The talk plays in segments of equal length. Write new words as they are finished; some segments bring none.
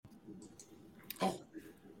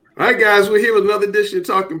All right, guys, we're here with another edition of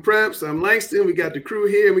Talking Preps. I'm Langston. We got the crew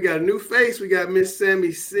here, and we got a new face. We got Miss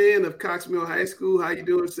Sammy Sin of Cox Mill High School. How you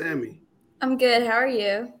doing, Sammy? I'm good. How are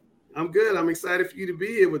you? I'm good. I'm excited for you to be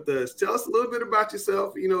here with us. Tell us a little bit about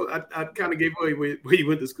yourself. You know, I kind of gave away where you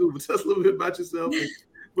went to school, but tell us a little bit about yourself and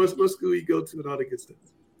what school you go to and all that good stuff.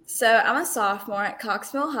 So I'm a sophomore at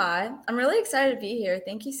Cox Mill High. I'm really excited to be here.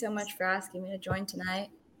 Thank you so much for asking me to join tonight.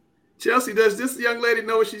 Chelsea, does this young lady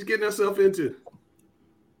know what she's getting herself into?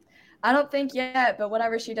 I don't think yet, but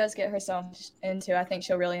whatever she does get herself into, I think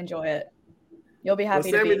she'll really enjoy it. You'll be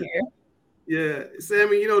happy to be here. Yeah,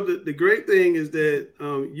 Sammy, you know, the great thing is that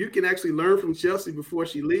you can actually learn from Chelsea before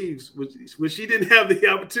she leaves, which she didn't have the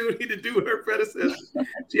opportunity to do with her predecessor.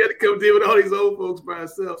 She had to come deal with all these old folks by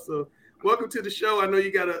herself. So welcome to the show. I know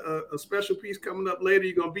you got a special piece coming up later.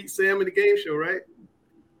 You're going to beat Sam in the game show, right?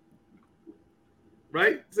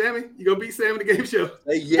 Right, Sammy? You gonna beat Sam in the game show?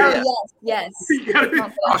 Yeah. Oh, yes. She's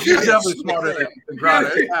definitely smarter than Grana.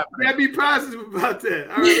 You gotta be positive about that.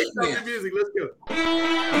 All right, let's start the music. Let's go.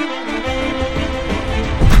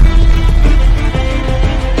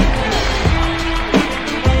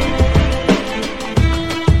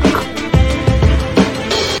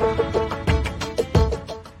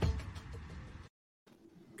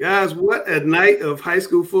 Guys, what a night of high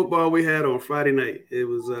school football we had on Friday night. It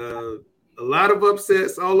was a lot of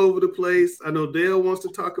upsets all over the place. I know Dale wants to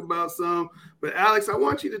talk about some, but Alex, I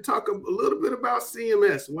want you to talk a little bit about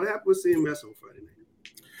CMS. What happened with CMS on Friday night?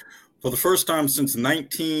 For the first time since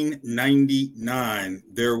 1999,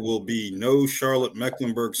 there will be no Charlotte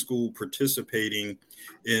Mecklenburg school participating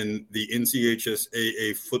in the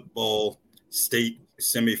NCHSAA football state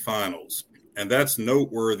semifinals. And that's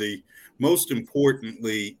noteworthy, most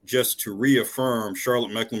importantly, just to reaffirm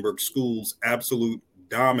Charlotte Mecklenburg School's absolute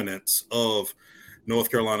dominance of North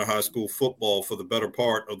Carolina high school football for the better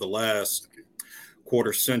part of the last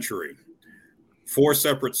quarter century. 4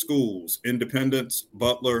 separate schools, Independence,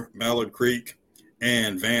 Butler, Mallard Creek,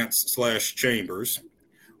 and Vance/Chambers,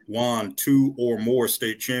 won 2 or more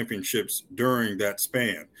state championships during that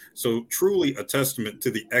span. So truly a testament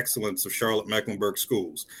to the excellence of Charlotte Mecklenburg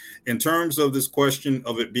schools. In terms of this question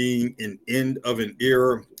of it being an end of an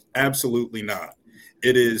era, absolutely not.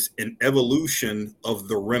 It is an evolution of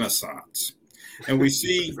the Renaissance. And we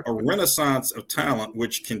see a renaissance of talent,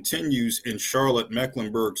 which continues in Charlotte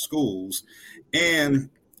Mecklenburg schools. And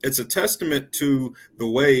it's a testament to the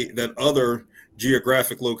way that other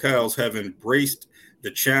geographic locales have embraced the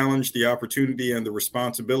challenge, the opportunity, and the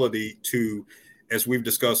responsibility to, as we've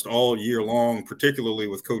discussed all year long, particularly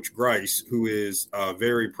with Coach Grice, who is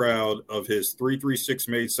very proud of his 336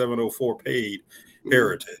 made 704 paid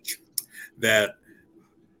heritage, that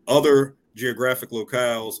other geographic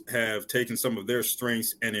locales have taken some of their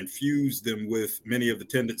strengths and infused them with many of the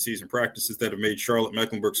tendencies and practices that have made Charlotte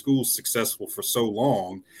Mecklenburg schools successful for so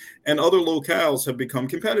long. And other locales have become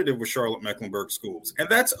competitive with Charlotte Mecklenburg schools. And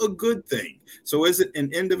that's a good thing. So is it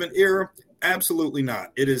an end of an era? Absolutely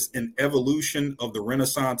not. It is an evolution of the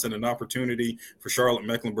Renaissance and an opportunity for Charlotte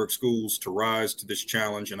Mecklenburg schools to rise to this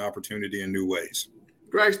challenge and opportunity in new ways.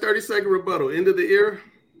 Greg's 30-second rebuttal. End of the era?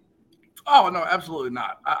 Oh, no, absolutely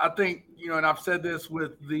not. I think, and I've said this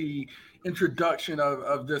with the introduction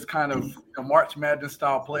of this kind of March Madness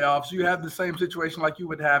style playoffs, you have the same situation like you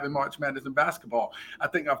would have in March Madness in basketball. I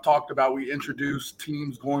think I've talked about we introduced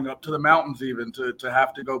teams going up to the mountains even to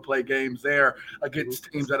have to go play games there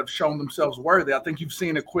against teams that have shown themselves worthy. I think you've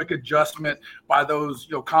seen a quick adjustment by those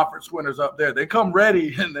conference winners up there. They come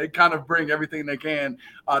ready and they kind of bring everything they can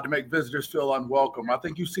to make visitors feel unwelcome. I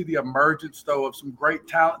think you see the emergence, though, of some great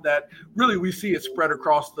talent that really we see it spread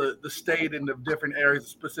across the state in the different areas,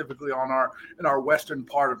 specifically in our western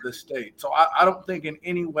part of the state. So I don't think in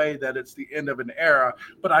any way that it's the end of an era,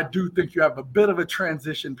 but I do think you have a bit of a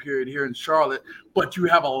transition period here in Charlotte, but you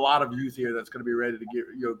have a lot of youth here that's going to be ready to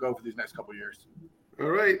go for these next couple of years. All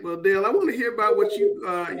right. Well, Dale, I want to hear about what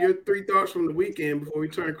your 3 thoughts from the weekend before we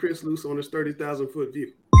turn Chris loose on his 30,000-foot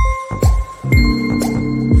view.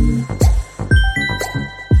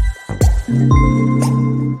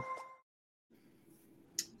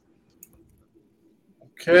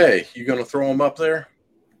 Okay, you going to throw them up there?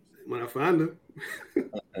 When I find them.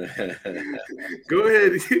 Go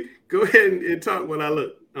ahead and talk when I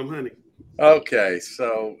look. I'm hunting. Okay,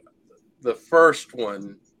 so the first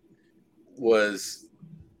one was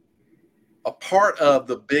a part of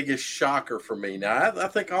the biggest shocker for me. Now, I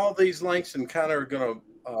think all these Langston kind of are going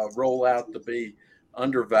to roll out to be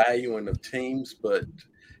undervaluing of teams, but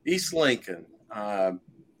East Lincoln, I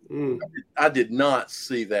did not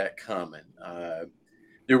see that coming.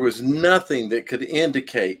 There was nothing that could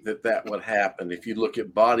indicate that would happen if you look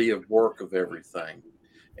at body of work of everything.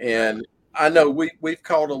 And I know we've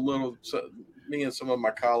caught a little. Me and some of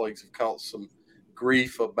my colleagues have caught some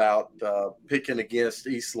grief about picking against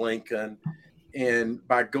East Lincoln, and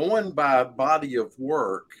by going by body of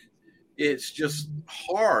work, it's just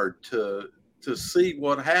hard to see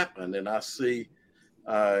what happened. And I see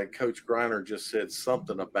Coach Greiner just said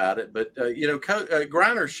something about it, but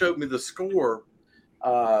Greiner showed me the score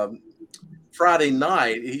Friday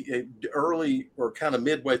night, early or kind of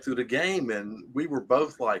midway through the game, and we were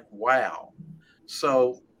both like, wow.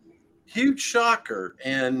 So huge shocker,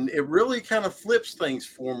 and it really kind of flips things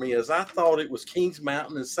for me, as I thought it was Kings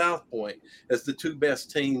Mountain and South Point as the two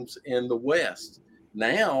best teams in the West.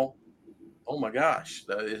 Now, oh my gosh,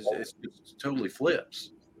 it totally flips.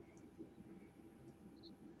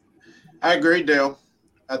 I agree, Dale.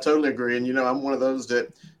 I totally agree. And, I'm one of those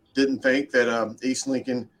that didn't think that East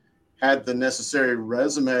Lincoln had the necessary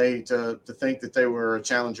resume to think that they were a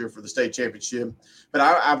challenger for the state championship. But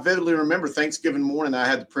I vividly remember Thanksgiving morning, I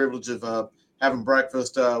had the privilege of having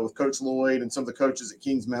breakfast with Coach Lloyd and some of the coaches at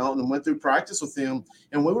Kings Mountain, and went through practice with him.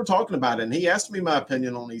 And we were talking about it, and he asked me my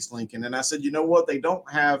opinion on East Lincoln. And I said, you know what? They don't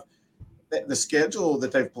have the schedule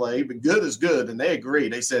that they've played, but good is good. And they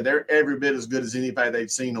agreed. They said they're every bit as good as anybody they've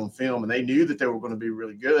seen on film, and they knew that they were going to be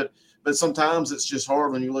really good. But sometimes it's just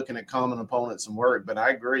hard when you're looking at common opponents and work. But I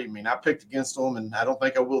agree. I mean, I picked against them, and I don't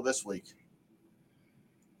think I will this week.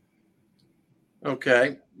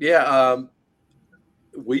 Okay. Yeah.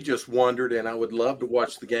 We just wondered, and I would love to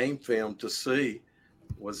watch the game film to see,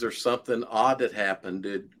 was there something odd that happened?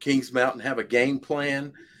 Did Kings Mountain have a game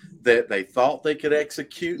plan that they thought they could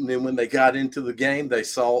execute, and then when they got into the game, they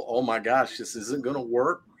saw, oh my gosh, this isn't going to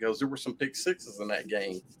work, because there were some pick sixes in that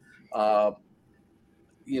game.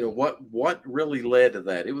 What really led to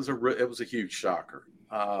that? It was a huge shocker.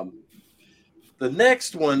 The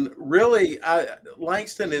next one, really,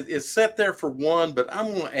 Langston is set there for one, but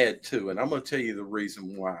I'm going to add two, and I'm going to tell you the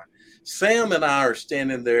reason why. Sam and I are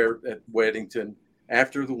standing there at Weddington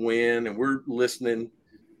after the win, and we're listening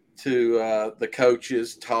to the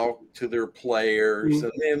coaches talk to their players,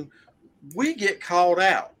 and then we get called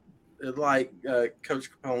out. Like Coach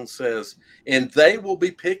Capone says, and they will be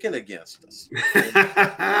picking against us.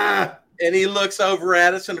 And he looks over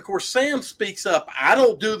at us, and of course, Sam speaks up. I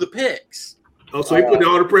don't do the picks. Oh, so he put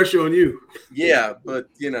all the pressure on you. Yeah, but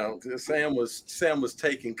Sam was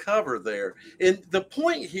taking cover there. And the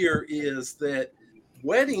point here is that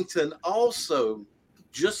Weddington also,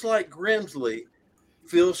 just like Grimsley,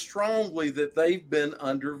 feels strongly that they've been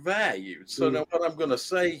undervalued. So now what I'm going to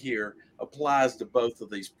say here applies to both of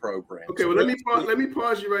these programs. Okay, well, let me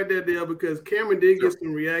pause you right there, Dale, because Cameron did get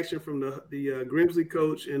some reaction from the Grimsley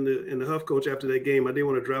coach and the Huff coach after that game. I didn't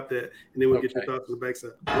want to drop that, and then we'll get your thoughts on the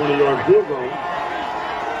backside. 20-yard field goal.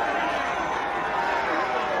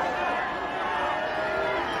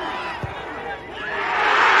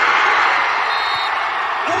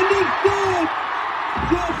 And it's good!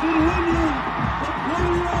 Justin Williams, the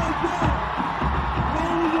 20-yard goal.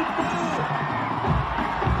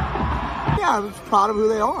 Yeah, I was proud of who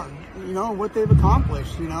they are, what they've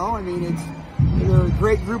accomplished, I mean, they're a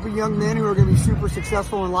great group of young men who are going to be super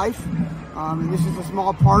successful in life, and this is a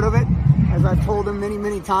small part of it. As I've told them many,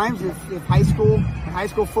 many times, if high school and high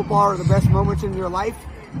school football are the best moments in your life,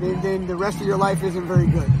 then the rest of your life isn't very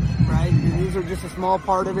good, right? And these are just a small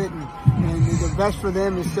part of it, and the best for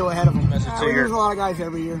them is still ahead of them. There's a lot of guys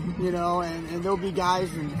every year, and there'll be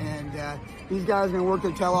guys, and these guys are going to work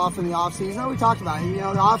their tail off in the offseason. We talked about it, the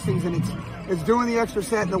offseason, it's doing the extra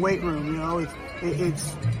set in the weight room,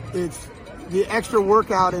 it's the extra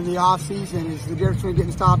workout in the offseason is the difference between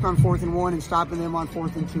getting stopped on 4th and 1 and stopping them on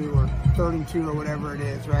 4th and 2 or 3rd and 2 or whatever it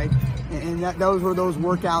is, right? And those were those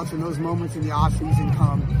workouts and those moments in the offseason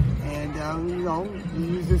come. And, you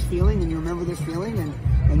use this feeling and you remember this feeling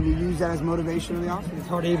and you use that as motivation in the offseason. It's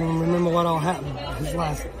hard to even remember what all happened this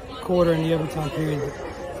last quarter and the overtime period.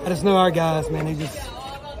 But I just know our guys, man, they just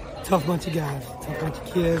tough bunch of guys, tough bunch of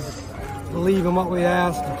kids. Believe in what we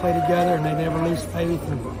ask and play together, and they never lose faith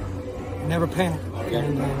and never panic.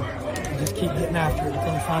 And just keep getting after it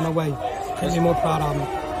until they find a way. Couldn't be more proud of them.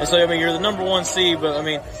 And so, you're the number one seed, but,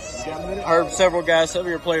 I heard several of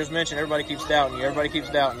your players mention everybody keeps doubting you. Everybody keeps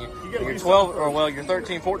doubting you. You're 12, you're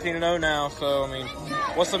 13, 14-0 now. So,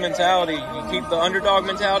 what's the mentality? You keep the underdog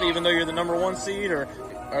mentality even though you're the number one seed? Or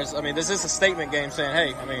this is a statement game saying,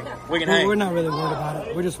 hey, we can hang. We're not really worried about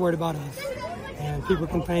it. We're just worried about us. And people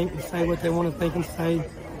can think and say what they want to think and say.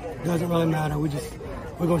 It doesn't really matter. We're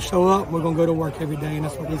going to show up. We're going to go to work every day, and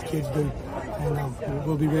that's what these kids do. And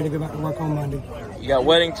we'll be ready to go back to work on Monday. You got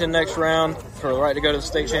Weddington next round for the right to go to the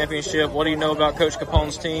state championship. What do you know about Coach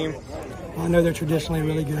Capone's team? I know they're traditionally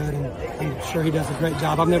really good, and I'm sure he does a great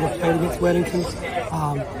job. I've never played against Weddington,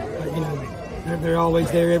 but they're always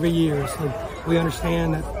there every year. So we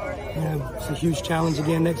understand that it's a huge challenge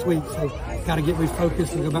again next week. So got to get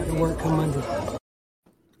refocused and go back to work come Monday.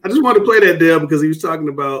 I just wanted to play that, Dale, because he was talking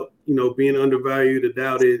about being undervalued or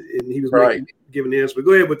doubted, and he was giving the answer. But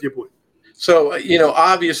go ahead with your point. So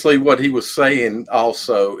obviously, what he was saying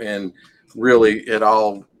also, and really, it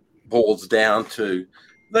all boils down to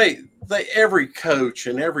every coach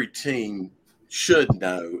and every team should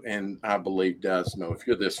know, and I believe does know, if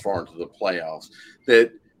you're this far into the playoffs,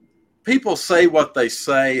 that people say what they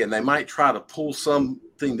say, and they might try to pull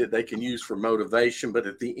something that they can use for motivation, but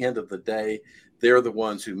at the end of the day, they're the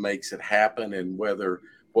ones who makes it happen. And whether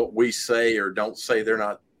what we say or don't say, they're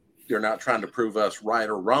not trying to prove us right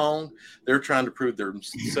or wrong. They're trying to prove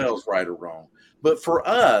themselves right or wrong. But for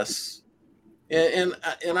us, and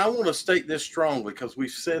I want to state this strongly because we've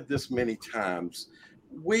said this many times,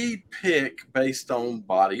 we pick based on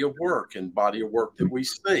body of work and body of work that we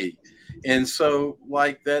see. And so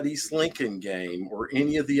like that East Lincoln game or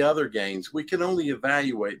any of the other games, we can only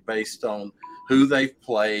evaluate based on who they've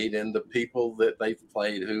played and the people that they've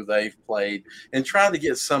played, who they've played, and try to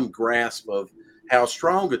get some grasp of how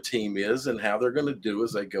strong a team is and how they're going to do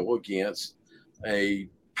as they go against a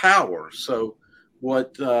power. So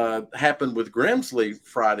what happened with Grimsley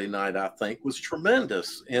Friday night, I think, was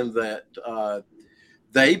tremendous in that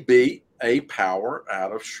they beat a power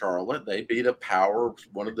out of Charlotte. They beat a power,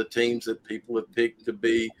 one of the teams that people have picked to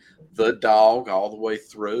be the dog all the way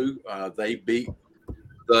through. They beat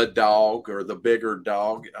the dog or the bigger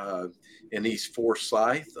dog in East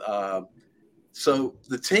Forsyth. So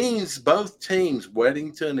the teams, both teams,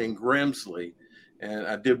 Weddington and Grimsley, and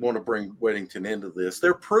I did want to bring Weddington into this,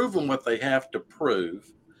 they're proving what they have to prove.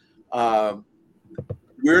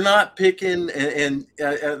 We're not picking, and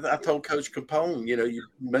I told Coach Capone, you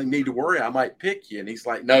may need to worry, I might pick you. And he's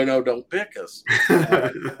like, no, don't pick us.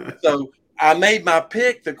 So I made my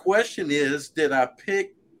pick. The question is, did I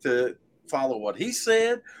pick to follow what he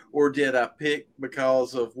said, or did I pick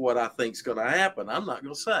because of what I think is going to happen? I'm not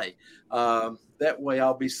going to say. That way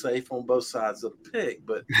I'll be safe on both sides of the pick.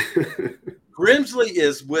 But Grimsley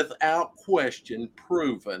is without question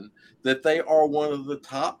proven that they are one of the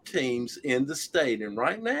top teams in the state. And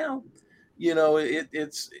right now,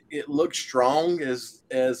 it looks strong as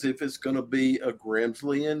if it's going to be a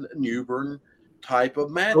Grimsley and New Bern type of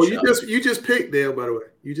matchup. Oh, you just picked, Dale, by the way.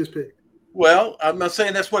 You just picked. Well, I'm not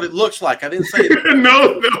saying that's what it looks like. I didn't say it.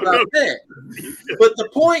 No. But the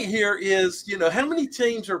point here is, how many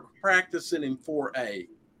teams are practicing in 4A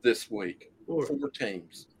this week? 4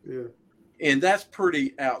 teams. Yeah. And that's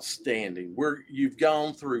pretty outstanding. You've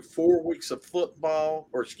gone through 4 weeks of football,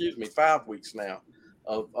 5 weeks now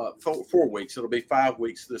of 4 weeks. It'll be 5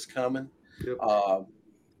 weeks this coming. Yep.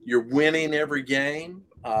 You're winning every game.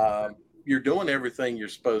 You're doing everything you're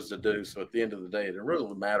supposed to do. So at the end of the day, it doesn't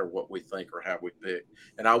really matter what we think or how we pick.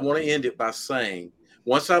 And I want to end it by saying,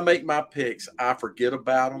 once I make my picks, I forget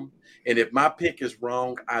about them. And if my pick is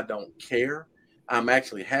wrong, I don't care. I'm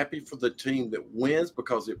actually happy for the team that wins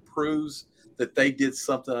because it proves that they did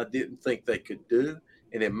something I didn't think they could do.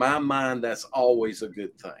 And in my mind, that's always a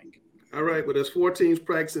good thing. All right. But there's 4 teams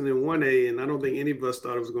practicing in 1A, and I don't think any of us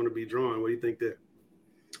thought it was going to be drawn. What do you think there?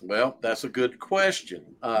 Well, that's a good question.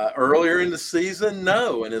 Earlier in the season,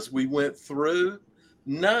 no. And as we went through,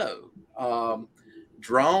 no.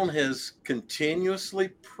 Drone has continuously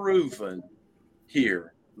proven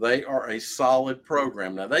here they are a solid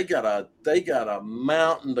program. Now they got a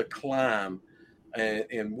mountain to climb,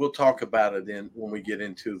 and we'll talk about it when we get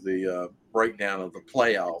into the breakdown of the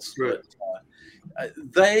playoffs. Right. But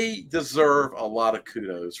they deserve a lot of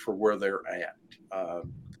kudos for where they're at.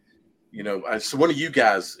 So one of you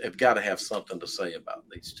guys have got to have something to say about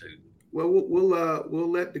these two. Well,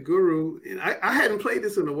 we'll let the Guru, and I hadn't played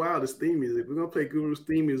this in a while, this theme music. We're going to play Guru's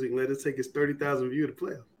theme music and let us take his 30,000 view to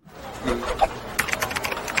play.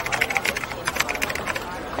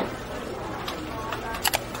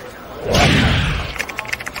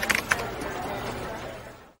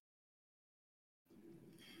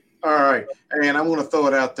 All right. And I want to throw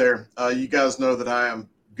it out there. You guys know that I am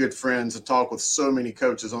good friends and talk with so many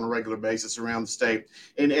coaches on a regular basis around the state.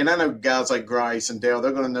 And I know guys like Grice and Dale,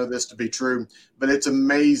 they're going to know this to be true, but it's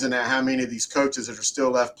amazing at how many of these coaches that are still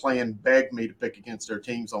left playing beg me to pick against their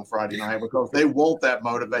teams on Friday night because they want that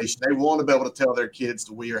motivation. They want to be able to tell their kids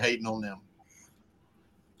that we are hating on them.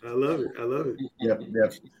 I love it. Yep.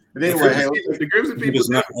 But anyway, the Grimsley people,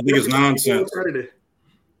 I think it's nonsense.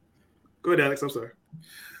 Go ahead, Alex. I'm sorry.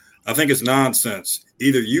 I think it's nonsense.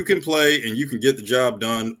 Either you can play and you can get the job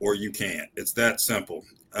done, or you can't. It's that simple.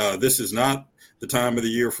 This is not the time of the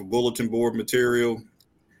year for bulletin board material.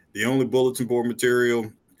 The only bulletin board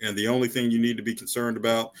material and the only thing you need to be concerned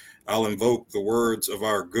about, I'll invoke the words of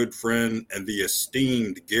our good friend and the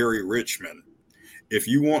esteemed Gary Richmond. If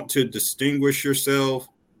you want to distinguish yourself,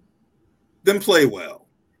 then play well.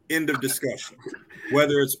 End of discussion.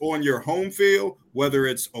 Whether it's on your home field, whether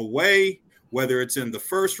it's away, whether it's in the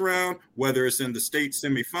first round, whether it's in the state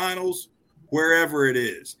semifinals, wherever it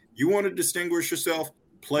is, you want to distinguish yourself,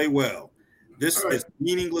 play well. This is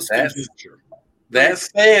meaningless conjecture. That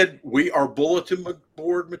said, we are bulletin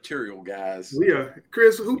board material, guys. We are.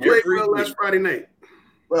 Chris, who played well last Friday night?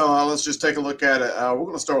 Well, let's just take a look at it. We're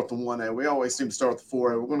going to start with the 1A. We always seem to start with the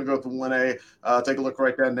 4A. We're going to go with the 1A. Take a look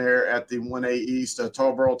right down there at the 1A East.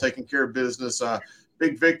 Tarboro taking care of business.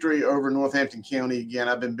 Big victory over Northampton County. Again,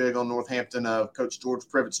 I've been big on Northampton. Coach George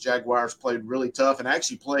Privett's Jaguars played really tough and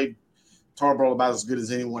actually played Tarboro about as good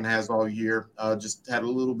as anyone has all year. Just had a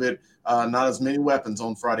little bit, not as many weapons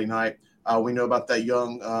on Friday night. We know about that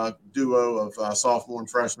young duo of sophomore and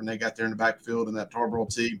freshman they got there in the backfield in that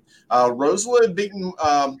Tarboro team. Rosewood beating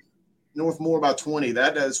Northmore by 20.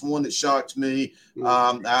 That is one that shocked me.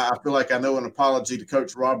 I feel like I know an apology to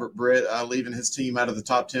Coach Robert Britt leaving his team out of the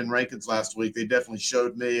top 10 rankings last week. They definitely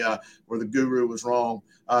showed me where the guru was wrong.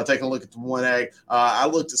 Taking a look at the 1A, I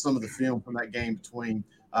looked at some of the film from that game between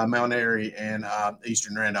Mount Airy and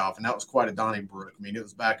Eastern Randolph, and that was quite a Donnybrook. I mean, it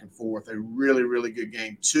was back and forth. A really, really good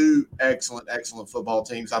game. Two excellent football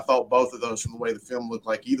teams. I thought both of those, from the way the film looked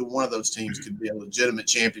like, either one of those teams could be a legitimate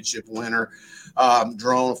championship winner.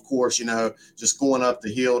 Drone, of course, just going up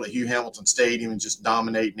the hill to Hugh Hamilton Stadium and just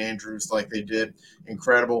dominating Andrews like they did.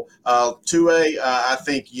 Incredible. 2A, I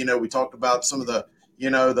think, we talked about some of the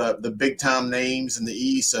the big time names in the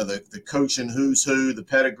East, the coaching who's who, the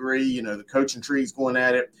pedigree, the coaching trees going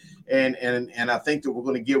at it. And I think that we're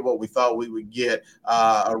going to get what we thought we would get,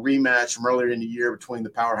 a rematch from earlier in the year between the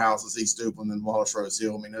powerhouses, East Duplin and Wallace Rose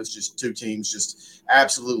Hill. I mean, those just two teams just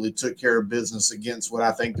absolutely took care of business against what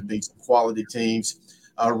I think to be some quality teams.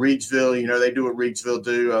 Reidsville, they do what Reidsville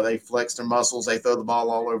do. They flex their muscles. They throw the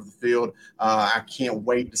ball all over the field. I can't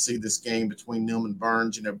wait to see this game between them and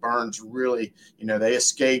Burns. Burns really, they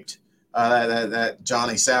escaped that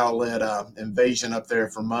Johnny Sal-led invasion up there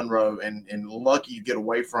from Monroe and lucky to get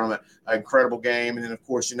away from it. Incredible game. And then, of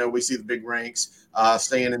course, we see the big ranks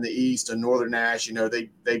staying in the East and Northern Nash.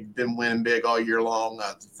 They've been winning big all year long.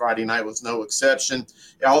 Friday night was no exception.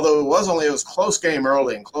 Although it was a close game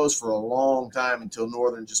early and close for a long time until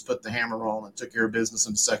Northern just put the hammer on and took care of business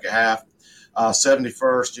in the second half.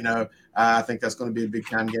 71st, I think that's going to be a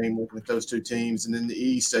big-time game with those two teams. And in the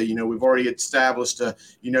East, we've already established,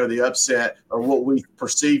 the upset, or what we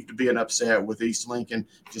perceive to be an upset with East Lincoln,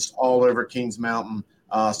 just all over Kings Mountain.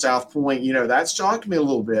 South Point, that shocked me a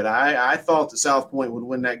little bit. I thought that South Point would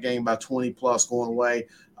win that game by 20-plus going away.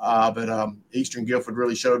 But Eastern Guilford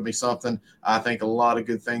really showed me something. I think a lot of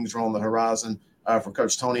good things are on the horizon for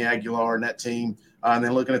Coach Tony Aguilar and that team. And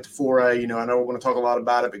then looking at the 4A, I know we're going to talk a lot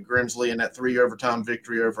about it, but Grimsley and that 3-overtime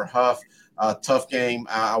victory over Huff, tough game.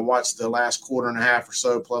 I watched the last quarter and a half or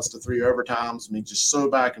so, plus the 3 overtimes. I mean, just so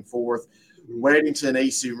back and forth. Weddington,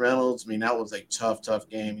 AC Reynolds, that was a tough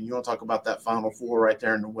game. And you want to talk about that Final Four right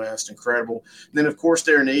there in the West, incredible. And then, of course,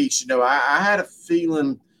 there in the East, I had a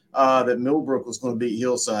feeling that Millbrook was going to beat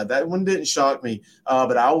Hillside. That one didn't shock me,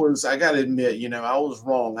 but I got to admit, I was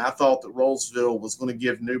wrong. I thought that Rolesville was going to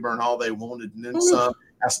give New Bern all they wanted and then some.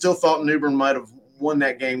 I still thought New Bern might have won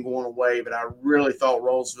that game going away, but I really thought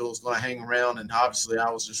Rolesville was going to hang around, and obviously I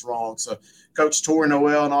was just wrong. So, Coach Tori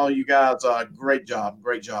Noel and all you guys, great job.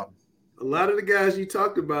 A lot of the guys you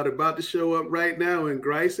talked about to show up right now in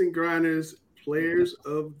Grice and Griner's Players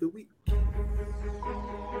of the Week.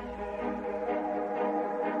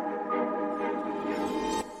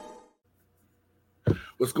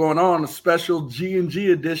 What's going on? A special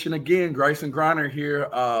G&G edition again. Grice and Griner here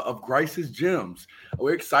of Grice's Gems.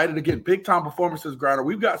 We're excited again. Big time performances, Griner.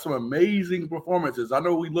 We've got some amazing performances. I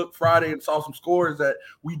know we looked Friday and saw some scores that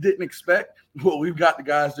we didn't expect. Well, we've got the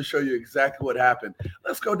guys to show you exactly what happened.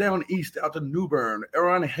 Let's go down east out to New Bern.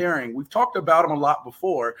 Aaron Herring. We've talked about him a lot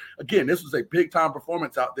before. Again, this was a big time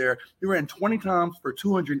performance out there. He ran 20 times for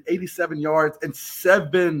 287 yards and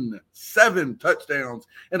seven touchdowns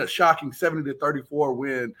in a shocking 70-34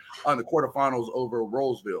 win on the quarterfinals over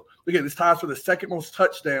Rolesville. Again, this ties for the second most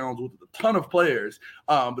touchdowns with a ton of players,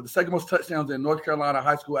 but the second most touchdowns in North Carolina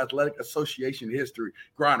High School Athletic Association history.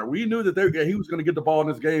 Griner, we knew that he was going to get the ball in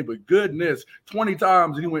this game, but goodness, 20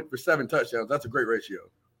 times and he went for 7 touchdowns. That's a great ratio.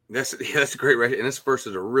 That's great, right? And it's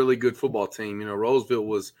versus a really good football team. You know, Roseville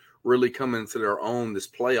was really coming into their own this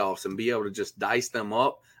playoffs and be able to just dice them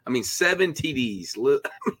up. I mean, 7 TDs,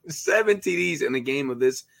 7 TDs in a game of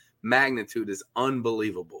this magnitude is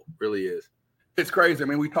unbelievable. Really is. It's crazy. I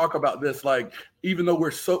mean, we talk about this like, even though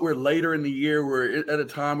we're later in the year, we're at a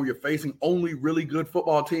time where you're facing only really good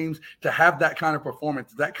football teams. To have that kind of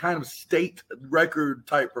performance, that kind of state record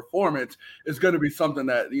type performance is going to be something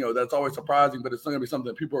that, you know, that's always surprising, but it's going to be something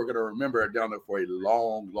that people are going to remember down there for a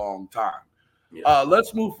long, long time. Yeah.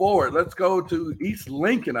 Let's move forward. Let's go to East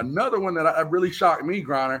Lincoln, another one that really shocked me,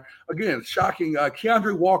 Griner. Again, shocking.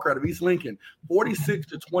 Keandre Walker out of East Lincoln,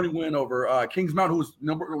 46-20 win over Kings Mountain, who's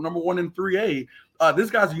number 1 in 3A. This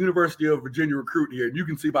guy's a University of Virginia recruit here, and you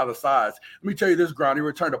can see by the size. Let me tell you this, Griner. He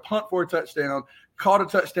returned a punt for a touchdown, caught a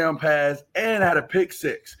touchdown pass, and had a pick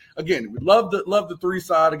 6. Again, we love the 3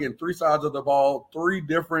 side. Again, 3 sides of the ball, 3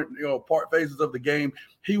 different phases of the game.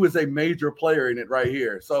 He was a major player in it right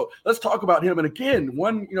here. So let's talk about him. And again,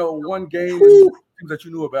 one game that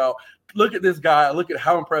you knew about. Look at this guy. Look at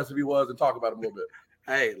how impressive he was, and talk about him a little bit.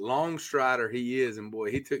 Hey, long strider he is, and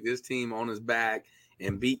boy, he took this team on his back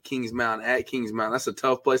and beat Kings Mountain at Kings Mountain. That's a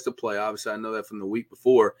tough place to play. Obviously, I know that from the week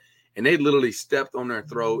before. And they literally stepped on their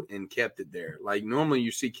throat and kept it there. Like normally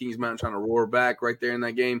you see Kings Mountain trying to roar back right there in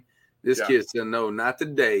that game. This kid said, no, not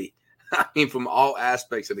today. I mean, from all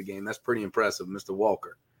aspects of the game, that's pretty impressive, Mr.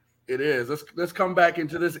 Walker. It is. Let's come back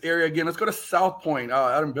into this area again. Let's go to South Point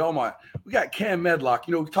out in Belmont. We got Cam Medlock.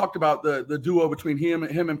 You know, we talked about the duo between him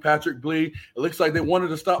and Patrick Blee. It looks like they wanted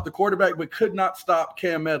to stop the quarterback, but could not stop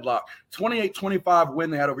Cam Medlock. 28-25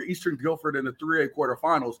 win they had over Eastern Guilford in the 3A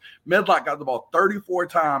quarterfinals. Medlock got the ball 34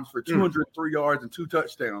 times for 203 yards and 2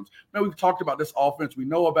 touchdowns. Man, we've talked about this offense. We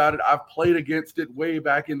know about it. I've played against it way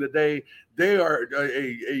back in the day. They are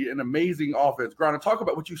an amazing offense. Griner, talk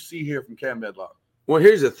about what you see here from Cam Medlock. Well,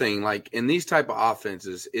 here's the thing. Like in these type of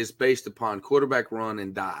offenses, it's based upon quarterback run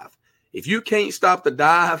and dive. If you can't stop the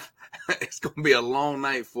dive, it's going to be a long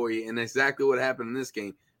night for you. And exactly what happened in this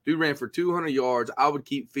game. Dude ran for 200 yards. I would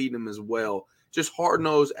keep feeding him as well. Just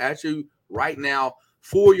hard-nosed at you right now.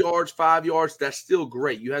 4 yards, 5 yards, that's still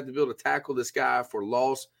great. You have to be able to tackle this guy for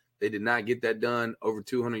loss. They did not get that done. Over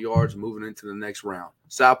 200 yards moving into the next round.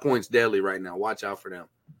 South Point's deadly right now. Watch out for them.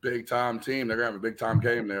 Big time team. They're gonna have a big time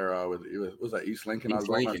game there. Was that East Lincoln? East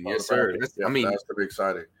Lincoln, yes, sir. That's gonna be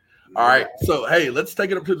exciting. All right, so hey, let's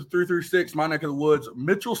take it up to the 336, my neck of the woods.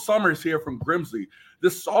 Mitchell Summers here from Grimsley.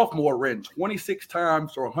 This sophomore ran 26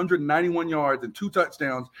 times for 191 yards and 2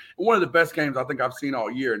 touchdowns. One of the best games I think I've seen all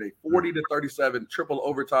year. And a 40-37 triple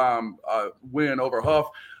overtime win over Huff.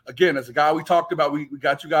 Again, as a guy we talked about, we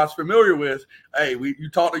got you guys familiar with. Hey, you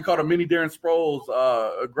called him mini Darren Sproles,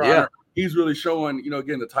 Griner. Yeah. He's really showing,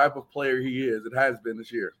 again, the type of player he is. It has been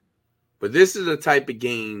this year. But this is the type of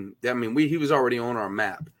game that, he was already on our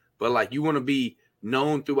map. But, like, you want to be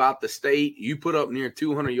known throughout the state. You put up near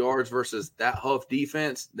 200 yards versus that Huff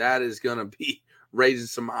defense, that is going to be raising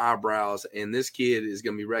some eyebrows. And this kid is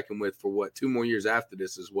going to be reckoned with for, 2 more years after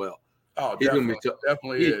this as well. Oh, definitely.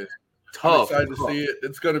 Definitely is. Tough. I'm excited to see it.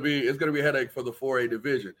 It's gonna be a headache for the 4A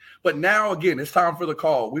division. But now again, it's time for the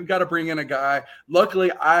call. We've got to bring in a guy.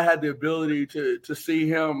 Luckily, I had the ability to see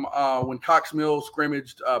him when Cox Mill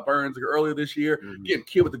scrimmaged Burns earlier this year. Mm-hmm. Again,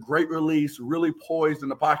 kid with a great release, really poised in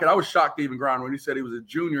the pocket. I was shocked even Griner when he said he was a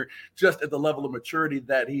junior, just at the level of maturity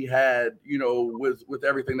that he had, with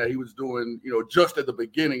everything that he was doing, just at the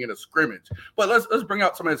beginning in a scrimmage. But let's bring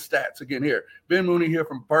out some of his stats again here. Ben Mooney here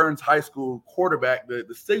from Burns High School, quarterback,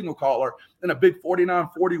 the signal caller, and a big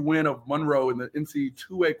 49-40 win of Monroe in the NC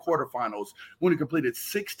 2A quarterfinals when he completed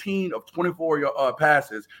 16 of 24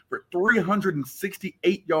 passes for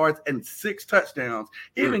 368 yards and 6 touchdowns.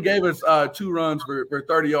 He even gave us 2 runs for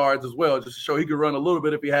 30 yards as well, just to show he could run a little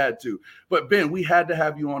bit if he had to. But, Ben, we had to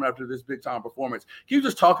have you on after this big-time performance. Can you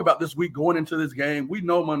just talk about this week going into this game? We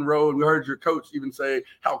know Monroe, and we heard your coach even say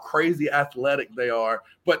how crazy athletic they are.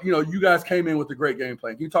 But, you guys came in with a great game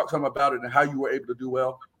plan. Can you talk something about it and how you were able to do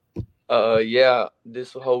well? Yeah,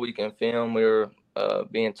 this whole weekend film we were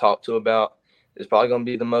being talked to about. It's probably going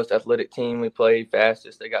to be the most athletic team we played,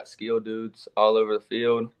 fastest. They got skilled dudes all over the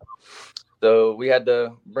field. So we had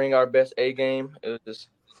to bring our best A game. It was just,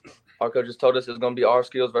 our coach just told us it was going to be our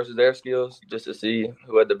skills versus their skills, just to see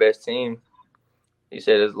who had the best team. He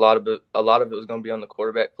said a lot of it was going to be on the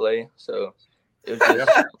quarterback play. So it was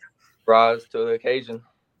just rise to the occasion.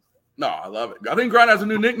 No, I love it. I think Griner has a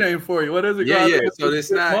new nickname for you. What is it, Griner? Yeah. So it's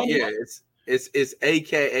not. Yeah, it's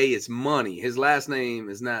AKA. It's Money. His last name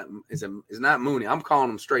is not Mooney. I'm calling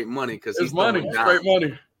him Straight Money because he's money. Straight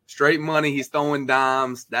Money. Straight Money. He's throwing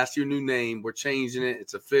dimes. That's your new name. We're changing it.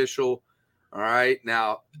 It's official. All right.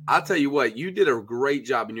 Now, I'll tell you what, you did a great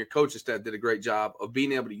job, and your coaching staff did a great job of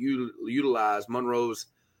being able to utilize Monroe's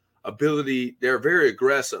ability. They're very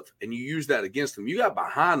aggressive, and you use that against them. You got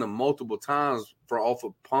behind them multiple times for off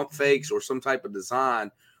of pump fakes or some type of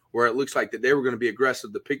design where it looks like that they were going to be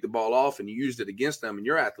aggressive to pick the ball off, and you used it against them, and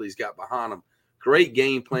your athletes got behind them. Great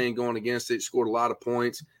game plan going against it. Scored a lot of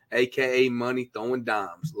points, a.k.a. money throwing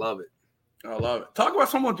dimes. Love it. I love it. Talk about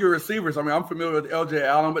some of your receivers. I mean, I'm familiar with LJ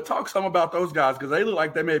Allen, but talk some about those guys because they look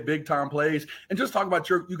like they made big-time plays. And just talk about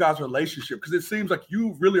you guys' relationship because it seems like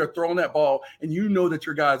you really are throwing that ball and you know that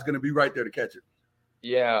your guy is going to be right there to catch it.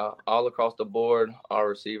 Yeah, all across the board, our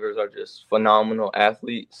receivers are just phenomenal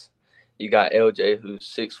athletes. You got LJ,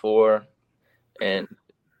 who's 6'4", and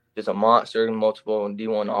just a monster, multiple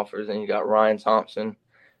D1 offers. And you got Ryan Thompson,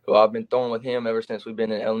 who I've been throwing with him ever since we've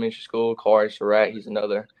been in elementary school. Kari Surratt, he's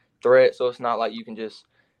another threat, so it's not like you can just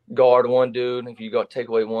guard one dude. If you take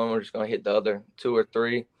away one, we're just going to hit the other 2 or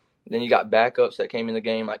 3. Then you got backups that came in the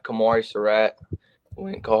game like Kamari Surratt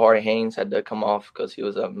when Kahari Haynes had to come off because he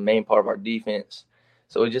was a main part of our defense.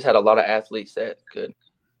 So we just had a lot of athletes that could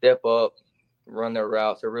step up, run their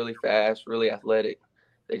routes. They're really fast, really athletic.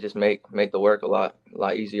 They just make the work a lot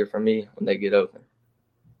easier for me when they get open.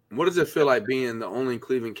 What does it feel like being the only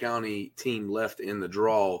Cleveland County team left in the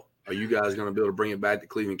draw? Are you guys going to be able to bring it back to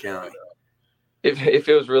Cleveland County? It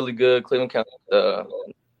feels really good. Cleveland County,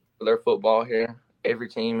 their football here, every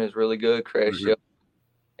team is really good. Crestville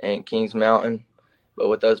and Kings Mountain. But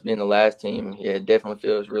with us being the last team, yeah, it definitely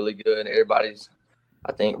feels really good. Everybody's,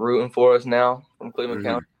 I think, rooting for us now from Cleveland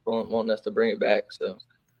County, wanting us to bring it back. So,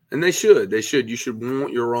 and they should. You should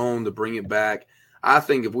want your own to bring it back. I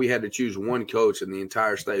think if we had to choose one coach in the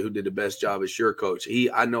entire state who did the best job, it's your coach.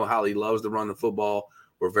 I know how he loves to run the football.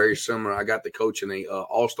 We're very similar. I got to coach in a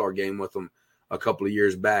all-star game with him a couple of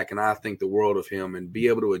years back, and I think the world of him. And be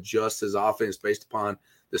able to adjust his offense based upon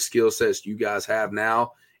the skill sets you guys have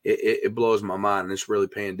now, it blows my mind, and it's really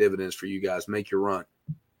paying dividends for you guys. Make your run.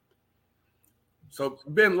 So,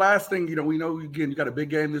 Ben, last thing, we know, again, you got a big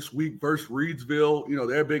game this week versus Reedsville.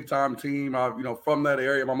 They're a big-time team, from that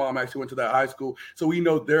area. My mom actually went to that high school, so we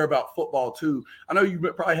know they're about football too. I know you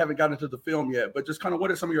probably haven't gotten into the film yet, but just kind of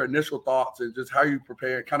what are some of your initial thoughts and just how you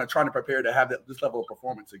prepare, kind of trying to prepare to have this level of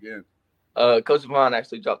performance again? Coach Vaughn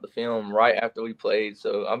actually dropped the film right after we played,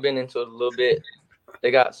 so I've been into it a little bit.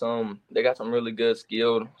 They got some really good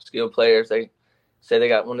skilled players. They say they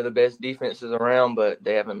got one of the best defenses around, but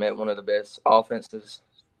they haven't met one of the best offenses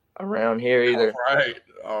around here either.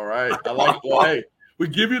 All right. I like it. Well, hey, we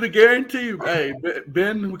give you the guarantee. Hey,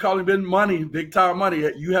 Ben, we call him Ben Money, big time money.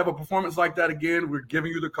 You have a performance like that again, we're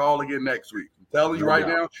giving you the call again next week. I'm telling you right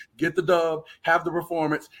now, get the dub, have the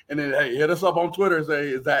performance, and then, hey, hit us up on Twitter and say,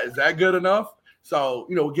 is that good enough? So,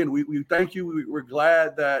 again, we thank you. We're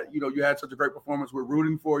glad that, you had such a great performance. We're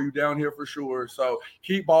rooting for you down here for sure. So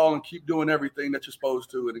keep balling, keep doing everything that you're supposed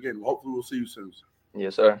to. And, again, hopefully we'll see you soon.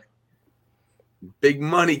 Yes, sir. Big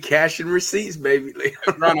money, cash and receipts, baby.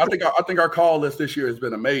 Ron, I think our call list this year has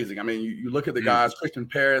been amazing. I mean, you look at the guys, Christian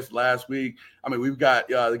Paris last week. I mean, we've got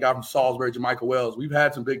the guy from Salisbury, Jermichael Wells. We've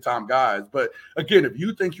had some big-time guys. But, again, if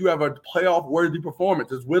you think you have a playoff-worthy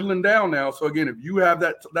performance, it's whittling down now. So, again, if you have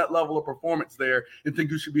that level of performance there and think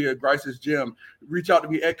you should be at Grice's gym, reach out to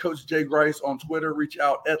me at Coach Jay Grice on Twitter. Reach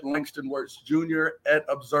out at Langston Wirtz Jr., at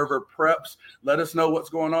Observer Preps. Let us know what's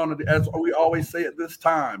going on. As we always say at this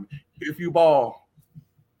time, if you ball,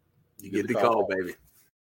 you get the call, baby.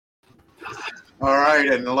 All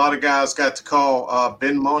right, and a lot of guys got to call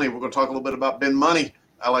Ben Money. We're going to talk a little bit about Ben Money.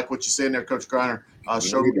 I like what you said there, Coach Griner.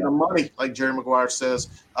 Show me the money, like Jerry Maguire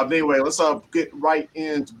says. But anyway, let's get right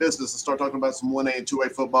into business and start talking about some 1A and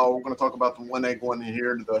 2A football. We're going to talk about the 1A going in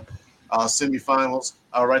here into the semifinals.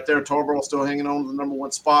 Right there, Tarboro still hanging on to the number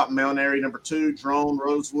 1 spot. Mount Airy, number 2. Drone,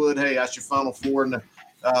 Rosewood. Hey, that's your final 4 in the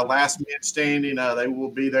last man standing. They will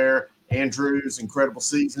be there. Andrews, incredible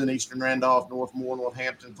season. Eastern Randolph, Northmore,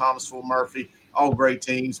 Northampton, Thomasville, Murphy, all great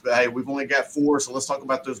teams. But, hey, we've only got 4, so let's talk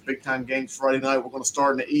about those big-time games Friday night. We're going to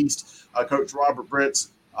start in the East. Coach Robert Britz,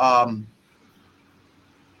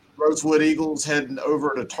 Rosewood Eagles heading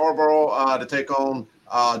over to Tarboro to take on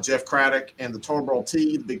Jeff Craddock and the Tarboro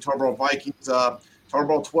T, the big Tarboro Vikings.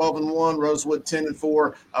 Tarboro 12-1, Rosewood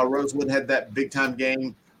 10-4. Rosewood had that big-time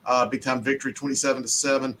game. Big-time victory,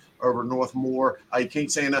 27-7 over Northmore. You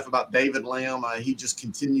can't say enough about David Lamb. He just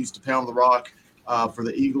continues to pound the rock for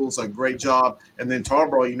the Eagles. A great job. And then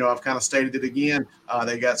Tarboro, I've kind of stated it again.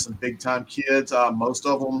 They got some big-time kids, most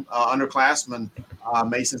of them underclassmen.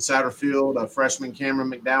 Mason Satterfield, freshman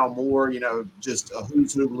Cameron McDowell Moore, just a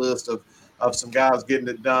who's who list of some guys getting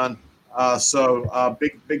it done. So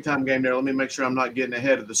big time game there. Let me make sure I'm not getting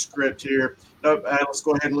ahead of the script here. Nope, let's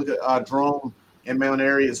go ahead and look at Drone and Mount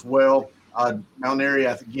Airy as well. Mount Airy,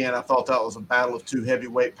 again, I thought that was a battle of two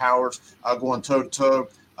heavyweight powers going toe-to-toe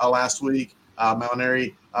last week. Mount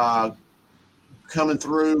Airy coming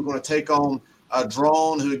through, going to take on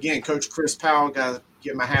Drone, who, again, Coach Chris Powell, got to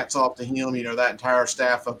get my hats off to him, that entire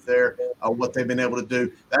staff up there, what they've been able to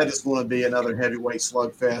do. That is going to be another heavyweight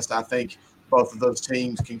slugfest. I think both of those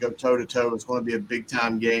teams can go toe-to-toe. It's going to be a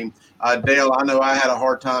big-time game. Dale, I know I had a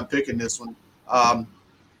hard time picking this one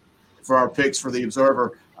for our picks for the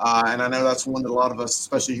Observer, and I know that's one that a lot of us,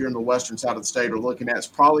 especially here in the western side of the state, are looking at. It's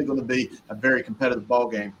probably going to be a very competitive ball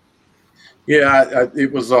game. Yeah,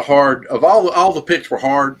 it was a hard – of all the picks were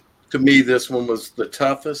hard. To me, this one was the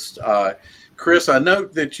toughest. Chris, I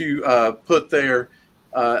note that you put there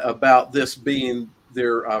about this being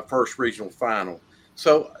their first regional final.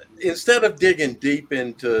 So instead of digging deep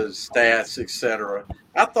into stats, et cetera,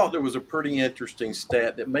 I thought there was a pretty interesting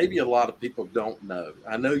stat that maybe a lot of people don't know.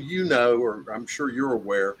 I know you know, or I'm sure you're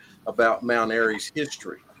aware about Mount Airy's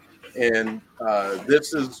history. And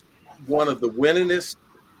this is one of the winningest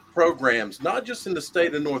programs, not just in the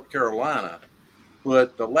state of North Carolina,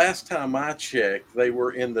 but the last time I checked, they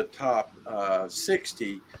were in the top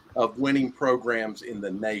 60 of winning programs in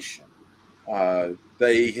the nation.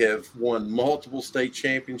 They have won multiple state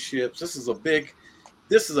championships. This is a big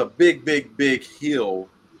hill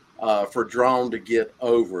for Drone to get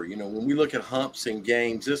over. When we look at humps and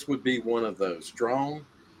games, this would be one of those. Drone,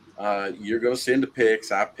 you're going to send the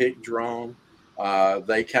picks. I picked Drone.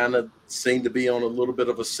 They kind of seem to be on a little bit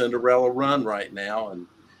of a Cinderella run right now. And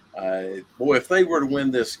boy, if they were to win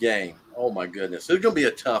this game, oh my goodness, it's going to be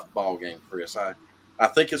a tough ball game, Chris. I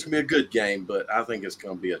think it's going to be a good game, but I think it's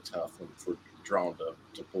going to be a tough one for Drone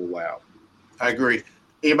to pull out. I agree.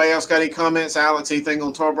 Anybody else got any comments? Alex, anything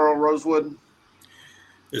on Tarboro Rosewood?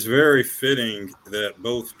 It's very fitting that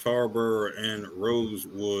both Tarboro and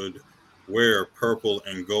Rosewood wear purple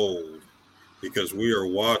and gold because we are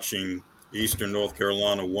watching Eastern North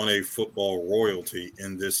Carolina 1A football royalty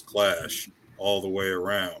in this clash all the way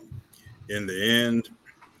around. In the end,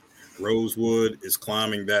 Rosewood is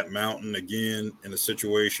climbing that mountain again in a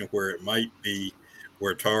situation where it might be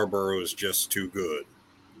where Tarboro is just too good.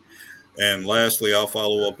 And lastly, I'll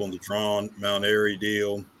follow up on the Drawn Mount Airy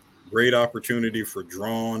deal. Great opportunity for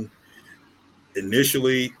Drawn.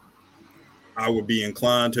 Initially, I would be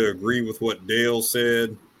inclined to agree with what Dale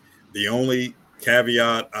said. The only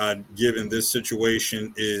caveat I'd give in this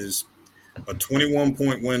situation is a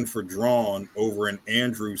 21-point win for Drawn over an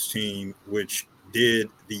Andrews team, which did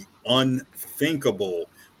the unthinkable,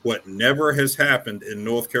 what never has happened in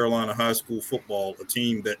North Carolina high school football, a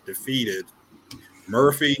team that defeated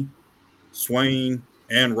Murphy, Swain,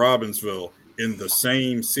 and Robbinsville in the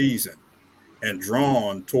same season. And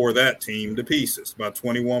Drawn tore that team to pieces by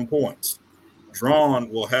 21 points. Drawn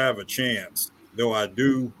will have a chance, though I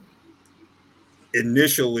do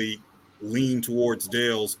initially lean towards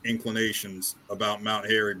Dale's inclinations about Mount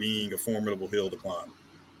Airy being a formidable hill to climb.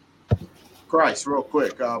 Christ, real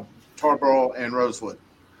quick, Tarboro and Rosewood.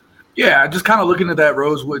 Yeah, just kind of looking at that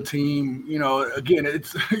Rosewood team, again,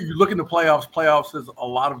 it's you look in the playoffs. Playoffs is a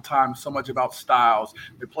lot of times so much about styles.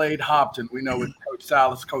 They played Hopton. We know with Coach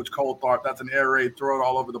Salas, Coach Coulthard, that's an air raid, throw it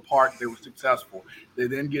all over the park. They were successful. They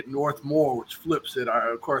then get Northmore, which flips it.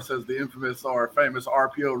 Of course, as the infamous or famous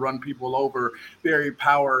RPO, run people over, very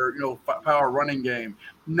power running game.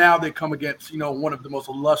 Now they come against, one of the most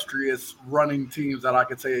illustrious running teams that I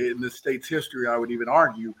could say in this state's history, I would even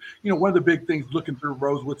argue. One of the big things looking through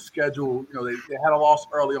Rosewood's schedule, they had a loss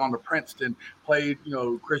early on to Princeton, played,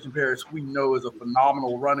 Christian Parrish, we know is a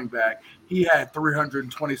phenomenal running back. He had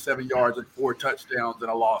 327 yards and 4 touchdowns in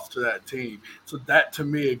a loss to that team. So that, to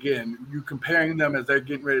me, again, you comparing them as they're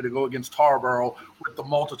getting ready to go against Tarboro with the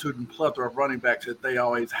multitude and plethora of running backs that they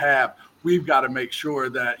always have, we've got to make sure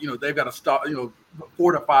that, they've got to stop,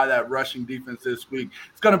 fortify that rushing defense this week.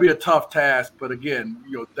 It's going to be a tough task, but again,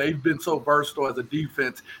 they've been so versatile as a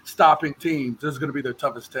defense, stopping teams. This is going to be their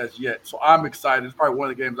toughest test yet. So I'm excited. It's probably one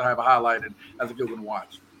of the games I have highlighted as a good one to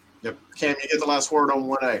watch. Yep. Cam, you get the last word on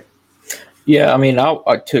 1A. Yeah, I mean,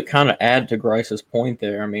 to kind of add to Grice's point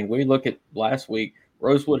there, I mean, we look at last week,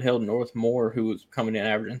 Rosewood held Northmore, who was coming in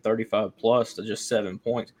averaging 35 plus to just 7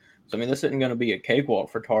 points. So, I mean, this isn't going to be a cakewalk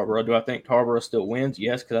for Tarboro. Do I think Tarboro still wins?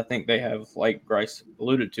 Yes, because I think they have, like Grice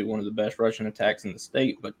alluded to, one of the best rushing attacks in the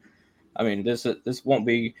state. But, I mean, this won't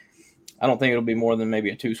be – I don't think it'll be more than maybe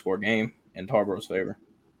a 2-score game in Tarboro's favor.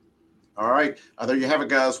 All right. There you have it,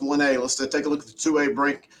 guys. 1A. Let's take a look at the 2A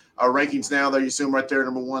rankings now. There you see them right there,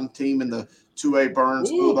 number 1 team in the 2A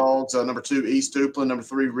Burns Ooh. Bulldogs, number 2 East Duplin, number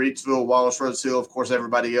 3 Reidsville, Wallace Rose Hill, of course,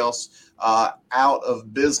 everybody else out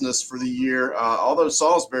of business for the year. Although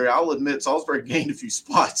Salisbury, I'll admit, Salisbury gained a few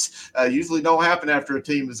spots. Usually don't happen after a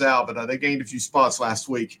team is out, but they gained a few spots last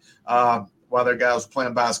week while their guys were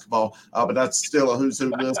playing basketball. But that's still a who's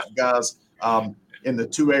who list of guys in the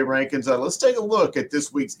 2A rankings. Let's take a look at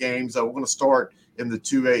this week's games. We're going to start in the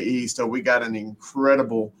 2A East. We got an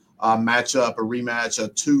incredible matchup, a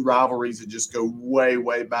rematch, 2 rivalries that just go way,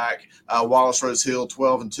 way back. Wallace Rose Hill,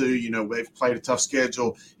 12-2. They've played a tough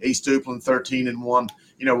schedule. East Duplin, 13-1.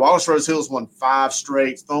 Wallace Rose Hill's won 5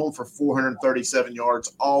 straight, thrown for 437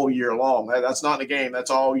 yards all year long. That's not in a game.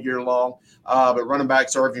 That's all year long. But running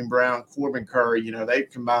backs Irving Brown, Corbin Curry,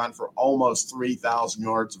 they've combined for almost 3,000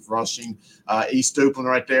 yards of rushing. East Duplin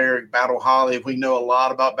right there, Battle Holly. We know a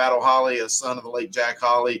lot about Battle Holly, a son of the late Jack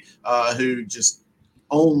Holly, who just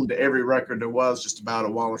owned every record there was just about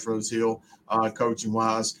at Wallace Rose Hill,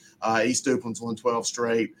 coaching-wise. East Duplin's won 12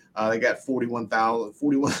 straight. They got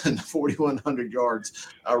 4,100 yards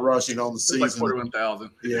rushing on the season. Like 41,000.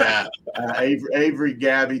 Yeah. Avery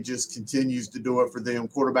Gabby just continues to do it for them.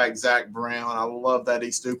 Quarterback Zach Brown. I love that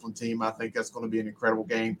East Duplin team. I think that's going to be an incredible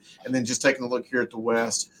game. And then just taking a look here at the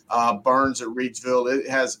West, Burns at Reidsville, it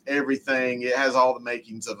has everything. It has all the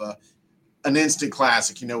makings of an instant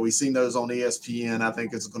classic. We've seen those on ESPN. I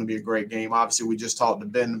think it's going to be a great game. Obviously, we just talked to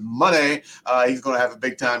Ben Money. He's going to have a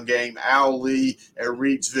big-time game. Al Lee at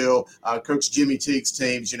Reidsville, Coach Jimmy Teague's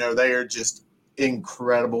teams, they are just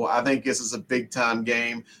incredible. I think this is a big-time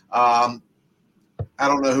game. I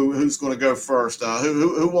don't know who's going to go first.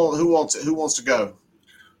 Who wants to go?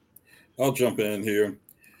 I'll jump in here.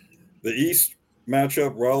 The East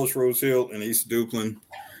matchup, Wallace Rose Hill and East Duplin.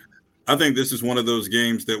 I think this is one of those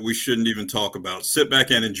games that we shouldn't even talk about. Sit back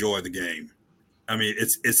and enjoy the game. I mean,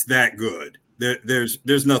 it's that good.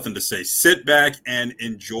 There's nothing to say. Sit back and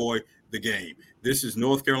enjoy the game. This is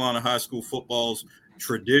North Carolina high school football's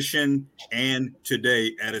tradition and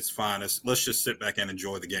today at its finest. Let's just sit back and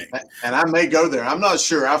enjoy the game. And I may go there. I'm not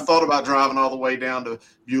sure. I've thought about driving all the way down to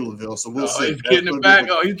Beulahville, so we'll see. He's getting it back.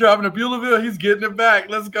 He's driving to Beulahville. He's getting it back.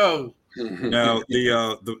 Let's go. Now,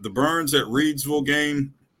 the Burns at Reidsville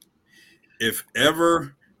game, if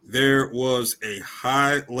ever there was a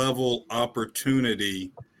high-level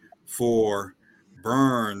opportunity for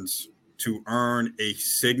Burns to earn a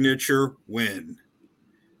signature win,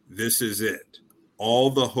 this is it. All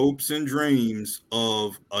the hopes and dreams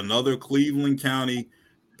of another Cleveland County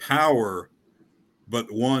power,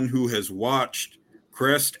 but one who has watched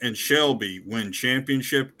Crest and Shelby win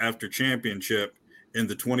championship after championship in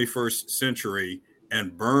the 21st century,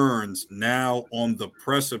 and Burns now on the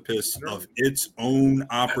precipice of its own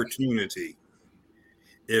opportunity.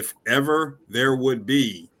 If ever there would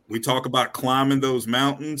be, we talk about climbing those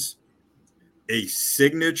mountains, a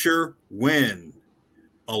signature win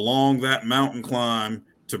along that mountain climb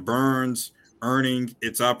to Burns earning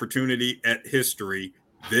its opportunity at history,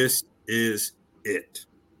 this is it.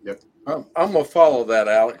 Yep. I'm going to follow that,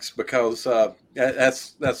 Alex, because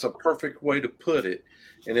that's a perfect way to put it.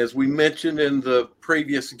 And as we mentioned in the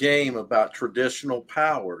previous game about traditional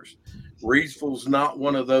powers, Reidsville's not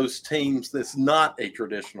one of those teams that's not a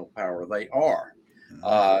traditional power. They are.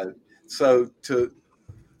 So to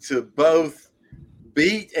both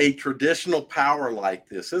beat a traditional power like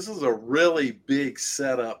this is a really big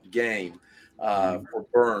setup game for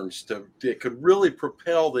Burns. It could really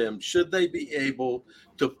propel them should they be able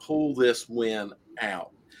to pull this win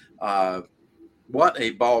out. What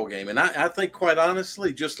a ball game. And I think, quite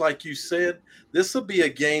honestly, just like you said, this will be a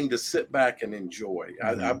game to sit back and enjoy.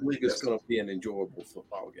 I believe it's going to be an enjoyable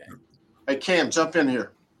football game. Hey, Cam, jump in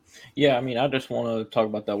here. Yeah, I mean, I just want to talk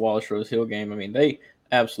about that Wallace Rose Hill game. I mean, they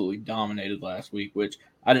absolutely dominated last week, which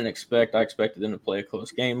I didn't expect. I expected them to play a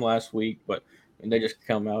close game last week, but they just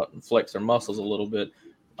come out and flex their muscles a little bit.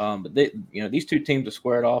 But these two teams have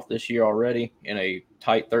squared off this year already in a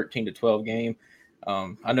tight 13-12 game.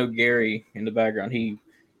 I know Gary in the background, he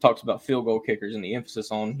talks about field goal kickers and the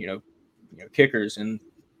emphasis on, kickers in,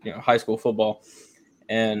 high school football.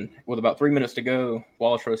 And with about 3 minutes to go,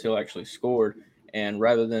 Wallace Rose Hill actually scored. And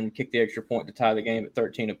rather than kick the extra point to tie the game at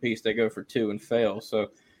 13 apiece, they go for 2 and fail. So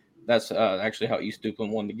that's actually how East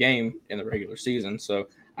Duplin won the game in the regular season. So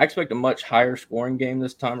I expect a much higher scoring game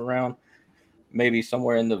this time around, maybe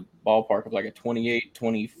somewhere in the ballpark of like a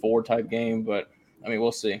 28-24 type game. But, I mean,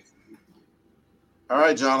 we'll see. All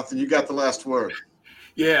right, Jonathan, you got the last word.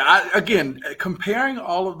 Yeah, again, comparing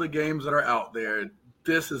all of the games that are out there,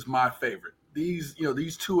 this is my favorite. these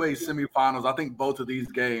 2A semifinals, I think both of these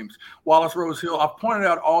games, Wallace Rose Hill, I've pointed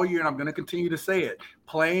out all year, and I'm going to continue to say it,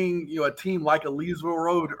 playing a team like Ellisville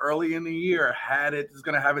Road early in the year is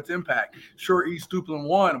going to have its impact. Sure, East Duplin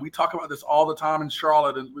won. We talk about this all the time in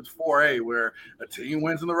Charlotte with 4A, where a team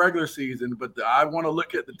wins in the regular season, but I want to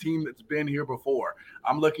look at the team that's been here before.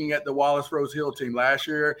 I'm looking at the Wallace Rose Hill team. Last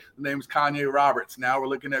year, the name is Kanye Roberts. Now we're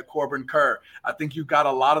looking at Corbin Kerr. I think you've got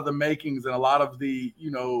a lot of the makings and a lot of the,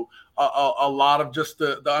 a lot of just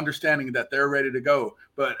the understanding that they're ready to go.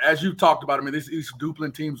 But as you've talked about, I mean, this East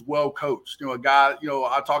Duplin team's well coached. A guy,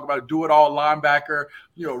 I talk about a do-it-all linebacker,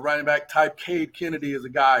 running back type. Cade Kennedy is a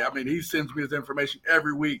guy. I mean, he sends me his information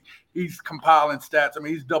every week. He's compiling stats. I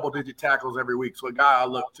mean, he's double-digit tackles every week. So a guy I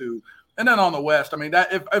look to. And then on the West, I mean, that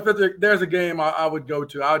if there's a game I would go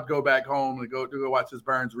to, I would go back home and go watch this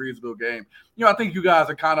Burns-Reidsville game. I think you guys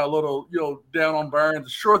are kind of a little, down on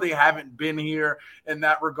Burns. Sure, they haven't been here in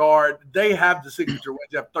that regard. They have the signature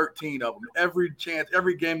wins. They have 13 of them.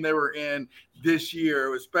 Every game they were in this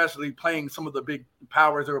year, especially playing some of the big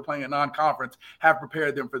powers that were playing in non-conference, have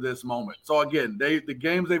prepared them for this moment. So again, the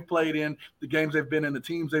games they've played in, the games they've been in, the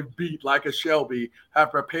teams they've beat, like a Shelby,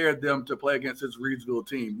 have prepared them to play against this Reidsville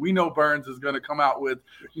team. We know Burns is going to come out with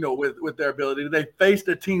their ability. They faced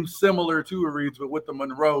a team similar to a Reidsville with the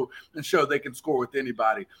Monroe and show they can score with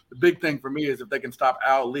anybody. The big thing for me is if they can stop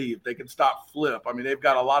Al Lee, if they can stop Flip. I mean, they've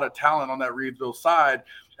got a lot of talent on that Reidsville side.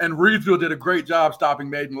 And Reidsville did a great job stopping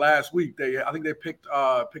Maiden last week. I think they picked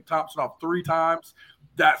Thompson off 3 times.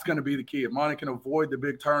 That's going to be the key. If Monty can avoid the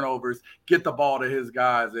big turnovers, get the ball to his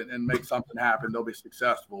guys, and make something happen, they'll be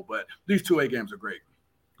successful. But these 2A games are great.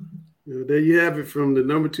 There you have it, from the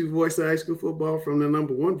number 2 voice of high school football, from the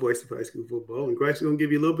number 1 voice of high school football. And Grace is going to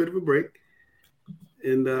give you a little bit of a break.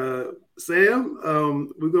 And Sam,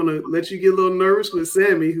 we're going to let you get a little nervous with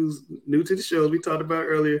Sammy, who's new to the show, as we talked about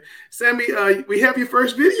earlier. Sammy, we have your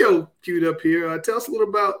first video queued up here. Tell us a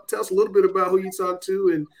little bit about who you talked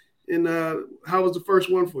to and how was the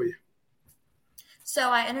first one for you? So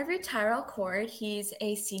I interviewed Tyrell Cord. He's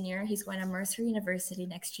a senior. He's going to Mercer University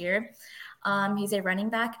next year. He's a running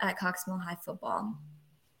back at Cox Mill High football.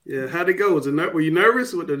 Yeah, how'd it go? Were you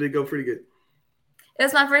nervous, or did it go pretty good? It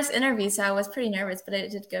was my first interview, so I was pretty nervous, but it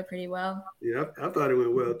did go pretty well. Yeah, I thought it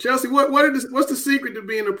went well. Chelsea, what's the secret to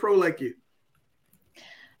being a pro like you?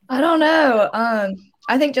 I don't know.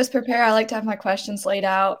 I think just prepare. I like to have my questions laid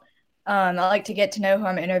out. I like to get to know who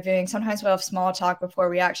I'm interviewing. Sometimes we'll have small talk before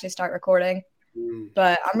we actually start recording.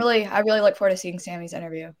 But I really look forward to seeing Sammy's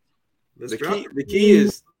interview. The key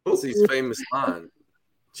is Chelsea's famous line.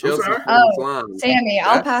 Chelsea's famous line. Sammy,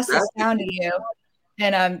 I'll pass this down to you.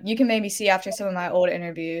 And you can maybe see after some of my old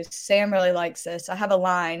interviews, Sam really likes this. I have a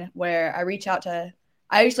line where I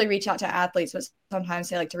usually reach out to athletes, but sometimes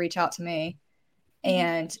they like to reach out to me.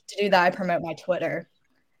 And to do that, I promote my Twitter.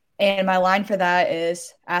 And my line for that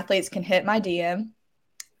is, athletes can hit my DM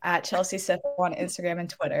at Chelsea Siffel on Instagram and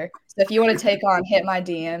Twitter. So if you want to take on Hit My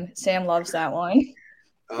DM, Sam loves that one.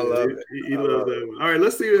 I love it. He loves that one. All right,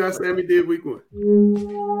 let's see how Sammy did week 1.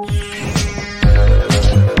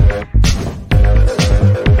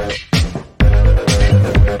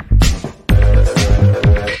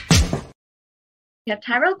 We have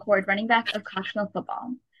Tyrell Cord, running back of Cox Mill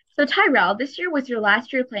football. So Tyrell, this year was your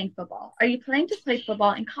last year playing football. Are you planning to play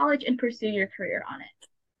football in college and pursue your career on it?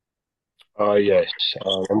 Yes.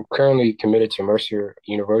 I'm currently committed to Mercer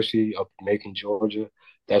University up in Macon, Georgia.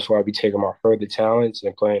 That's where I'll be taking my further talents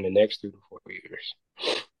and playing the next 3 to 4 years.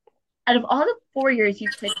 Out of all the 4 years you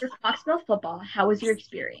played for Cox Mill football, how was your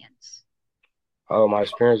experience? My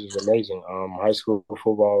experience was amazing. High school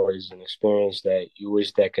football is an experience that you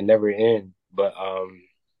wish that could never end. But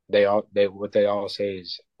what they all say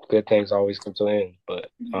is good things always come to an end. But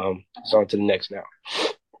it's on to the next now.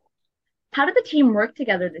 How did the team work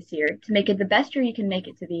together this year to make it the best year you can make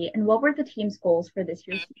it to be? And what were the team's goals for this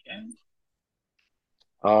year's season?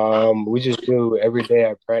 We just knew every day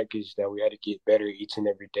at practice that we had to get better each and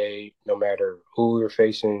every day, no matter who we were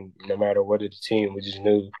facing, no matter what of the team. We just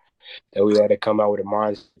knew that we had to come out with a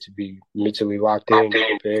mind to be mentally locked in,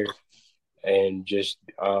 prepared, and just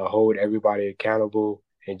hold everybody accountable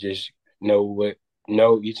and just know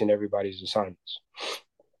each and everybody's assignments.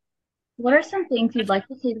 What are some things you'd like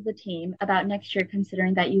to say to the team about next year,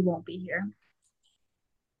 considering that you won't be here?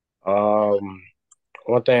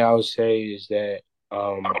 One thing I would say is that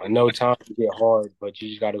I know times get hard, but you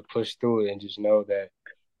just got to push through it and just know that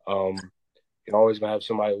you're always going to have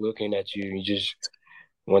somebody looking at you. You just,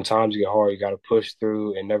 when times get hard, you got to push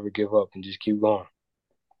through and never give up and just keep going.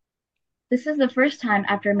 This is the first time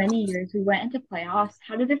after many years we went into playoffs.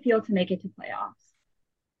 How did it feel to make it to playoffs?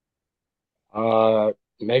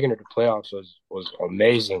 making it to playoffs was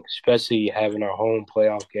amazing, especially having our home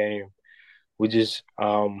playoff game. We just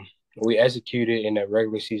we executed in that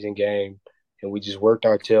regular season game, and we just worked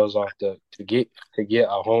our tails off to get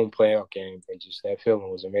a home playoff game, and just that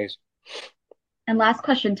feeling was amazing. And last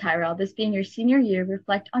question, Tyrell. This being your senior year,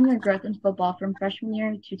 reflect on your growth in football from freshman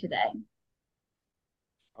year to today.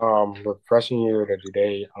 With freshman year to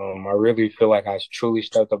today, I really feel like I truly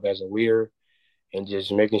stepped up as a leader and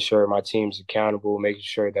just making sure my team's accountable, making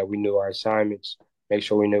sure that we knew our assignments, make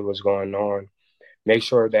sure we knew what's going on, make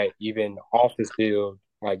sure that even off the field,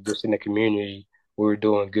 like just in the community, we were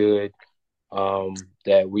doing good,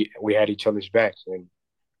 that we had each other's backs. And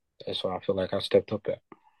that's what I feel like I stepped up at.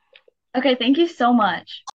 Okay, thank you so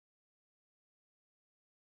much.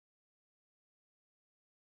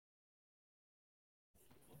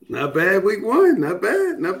 Not bad week one. Not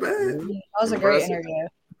bad. That was a great interview.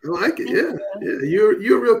 I like it. Yeah.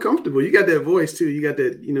 You're real comfortable. You got that voice too. You got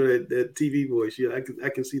that, that TV voice. Yeah, I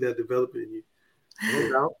can see that developing in you.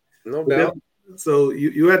 No doubt. So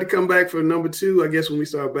you had to come back for number 2, I guess, when we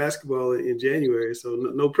start basketball in January. So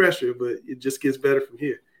no pressure, but it just gets better from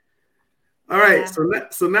here. All right. Yeah.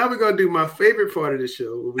 So now we're gonna do my favorite part of the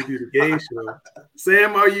show, where we do the game show.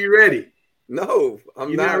 Sam, are you ready? No,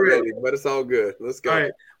 I'm not ready, but it's all good. Let's go. All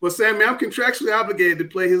right. Well, Sam, I'm contractually obligated to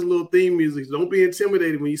play his little theme music. So don't be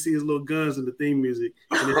intimidated when you see his little guns in the theme music.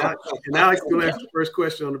 And Alex is going to ask the first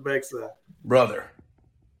question on the backside. Brother,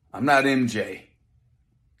 I'm not MJ,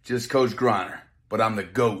 just Coach Griner, but I'm the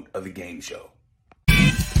GOAT of the game show.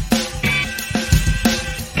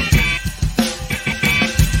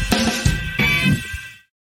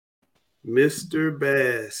 Mr.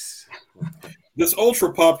 Bass. This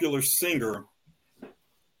ultra-popular singer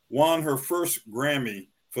won her first Grammy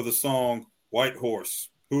for the song White Horse.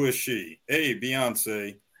 Who is she? A,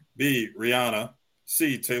 Beyonce. B, Rihanna.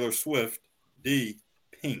 C, Taylor Swift. D,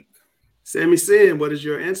 Pink. Sammy Sin, what is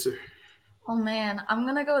your answer? Oh, man. I'm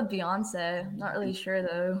going to go with Beyonce. I'm not really sure,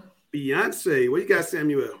 though. Beyonce. What you got,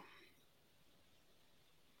 Samuel?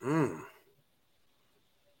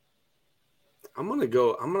 I'm gonna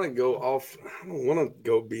go off. I don't want to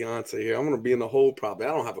go Beyonce here. I'm gonna be in the hole probably. I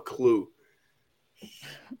don't have a clue.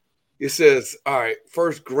 It says, all right,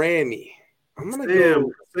 first Grammy. I'm gonna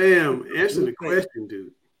go. Sam, answer the question,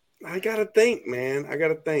 dude. I gotta think, man.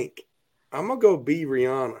 I'm gonna go B,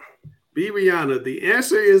 Rihanna. B, Rihanna. The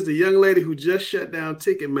answer is the young lady who just shut down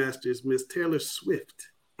Ticketmasters, Miss Taylor Swift.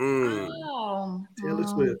 Oh, Taylor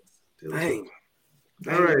Swift. Dang.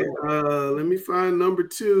 All right. Let me find number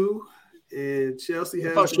 2. And Chelsea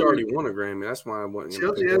has. I thought she already won a Grammy. That's why I went.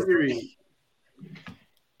 Chelsea has to read.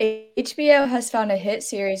 HBO has found a hit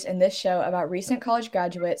series in this show about recent college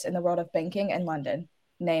graduates in the world of banking in London.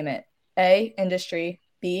 Name it. A, Industry.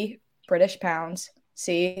 B, British Pounds.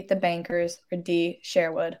 C, The Bankers. Or D,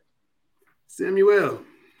 Sherwood. Samuel.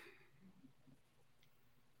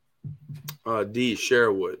 D,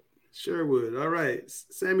 Sherwood. Sherwood. All right.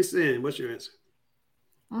 Sammy Sin, what's your answer?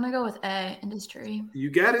 I'm going to go with A, Industry. You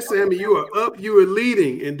got it, Sammy. You are up. You are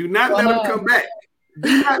leading. And do not let him come back.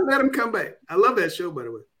 Do not let him come back. I love that show, by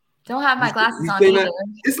the way. Don't have my glasses on either.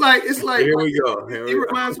 It's like. Here we go. It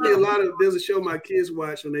reminds me a lot of. There's a show my kids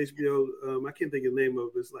watch on HBO. I can't think of the name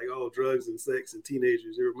of it. It's like all drugs and sex and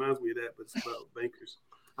teenagers. It reminds me of that, but it's about bankers.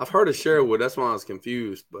 I've heard of Sherwood. That's why I was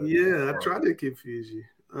confused. But yeah, I tried to confuse you.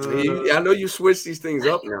 I know you switched these things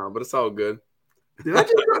up now, but it's all good. Did I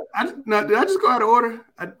just go out of order?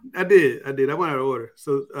 I did. I went out of order.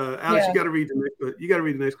 So Alex, you got to read the next. You got to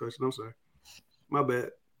read the next question. I'm sorry. My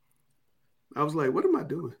bad. I was like, what am I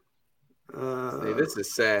doing? Hey, this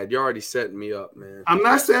is sad. You're already setting me up, man. I'm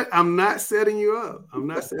not setting you up. I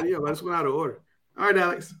just went out of order. All right,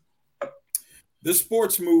 Alex. This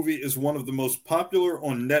sports movie is one of the most popular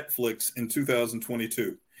on Netflix in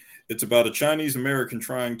 2022. It's about a Chinese American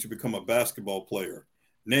trying to become a basketball player.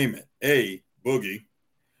 Name it. A, Boogie.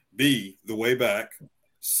 B, The Way Back.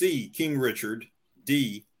 C, King Richard.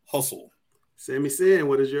 D, Hustle. Sammy Sin,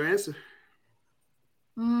 what is your answer?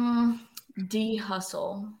 D,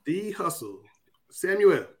 Hustle. D, Hustle.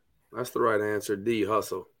 Samuel. That's the right answer. D,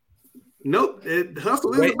 Hustle. Nope.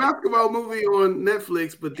 Hustle is a basketball movie on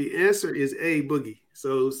Netflix, but the answer is A, Boogie.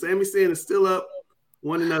 So Sammy Sin is still up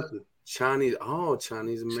 1-0. Chinese American.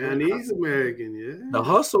 Chinese American, yeah. The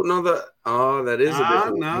Hustle, that is a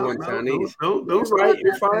different one. Chinese. Don't start.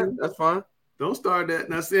 You're fine. That's fine. Don't start that.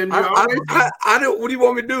 Now, Sam, I don't. What do you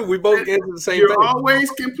want me to do? We both answer the same thing. You're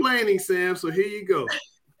always complaining, Sam. So here you go.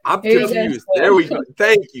 I'm confused. There we go.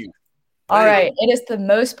 Thank you. All right. It is the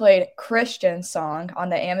most played Christian song on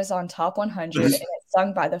the Amazon Top 100, and it's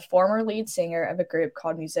sung by the former lead singer of a group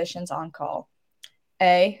called Musicians on Call.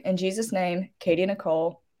 A, in Jesus' name, Katie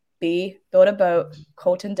Nicole. B, Build a Boat,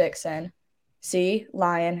 Colton Dixon. C,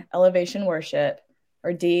 Lion, Elevation Worship.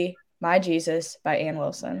 Or D, My Jesus by Ann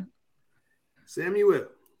Wilson. Samuel.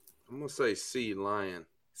 I'm going to say C, Lion.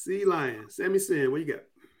 C, Lion. Sammy Sin, what you got?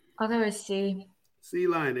 I'll go with C. C,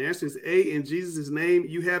 Lion. The answer is A, in Jesus' name.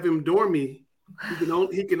 You have him dormy.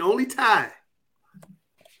 He can only tie.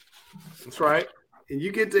 That's right. And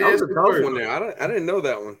you get to that was answer a tough first. one there. I didn't know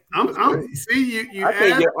that one.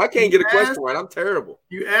 I can't get a question right. I'm terrible.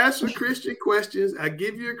 You ask for Christian questions. I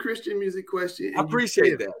give you a Christian music question. I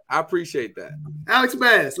appreciate that. Alex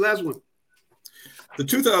Bass, last one. The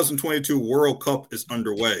 2022 World Cup is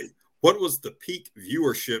underway. What was the peak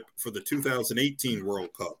viewership for the 2018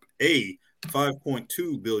 World Cup? A,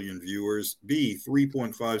 5.2 billion viewers. B,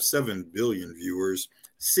 3.57 billion viewers.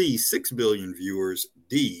 C, 6 billion viewers.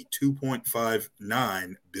 D,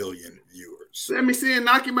 2.59 billion viewers. Let me see and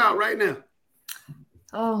knock him out right now.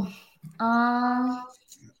 Oh, I'm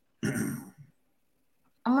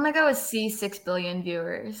going to go with C, 6 billion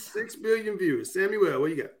viewers. 6 billion viewers. Samuel, what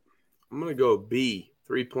you got? I'm going to go B,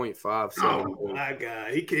 3.57. Oh, my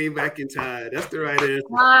God. He came back in time. That's the right answer.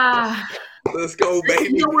 Let's go, baby.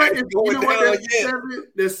 You know what?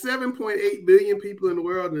 There's 7.8 billion people in the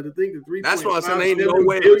world, and to think that 3.5 that's why I said ain't no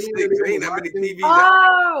way. Ain't that many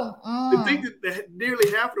TVs. To think that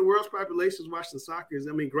nearly half of the world's population is watching soccer.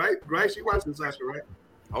 Grice, you watching soccer, right?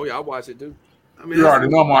 Oh yeah, I watch it too. I mean, you already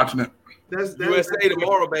know I'm watching it. That's USA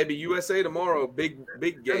tomorrow, baby. USA tomorrow. Big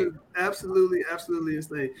game. Absolutely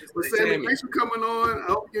insane. Well, Sammy, thanks for coming on. I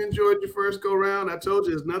hope you enjoyed your first go round. I told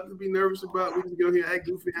you there's nothing to be nervous about. We can go here, act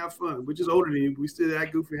goofy, have fun. We're just older than you, but we still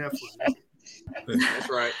act goofy, have fun. That's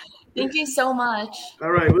right. Thank you so much.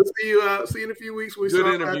 All right, we'll see you in a few weeks.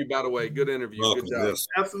 Good interview, by the way. Good interview. Welcome. Good job. Yes.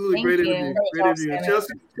 Absolutely, Thank great you. interview. Great interview.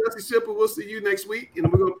 Chelsea Shipper, we'll see you next week, and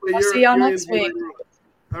we're gonna play I'll see y'all next week.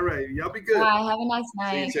 All right, y'all be good. Bye. Have a nice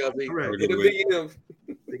night. See you, Chelsea. All right.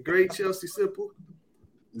 The great Chelsea Simple.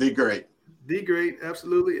 The great,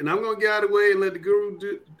 absolutely. And I'm gonna get out of the way and let the guru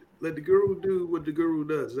do what the guru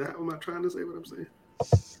does. Am I trying to say what I'm saying?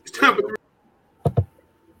 It's time for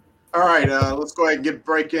all right, let's go ahead and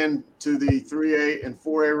break into the 3A and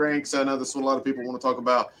 4A ranks. I know this is what a lot of people want to talk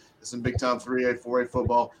about. It's in big time 3A, 4A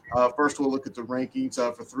football. First, we'll look at the rankings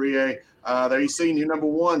for 3A. There you see new number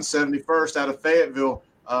 1, 71st out of Fayetteville,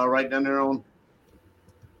 right down there on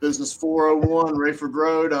Business 401, Rayford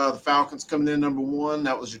Road. The Falcons coming in number 1.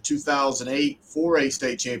 That was your 2008 4A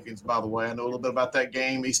state champions, by the way. I know a little bit about that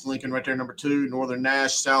game. East Lincoln right there, number 2. Northern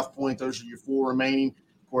Nash, South Point. Those are your 4 remaining.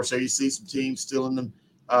 Of course, there you see some teams still in them.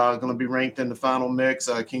 Going to be ranked in the final mix.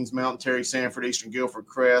 Kings Mountain, Terry Sanford, Eastern Guilford,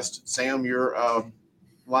 Crest. Sam, your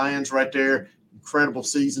Lions right there. Incredible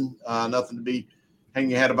season. Nothing to be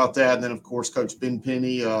hanging your head about that. And then, of course, Coach Ben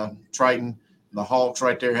Penny, Triton, the Hawks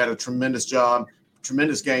right there had a tremendous job.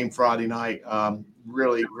 Tremendous game Friday night.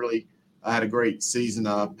 Really had a great season.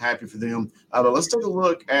 Happy for them. But let's take a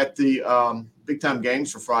look at the big-time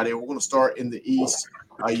games for Friday. We're going to start in the East.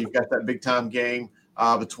 You've got that big-time game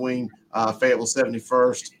between Fayetteville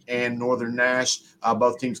 71st and Northern Nash.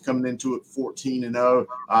 Both teams coming into it 14-0.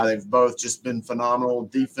 They've both just been phenomenal.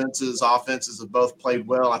 Defenses, offenses have both played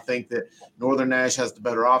well. I think that Northern Nash has the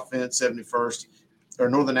better offense.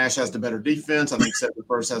 Northern Nash has the better defense. I think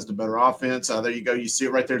 71st has the better offense. There you go. You see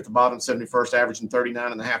it right there at the bottom. 71st averaging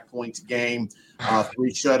 39.5 points a game,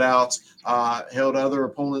 3 shutouts, held other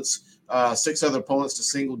opponents, 6 other opponents to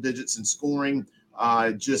single digits in scoring.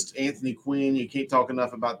 Just Anthony Quinn, you can't talk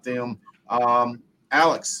enough about them.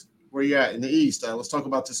 Alex, where you at in the East? Let's talk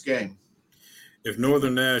about this game. If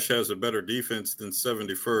Northern Nash has a better defense than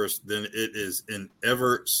 71st, then it is an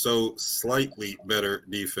ever so slightly better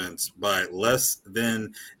defense by less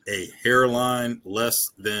than a hairline,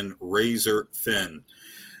 less than razor thin.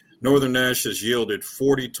 Northern Nash has yielded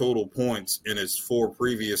 40 total points in its 4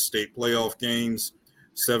 previous state playoff games.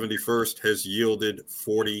 71st has yielded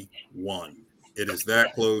 41. It is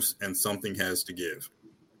that close, and something has to give.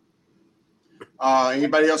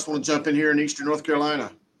 Anybody else want to jump in here in Eastern North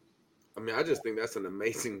Carolina? I mean, I just think that's an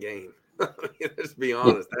amazing game. Let's be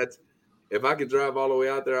honest. If I could drive all the way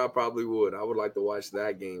out there, I probably would. I would like to watch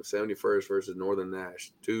that game, 71st versus Northern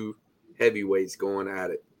Nash. 2 heavyweights going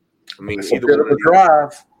at it. I mean, either one of the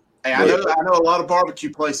drive. Hey, I know a lot of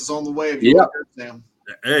barbecue places on the way. Yeah. Sam.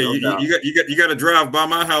 Hey, you got to drive by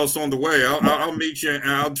my house on the way. I'll meet you and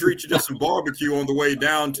I'll treat you to some barbecue on the way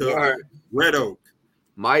down to Red Oak.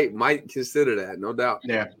 Might consider that, no doubt.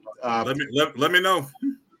 Yeah. Let me know.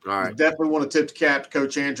 All right. Definitely want to tip the cap to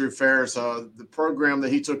Coach Andrew Ferris. The program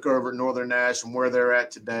that he took over at Northern Nash and where they're at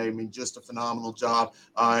today, I mean, just a phenomenal job.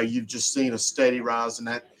 You've just seen a steady rise in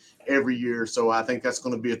every year. So I think that's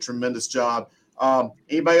going to be a tremendous job.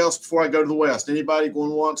 Anybody else before I go to the West? Anybody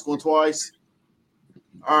going once, going twice?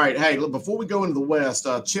 All right. Hey, look, before we go into the West,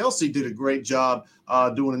 Chelsea did a great job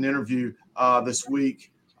doing an interview this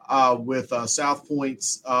week with South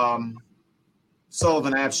Point's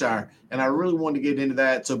Sullivan Abshire, and I really wanted to get into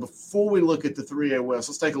that. So before we look at the 3A West,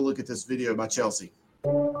 let's take a look at this video by Chelsea.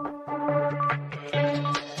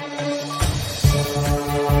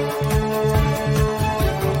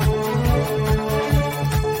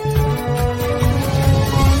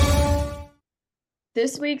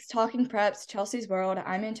 This week's Talking Preps Chelsea's World,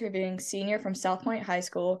 I'm interviewing senior from South Point High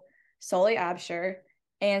School, Sully Abshire.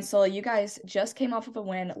 And Sully, you guys just came off of a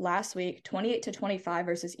win last week, 28-25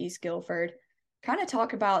 versus East Guilford. Kind of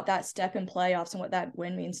talk about that step in playoffs and what that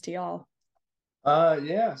win means to y'all.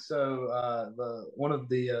 Yeah. So one of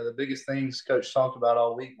the biggest things Coach talked about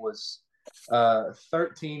all week was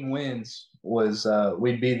 13 wins. Was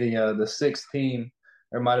we'd be the sixth team,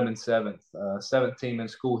 or it might have been seventh team in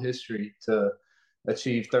school history to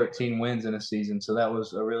achieve 13 wins in a season. So that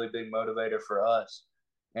was a really big motivator for us.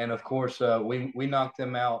 And of course, we knocked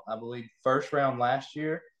them out, I believe, first round last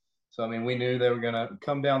year. So I mean, we knew they were going to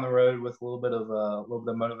come down the road with a little bit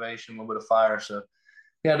of motivation, a little bit of fire. So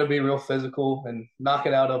we had to be real physical and knock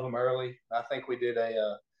it out of them early. I think we did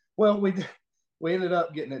we ended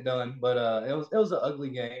up getting it done, but it was an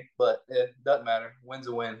ugly game. But it doesn't matter. Win's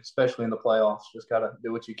a win, especially in the playoffs. Just gotta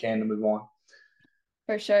do what you can to move on.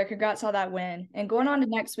 For sure. Congrats on that win. And going on to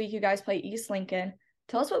next week, you guys play East Lincoln.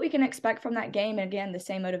 Tell us what we can expect from that game. And again, the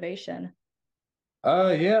same motivation.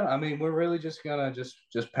 Yeah. I mean, we're really just gonna just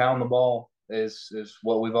pound the ball is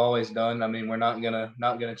what we've always done. I mean, we're not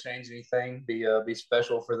gonna change anything. Be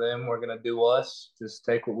special for them. We're gonna do us. Just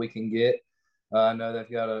take what we can get. I know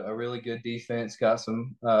they've got a really good defense. Got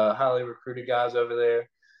some highly recruited guys over there.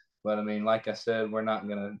 But, I mean, like I said, we're not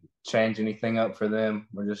going to change anything up for them.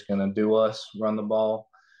 We're just going to do us, run the ball.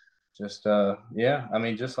 Just, I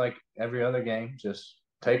mean, just like every other game, just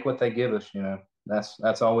take what they give us,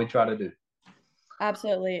 That's all we try to do.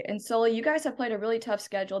 Absolutely. And Sully, you guys have played a really tough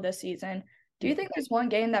schedule this season. Do you think there's one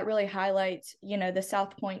game that really highlights, the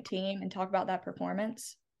South Point team and talk about that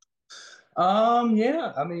performance?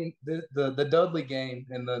 Yeah. I mean, the Dudley game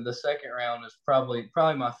in the second round is probably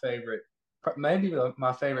my favorite. Maybe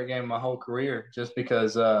my favorite game of my whole career, just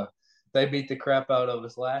because they beat the crap out of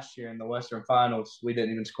us last year in the Western Finals. We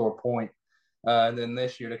didn't even score a point. And then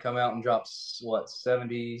this year to come out and drop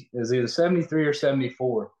 70 is either 73 or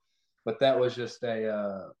 74. But that was just it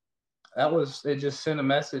just sent a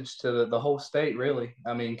message to the whole state, really.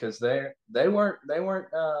 I mean, because they weren't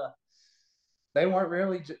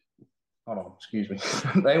really. Hold on, excuse me.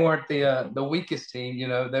 They weren't the weakest team.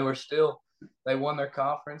 They won their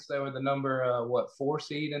conference. They were the number 4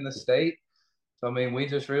 seed in the state. So I mean, we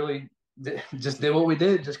just really did what we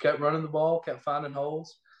did. Just kept running the ball, kept finding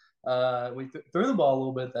holes. We threw the ball a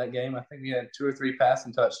little bit that game. I think we had 2 or 3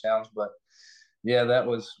 passing touchdowns. But yeah,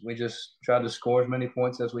 we just tried to score as many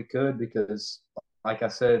points as we could because, like I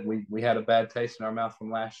said, we had a bad taste in our mouth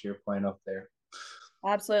from last year playing up there.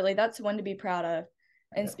 Absolutely, that's one to be proud of.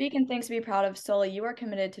 And speaking things to be proud of, Sully, you are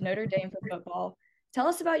committed to Notre Dame for football. Tell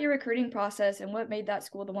us about your recruiting process and what made that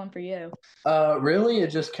school the one for you. Really, it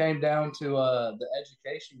just came down to the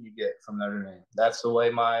education you get from Notre Dame. That's the way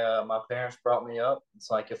my parents brought me up. It's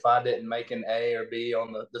like if I didn't make an A or B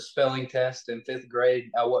on the spelling test in 5th grade,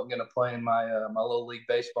 I wasn't going to play in my little league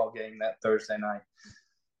baseball game that Thursday night.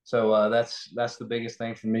 So that's the biggest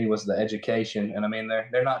thing for me was the education. And I mean,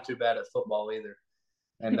 they're not too bad at football either.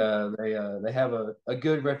 And they have a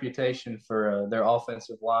good reputation for their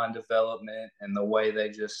offensive line development and the way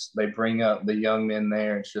they bring up the young men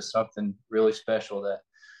there. It's just something really special that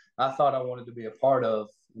I thought I wanted to be a part of.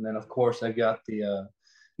 And then, of course, they got the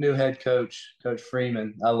new head coach, Coach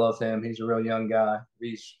Freeman. I love him. He's a real young guy.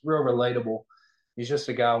 He's real relatable. He's just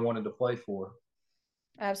a guy I wanted to play for.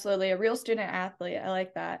 Absolutely. A real student athlete. I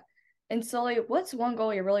like that. And Sully, what's one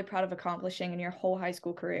goal you're really proud of accomplishing in your whole high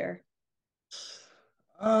school career?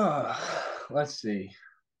 Let's see.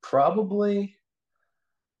 Probably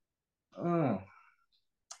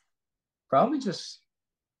just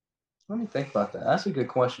let me think about that. That's a good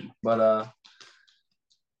question. But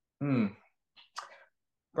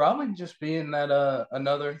probably just being that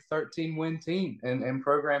another 13-win team in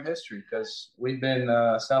program history, because we've been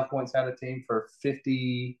South Point's had a team for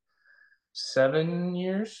 57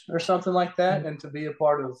 years or something like that, and to be a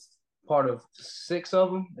part of 6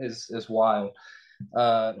 of them is wild.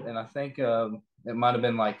 And I think it might have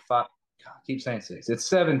been like 5. I keep saying 6. It's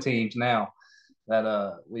 7 teams now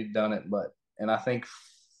that we've done it, and I think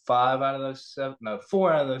 4 out of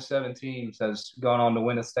those 7 teams has gone on to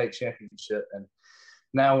win a state championship, and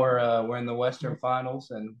now we're in the Western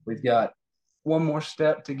Finals, and we've got one more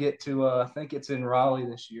step to get to. I think it's in Raleigh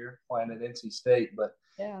this year, playing at NC State, but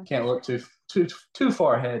can't look too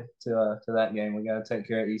far ahead to that game. We got to take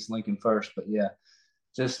care of East Lincoln first, but yeah,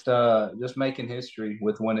 just making history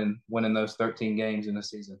with winning those 13 games in a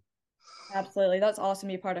season. Absolutely, that's awesome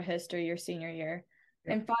to be part of history your senior year.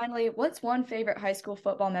 And finally, what's one favorite high school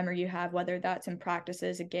football memory you have, whether that's in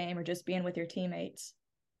practices, a game, or just being with your teammates?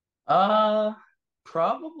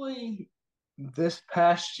 Probably this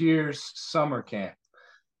past year's summer camp.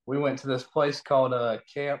 We went to this place called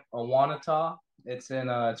Camp Awanata. It's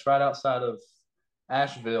right outside of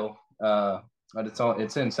Asheville, but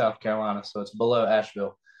it's in South Carolina, so it's below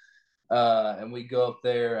Asheville. And we go up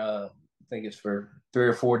there. I think it's for 3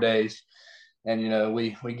 or 4 days. And,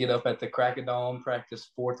 we get up at the crack of dawn,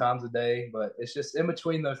 practice 4 times a day. But it's just in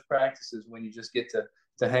between those practices when you just get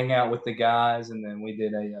to hang out with the guys. And then we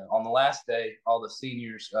did on the last day, all the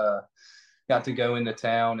seniors got to go into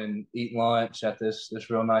town and eat lunch at this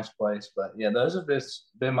real nice place. But, yeah, those have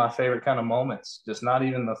just been my favorite kind of moments, just not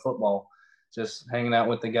even the football, just hanging out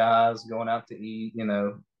with the guys, going out to eat,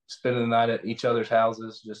 spending the night at each other's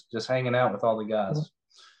houses, just hanging out with all the guys.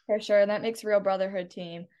 For sure. That makes a real brotherhood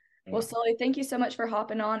team. Well, Sully, thank you so much for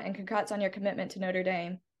hopping on, and congrats on your commitment to Notre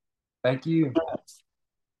Dame. Thank you.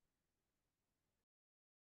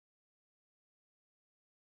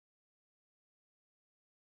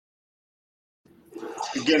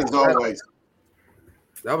 Again, as always.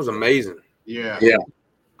 That was amazing. Yeah.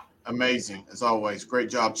 Amazing, as always.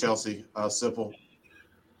 Great job, Chelsea. Sipple.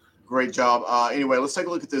 Great job. Anyway, let's take a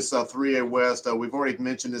look at this 3A West. We've already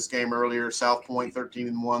mentioned this game earlier. South Point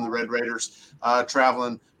 13-1. The Red Raiders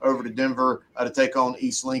traveling over to Denver to take on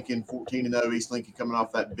East Lincoln 14-0. East Lincoln coming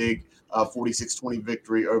off that big 46-20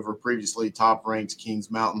 victory over previously top-ranked Kings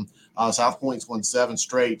Mountain. South Point's won 7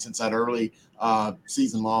 straight since that early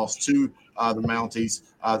season loss to the Mounties.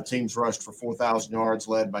 The team's rushed for 4,000 yards,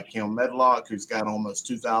 led by Cam Medlock, who's got almost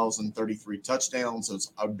 2,033 touchdowns. So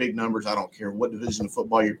it's big numbers. I don't care what division of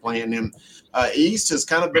football you're playing in. East has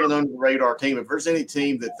kind of been an under-the-radar team. If there's any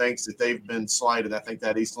team that thinks that they've been slighted, I think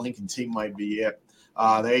that East Lincoln team might be it.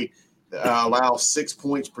 They allow 6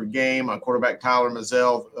 points per game. Quarterback Tyler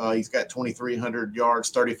Mazzell, he's got 2,300 yards,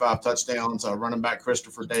 35 touchdowns. Running back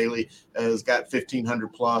Christopher Daly has got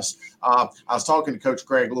 1,500 plus. I was talking to Coach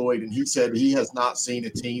Greg Lloyd, and he said he has not seen a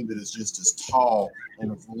team that is just as tall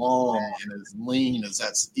and as long and as lean as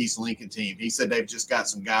that East Lincoln team. He said they've just got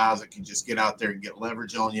some guys that can just get out there and get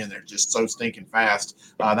leverage on you, and they're just so stinking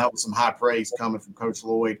fast. That was some high praise coming from Coach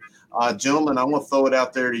Lloyd. Gentlemen, I want to throw it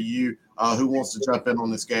out there to you. Who wants to jump in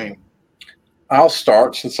on this game? I'll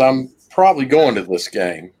start since I'm probably going to this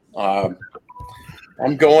game. I'm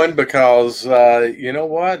going because, you know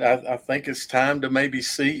what? I think it's time to maybe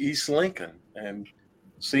see East Lincoln and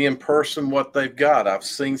see in person what they've got. I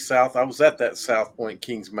was at that South Point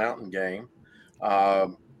Kings Mountain game.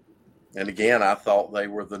 And again, I thought they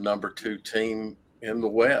were the number 2 team in the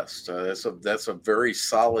West. That's a very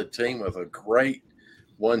solid team with a great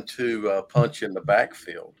 1-2 punch in the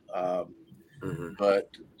backfield. But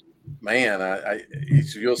man,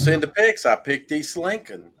 you'll see in the picks, I picked East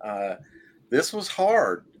Lincoln. This was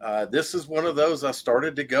hard. This is one of those I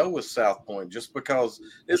started to go with South Point just because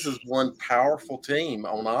this is one powerful team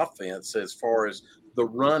on offense as far as the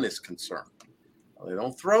run is concerned. They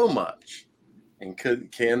don't throw much. And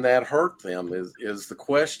can that hurt them is the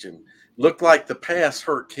question. Looked like the pass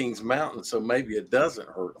hurt Kings Mountain, so maybe it doesn't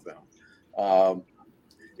hurt them.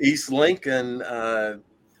 East Lincoln,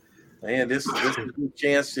 man, this is a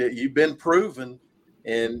chance that you've been proven.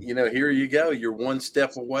 And, here you go. You're one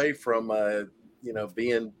step away from,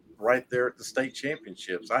 being right there at the state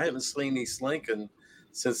championships. I haven't seen East Lincoln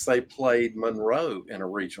since they played Monroe in a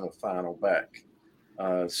regional final back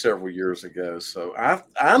several years ago. So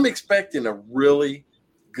I'm expecting a really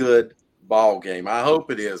good ball game. I hope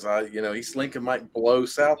it is. East Lincoln might blow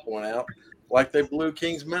South Point out like they blew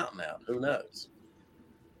Kings Mountain out. Who knows?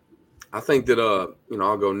 I think that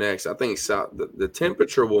I'll go next. I think the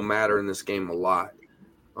temperature will matter in this game a lot.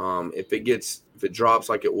 If it drops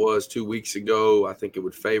like it was 2 weeks ago, I think it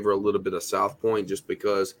would favor a little bit of South Point just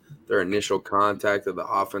because their initial contact of the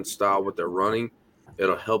offense style, what they're running,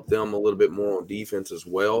 it'll help them a little bit more on defense as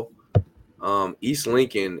well. East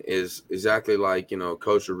Lincoln is exactly like,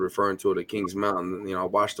 Coach was referring to it at Kings Mountain. I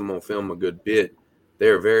watched them on film a good bit.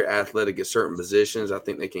 They're very athletic at certain positions. I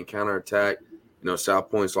think they can counterattack. South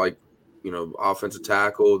Point's like, offensive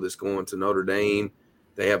tackle that's going to Notre Dame.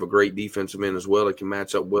 They have a great defensive end as well that can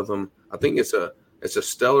match up with them. I think it's a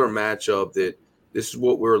stellar matchup that this is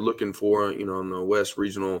what we're looking for, in the West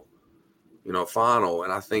Regional, final.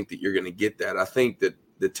 And I think that you're going to get that. I think that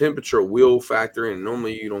the temperature will factor in.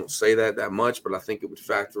 Normally you don't say that much, but I think it would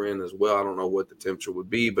factor in as well. I don't know what the temperature would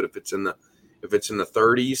be, but if it's in the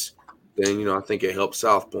 30s, then, I think it helps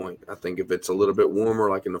South Point. I think if it's a little bit warmer,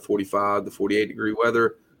 like in the 45 to 48 degree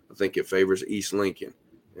weather, I think it favors East Lincoln.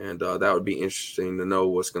 And that would be interesting to know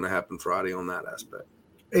what's going to happen Friday on that aspect.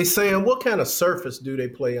 Hey, Sam, what kind of surface do they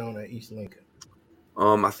play on at East Lincoln?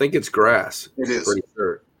 I think it's grass. It is. Pretty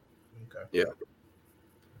sure. Okay. Yeah.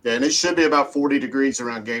 Yeah, and it should be about 40 degrees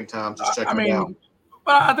around game time. Just checking it out.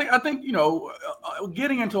 But I think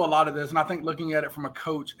getting into a lot of this, and I think looking at it from a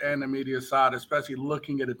coach and the media side, especially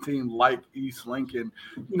looking at a team like East Lincoln,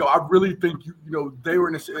 I really think they were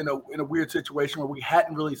in a weird situation where we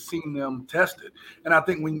hadn't really seen them tested. And I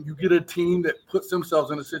think when you get a team that puts themselves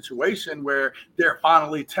in a situation where they're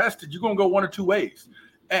finally tested, you're going to go one or two ways.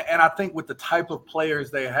 And I think with the type of players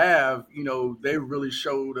they have, they really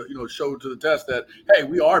showed to the test that, hey,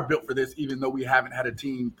 we are built for this, even though we haven't had a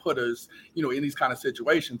team put us, in these kind of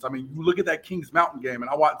situations. I mean, you look at that Kings Mountain game, and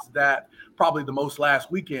I watched that probably the most last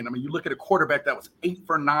weekend. I mean, you look at a quarterback that was 8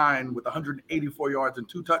 for 9 with 184 yards and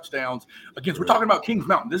 2 touchdowns against, we're talking about Kings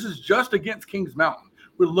Mountain. This is just against Kings Mountain.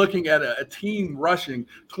 We're looking at a team rushing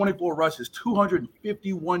 24 rushes,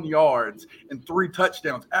 251 yards, and 3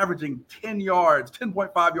 touchdowns, averaging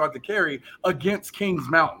 10.5 yards a carry against Kings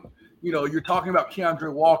Mountain. You're talking about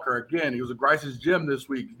Keandre Walker. Again, he was at Grice's gym this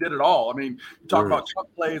week. He did it all. I mean, you talk about chunk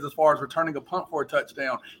plays as far as returning a punt for a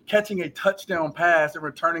touchdown, catching a touchdown pass, and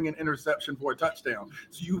returning an interception for a touchdown.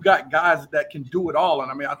 So you've got guys that can do it all.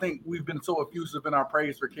 And, I mean, I think we've been so effusive in our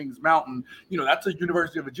praise for Kings Mountain. That's a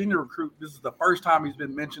University of Virginia recruit. This is the first time he's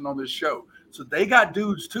been mentioned on this show. So they got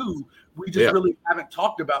dudes, too. We just really haven't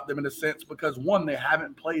talked about them in a sense because, one, they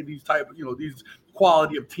haven't played these type of, these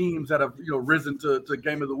quality of teams that have, risen to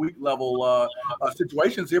game of the week level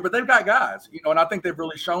situations here. But they've got guys, and I think they've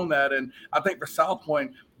really shown that. And I think for South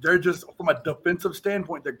Point, they're just, from a defensive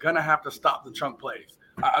standpoint, they're going to have to stop the chunk plays.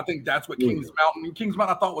 I think that's what Kings Mountain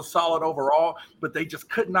I thought was solid overall, but they just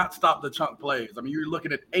could not stop the chunk plays. I mean, you're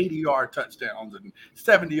looking at 80-yard touchdowns and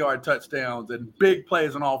 70-yard touchdowns and big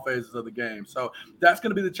plays in all phases of the game. So that's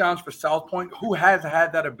going to be the challenge for South Point, who has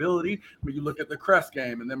had that ability. When you look at the Crest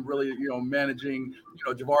game and them really, managing,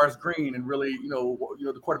 Javaris Green and really,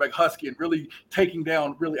 the quarterback Husky and really taking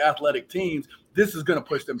down really athletic teams, this is going to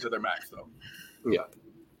push them to their max, though. Yeah.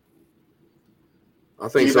 I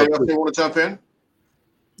think anybody else want to jump in?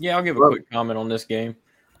 Yeah, I'll give a quick comment on this game.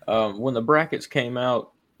 When the brackets came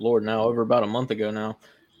out, now over about a month ago now,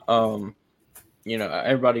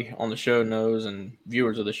 everybody on the show knows and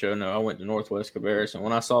viewers of the show know I went to Northwest Cabarrus. And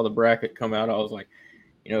when I saw the bracket come out, I was like,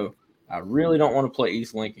 I really don't want to play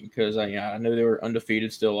East Lincoln because I know they were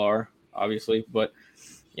undefeated, still are, obviously. But,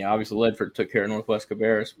 obviously Ledford took care of Northwest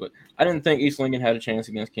Cabarrus. But I didn't think East Lincoln had a chance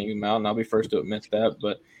against Kings Mountain. I'll be first to admit that.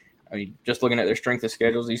 But I mean, just looking at their strength of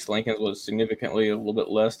schedules, East Lincoln was significantly a little bit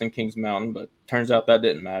less than Kings Mountain, but turns out that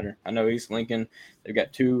didn't matter. I know East Lincoln, they've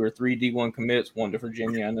got 2 or 3 D1 commits, 1 to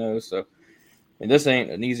Virginia, I know. So, and this ain't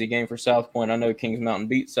an easy game for South Point. I know Kings Mountain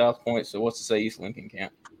beat South Point, so what's to say East Lincoln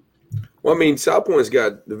can't? Well, I mean, South Point's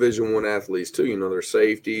got Division I athletes too. Their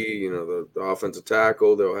safety, the offensive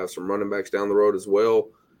tackle. They'll have some running backs down the road as well.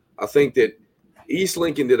 I think that East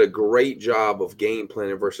Lincoln did a great job of game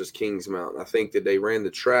planning versus Kings Mountain. I think that they ran the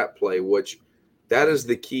trap play, which that is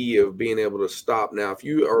the key of being able to stop. Now, if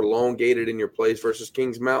you are elongated in your plays versus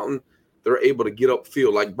Kings Mountain, they're able to get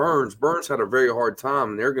upfield. Like Burns had a very hard time,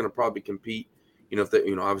 and they're going to probably compete. If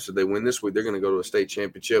they, obviously they win this week, they're going to go to a state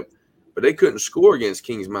championship. But they couldn't score against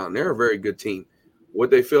Kings Mountain. They're a very good team. What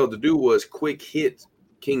they failed to do was quick hit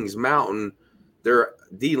Kings Mountain. Their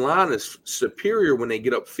D-line is superior when they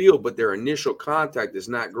get upfield, but their initial contact is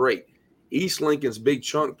not great. East Lincoln's big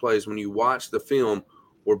chunk plays, when you watch the film,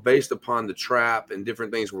 were based upon the trap and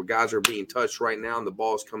different things where guys are being touched right now and the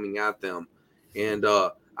ball's coming at them. And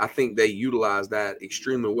I think they utilize that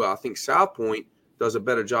extremely well. I think South Point does a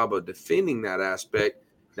better job of defending that aspect.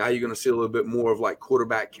 Now you're going to see a little bit more of like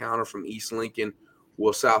quarterback counter from East Lincoln.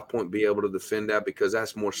 Will South Point be able to defend that? Because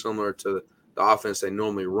that's more similar to the offense they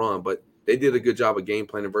normally run. But they did a good job of game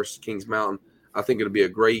planning versus Kings Mountain. I think it'll be a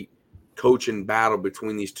great coaching battle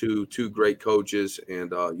between these two great coaches,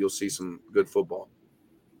 and you'll see some good football.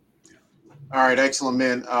 All right, excellent,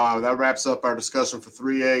 man. That wraps up our discussion for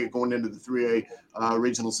 3A, going into the 3A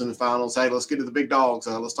regional semifinals. Hey, let's get to the big dogs.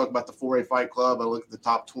 Let's talk about the 4A Fight Club. I look at the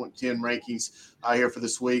top 10 rankings here for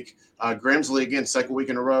this week. Grimsley, again, second week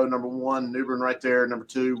in a row, number 1. New Bern right there, number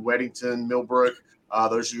 2. Weddington, Millbrook,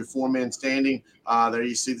 Those are your four-man standing. There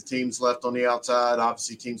you see the teams left on the outside.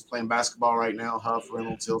 Obviously, teams playing basketball right now: Huff,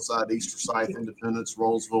 Reynolds, Hillside, East Forsyth, Independence,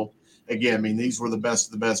 Rollsville. Again, I mean, these were the best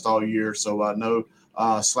of the best all year. So no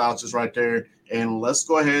slouches right there. And let's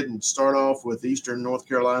go ahead and start off with Eastern North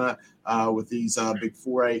Carolina with these big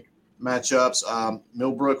 4A matchups.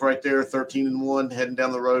 Millbrook right there, 13-1, heading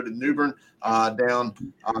down the road to New Bern, down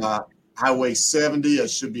Highway 70. It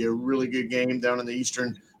should be a really good game down in the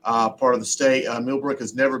eastern part of the state. Millbrook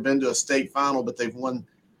has never been to a state final, but they've won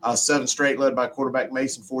 7 straight, led by quarterback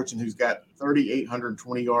Mason Fortune, who's got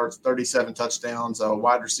 3,820 yards, 37 touchdowns.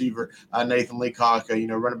 Wide receiver Nathan Leacock,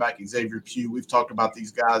 running back Xavier Pugh. We've talked about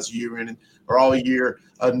these guys year in or all year.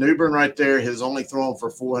 New Bern right there has only thrown for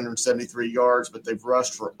 473 yards, but they've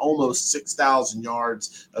rushed for almost 6,000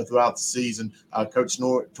 yards throughout the season. Coach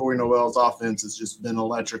Tori Noel's offense has just been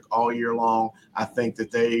electric all year long. I think that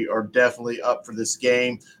they are definitely up for this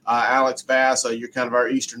game. Alex Bass, you're kind of our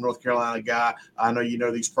Eastern North Carolina guy. I know you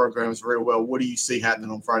know these programs very well. What do you see happening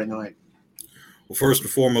on Friday night? Well, first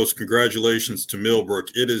and foremost, congratulations to Millbrook.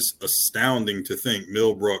 It is astounding to think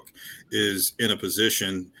Millbrook is in a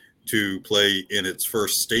position to play in its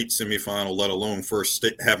first state semifinal, let alone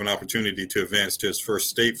have an opportunity to advance to its first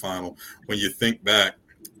state final. When you think back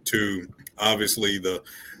to obviously the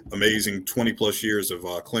amazing 20-plus years of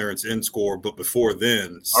Clarence Inscore, but before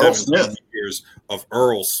then, 17 years of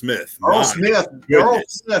Earl Smith. Earl Smith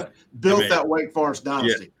built that Wake Forest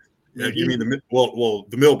dynasty. Yeah. You mean the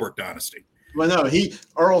Millbrook dynasty? Well, no,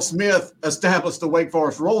 Earl Smith established the Wake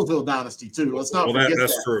Forest Rollsville dynasty too. Let's not forget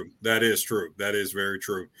that's that. True. That is true. That is very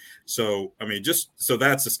true. So, I mean, so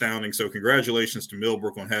that's astounding. So congratulations to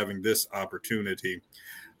Millbrook on having this opportunity.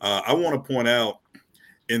 I want to point out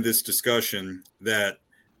in this discussion that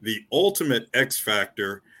the ultimate X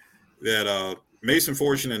factor that Mason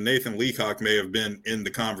Fortune and Nathan Leacock may have been in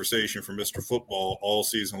the conversation for Mr. Football all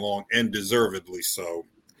season long, and deservedly so.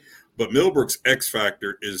 But Millbrook's X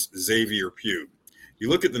factor is Xavier Pugh. You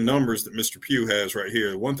look at the numbers that Mr. Pugh has right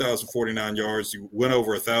here: 1,049 yards. He went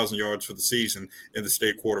over 1,000 yards for the season in the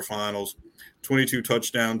state quarterfinals, 22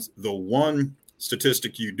 touchdowns. The one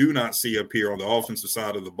statistic you do not see up here on the offensive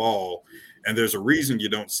side of the ball, and there's a reason you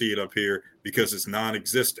don't see it up here, because it's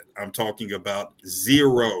non-existent. I'm talking about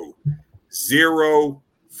zero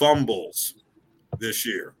fumbles this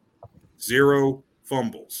year. 0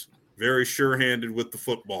 fumbles. Very sure-handed with the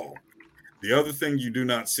football. The other thing you do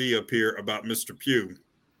not see up here about Mr. Pugh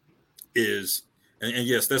is, and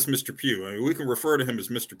yes, that's Mr. Pugh. I mean, we can refer to him as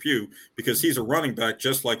Mr. Pugh because he's a running back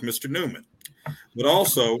just like Mr. Newman. But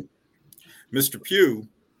also, Mr. Pugh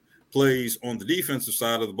plays on the defensive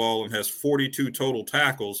side of the ball and has 42 total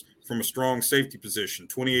tackles from a strong safety position,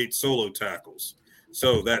 28 solo tackles.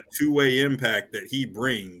 So that two-way impact that he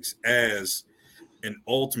brings as an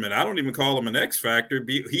ultimate, I don't even call him an X factor.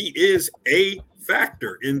 He is a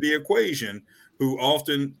factor in the equation who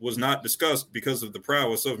often was not discussed because of the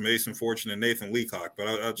prowess of Mason Fortune and Nathan Leacock. But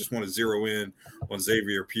I just want to zero in on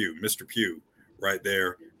Xavier Pugh, Mr. Pugh right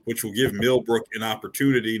there, which will give Millbrook an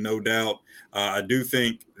opportunity, no doubt. I do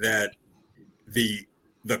think that the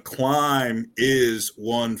climb is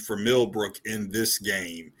one for Millbrook in this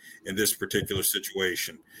game, in this particular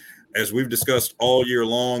situation. As we've discussed all year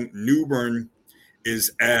long, New Bern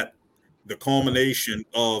is at the culmination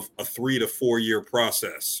of a 3 to 4 year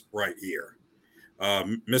process right here.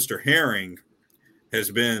 Mr. Herring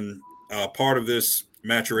has been part of this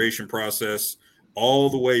maturation process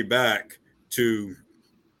all the way back to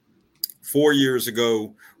 4 years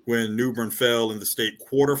ago when New Bern fell in the state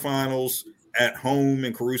quarterfinals at home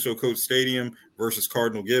in Caruso Coates Stadium versus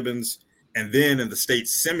Cardinal Gibbons, and then in the state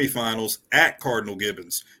semifinals at Cardinal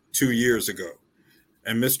Gibbons 2 years ago.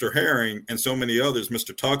 And Mr. Herring and so many others,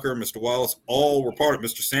 Mr. Tucker, Mr. Wallace, all were part of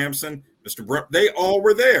Mr. Sampson, Mr. Brent, they all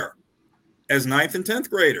were there as 9th and 10th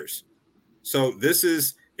graders. So this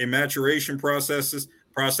is a maturation process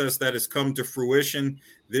that has come to fruition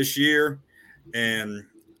this year. And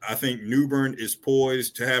I think New Bern is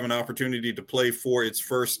poised to have an opportunity to play for its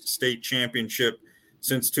first state championship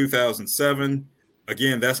since 2007.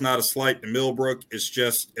 Again, that's not a slight to Millbrook. It's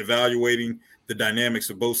just evaluating the dynamics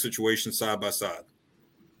of both situations side by side.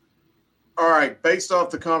 All right. Based off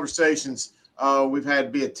the conversations we've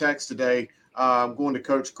had via text today, I'm going to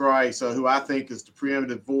Coach Grice, who I think is the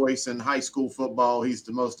preeminent voice in high school football. He's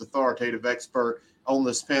the most authoritative expert on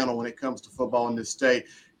this panel when it comes to football in this state.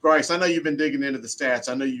 Grice, I know you've been digging into the stats.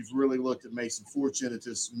 I know you've really looked at Mason Fortune, at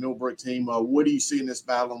this Millbrook team. What do you see in this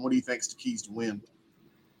battle, and what do you think is the keys to win?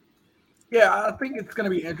 Yeah, I think it's going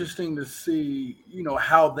to be interesting to see,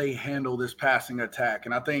 how they handle this passing attack.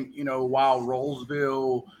 And I think, while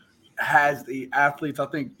Rollsville has the athletes. I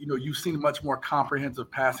think, you've seen a much more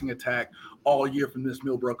comprehensive passing attack all year from this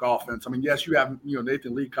Millbrook offense. I mean, yes, you have,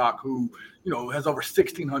 Nathan Leacock, who, has over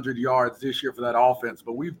 1,600 yards this year for that offense.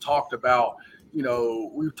 But we've talked about,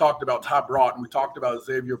 Ty Broughton, we talked about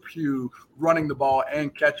Xavier Pugh running the ball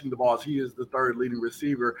and catching the ball as he is the third leading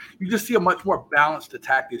receiver. You just see a much more balanced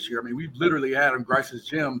attack this year. I mean, we've literally had in Grice's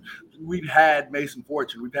gym, we've had Mason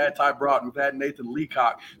Fortune, we've had Ty Broughton, we've had Nathan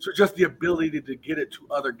Leacock. So just the ability to get it to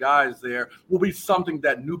other guys there will be something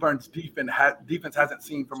that New Bern's defense hasn't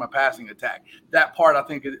seen from a passing attack. That part, I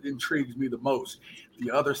think, it intrigues me the most. The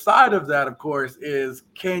other side of that, of course, is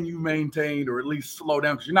can you maintain or at least slow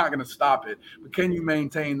down, because you're not going to stop it, but can you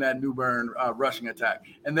maintain that New Bern rushing attack?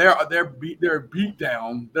 And their beat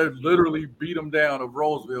down, they literally beat them down of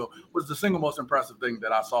Roseville, was the single most impressive thing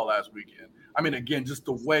that I saw last weekend. I mean, again, just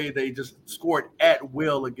the way they just scored at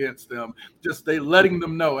will against them, just they letting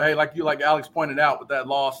them know, hey, like Alex pointed out with that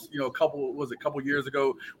loss, a couple years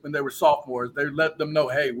ago when they were sophomores, they let them know,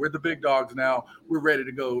 hey, we're the big dogs now. We're ready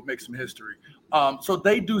to go make some history. So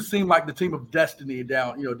they do seem like the team of destiny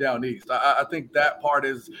down east. I think that part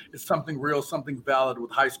is something real, something valid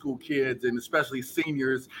with high school kids and especially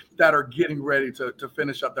seniors that are getting ready to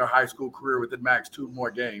finish up their high school career within max 2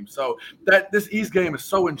 more games. So that this East game is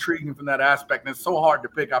so intriguing from that aspect, and it's so hard to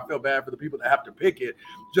pick. I feel bad for the people that have to pick it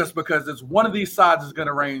just because it's one of these sides is going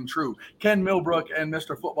to reign true. Can Millbrook and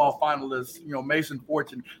Mr. Football finalists, Mason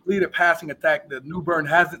Fortune, lead a passing attack that New Bern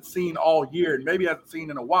hasn't seen all year and maybe hasn't seen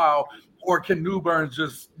in a while? Or can New Bern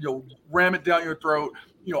just, ram it down your throat,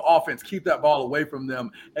 offense, keep that ball away from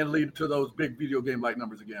them and lead to those big video game-like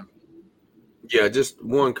numbers again? Yeah, just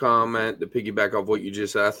one comment to piggyback off what you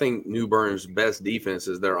just said. I think New Bern's best defense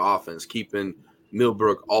is their offense, keeping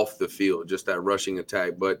Millbrook off the field, just that rushing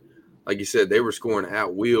attack. But like you said, they were scoring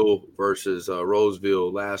at will versus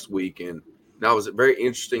Roseville last week, and that was a very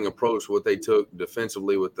interesting approach what they took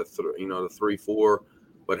defensively with the 3-4.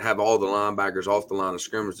 But have all the linebackers off the line of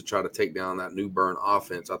scrimmage to try to take down that New Bern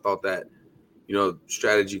offense. I thought that,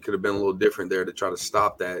 strategy could have been a little different there to try to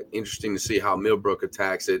stop that. Interesting to see how Millbrook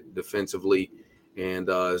attacks it defensively, and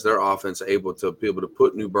is their offense able to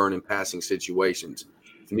put New Bern in passing situations.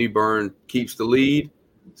 If New Bern keeps the lead,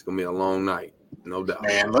 it's going to be a long night. No doubt.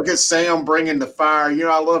 Man, look at Sam bringing the fire.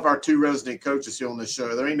 I love our 2 resident coaches here on this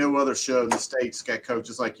show. There ain't no other show in the state's got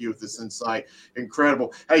coaches like you with this insight.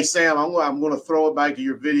 Incredible. Hey, Sam, I'm going to throw it back to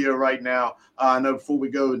your video right now. I know before we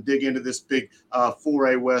go and dig into this big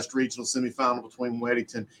 4A West regional semifinal between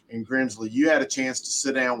Weddington and Grimsley, you had a chance to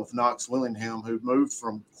sit down with Knox Willingham, who moved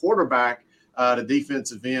from quarterback to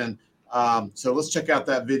defensive end. So let's check out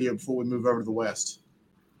that video before we move over to the West.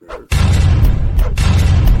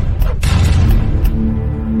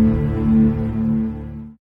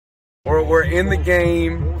 We're in the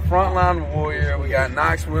game, frontline warrior. We got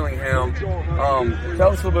Knox Willingham. Tell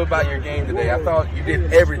us a little bit about your game today. I thought you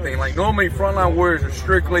did everything. Like normally, frontline warriors are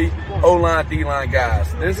strictly O-line, D-line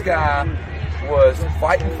guys. This guy was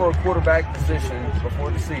fighting for a quarterback position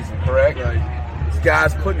before the season, correct? Right. This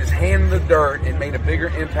guy's putting his hand in the dirt and made a bigger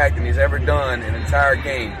impact than he's ever done in an entire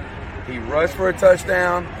game. He rushed for a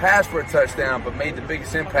touchdown, passed for a touchdown, but made the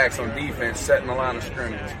biggest impacts on defense, setting the line of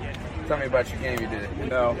scrimmage. Tell me about your game you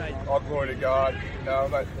did. All glory to God.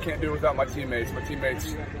 I can't do it without my teammates. My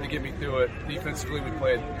teammates, they get me through it. Defensively, we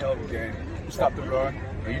played a hell of a game. We stopped the run.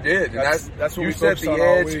 You did. That's what you we set focused the on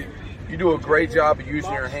edge. all week. You do a great job of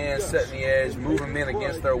using your hands, setting the edge, moving men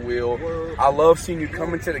against their will. I love seeing you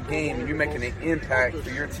come into the game and you're making an impact for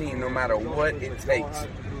your team no matter what it takes.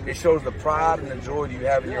 It shows the pride and the joy that you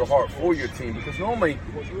have in your heart for your team, because normally,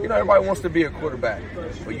 everybody wants to be a quarterback,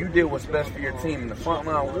 but you did what's best for your team. And the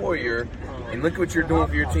frontline warrior, and look what you're doing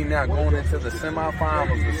for your team now, going into the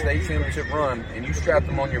semifinals, the state championship run, and you strapped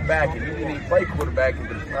them on your back, and you didn't even play quarterback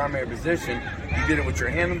into the primary position. You did it with your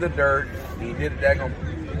hand in the dirt, and you did it daggone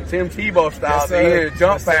Tim Tebow style. Yes, sir.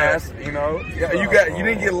 Jump pass, you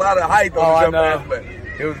didn't get a lot of hype on the jump pass, but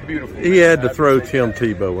it was beautiful. He had to throw Tim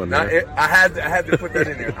Tebow in there. I had to put that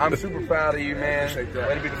in there. I'm super proud of you, man. Way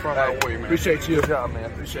to be the front line warrior, man. Appreciate you. Good job, man.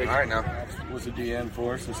 Appreciate you. All right, now. Was a DN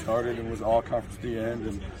for us. It started and was all conference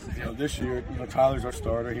DN. And this year, Tyler's our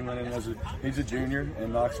starter. He went in he's a junior,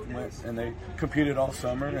 and Knox went and they competed all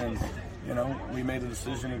summer. And we made a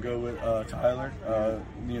decision to go with Tyler. And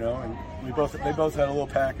they both had a little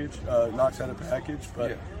package. Knox had a package,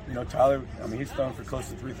 but Tyler, he's thrown for close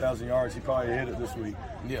to 3,000 yards. He probably hit it this week.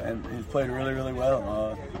 Yeah, and he's played really, really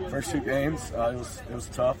well. First 2 games, it was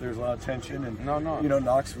tough. There was a lot of tension, and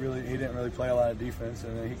Knox he didn't really play a lot of defense.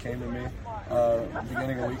 And then he came to me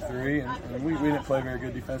beginning of week 3, and we didn't play very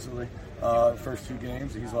good defensively first 2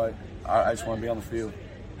 games. He's like, I just want to be on the field.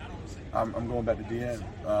 I'm going back to DN.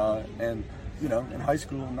 And you know, in high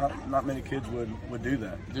school, not many kids would do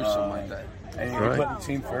that. Do something like that. And he put the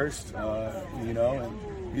team first. You know,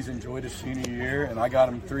 and he's enjoyed his senior year. And I got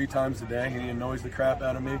him 3 times a day. He annoys the crap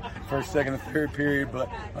out of me first, second, and third period. But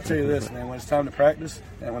I'll tell you this, man, when it's time to practice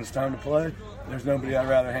and when it's time to play, there's nobody I'd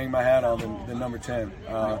rather hang my hat on than number 10.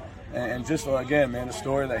 And just, again, man, the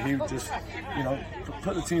story that he just, you know,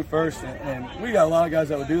 put the team first. And we got a lot of guys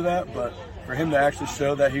that would do that, but for him to actually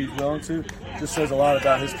show that he's willing to just says a lot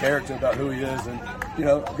about his character, about who he is. And, you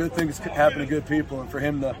know, good things happen to good people. And for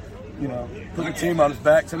him to, you know, put the team on his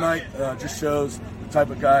back tonight just shows the type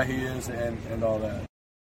of guy he is and all that.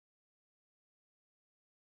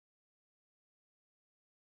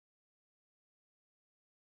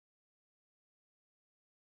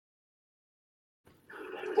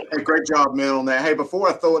 Hey, great job, man, on that. Hey, before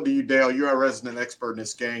I throw it to you, Dale, you're our resident expert in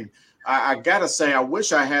this game. I got to say, I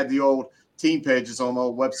wish I had the old team pages on the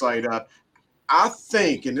old website up. I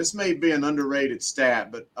think, and this may be an underrated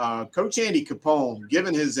stat, but Coach Andy Capone,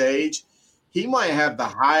 given his age, he might have the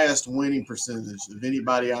highest winning percentage of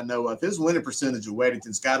anybody I know of. His winning percentage at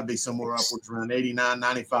Weddington's got to be somewhere upwards around 89,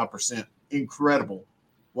 95%. Incredible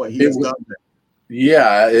what he has done there.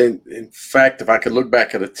 Yeah. In fact, if I could look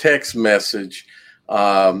back at a text message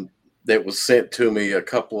that was sent to me a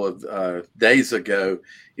couple of days ago,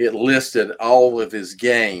 it listed all of his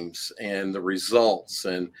games and the results,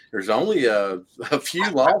 and there's only a few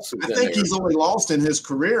losses. I think he's only lost in his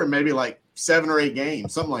career maybe like 7 or 8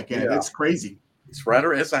 games, something like that. Yeah. It's crazy. It's right.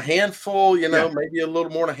 It's a handful, you know, maybe a little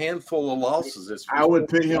more than a handful of losses. I would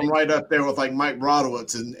put him right up there with like Mike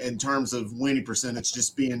Brodowitz in terms of winning percentage,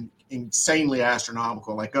 just being insanely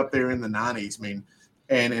astronomical, like up there in the 90s. I mean,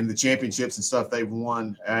 and the championships and stuff they've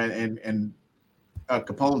won, and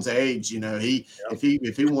Capone's age, you know, if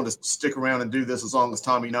he wanted to stick around and do this as long as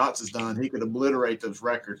Tommy Knotts has done, he could obliterate those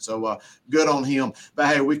records. So good on him. But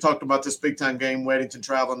hey, we've talked about this big time game, Weddington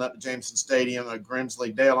traveling up to Jameson Stadium,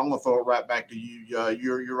 Grimsley. Dale, I'm gonna throw it right back to you.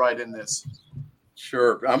 You're right in this.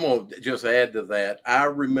 Sure, I'm gonna just add to that. I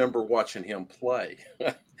remember watching him play.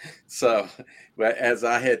 So, as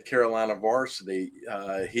I had Carolina varsity,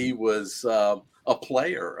 he was a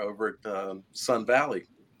player over at Sun Valley.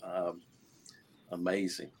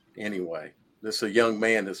 Amazing. Anyway, this is a young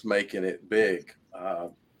man that's making it big.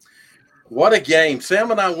 What a game.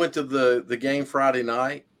 Sam and I went to the game Friday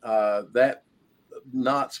night. That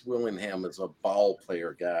Knotts Willingham is a ball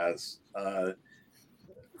player, guys.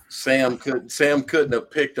 Sam couldn't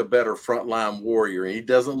have picked a better frontline warrior. He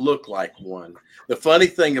doesn't look like one. The funny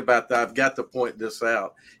thing about that, I've got to point this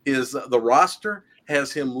out, is the roster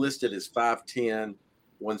has him listed as 5'10",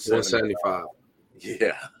 175.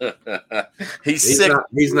 Yeah. he's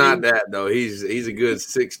not that though. He's a good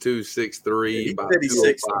 6'2", 6'3". He said he's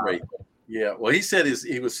 6'3". Yeah. Well, he said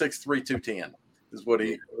he was 6'3", 210 is what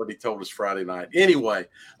he told us Friday night. Anyway,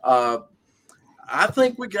 I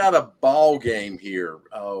think we got a ball game here.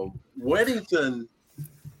 Weddington,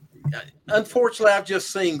 unfortunately, I've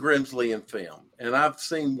just seen Grimsley in film, and I've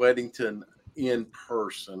seen Weddington in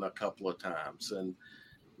person a couple of times. And,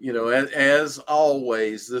 you know, as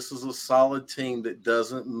always, this is a solid team that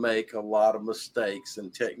doesn't make a lot of mistakes,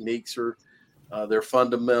 and techniques are their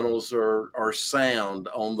fundamentals are sound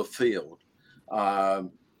on the field. I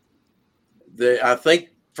think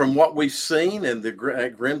from what we've seen, and the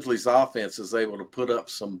Grimsley's offense is able to put up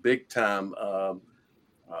some big time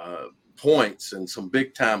points and some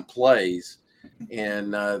big time plays,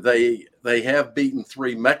 and they have beaten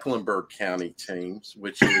 3 Mecklenburg County teams,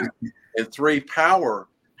 which is and 3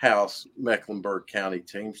 powerhouse Mecklenburg County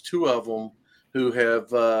teams, 2 of them who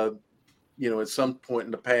have at some point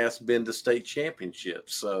in the past been to state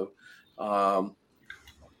championships. So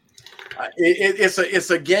it's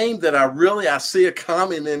a game that I see a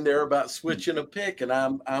comment in there about switching a pick, and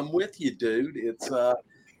I'm with you, dude. It's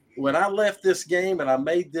when I left this game and I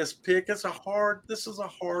made this pick, this is a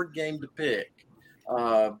hard game to pick.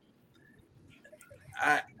 I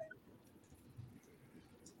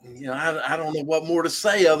don't know what more to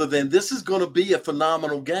say other than this is going to be a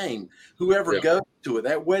phenomenal game. Whoever goes to it,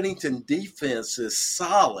 that Weddington defense is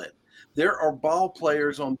solid. There are ball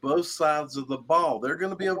players on both sides of the ball. They're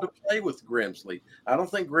going to be able to play with Grimsley. I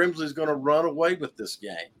don't think Grimsley's going to run away with this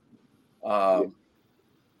game. I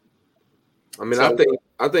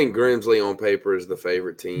think Grimsley on paper is the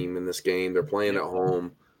favorite team in this game. They're playing at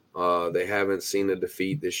home. They haven't seen a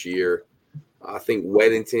defeat this year. I think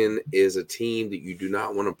Weddington is a team that you do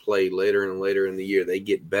not want to play later and later in the year. They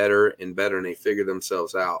get better and better, and they figure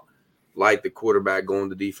themselves out, like the quarterback going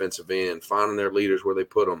to defensive end, finding their leaders where they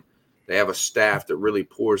put them. They have a staff that really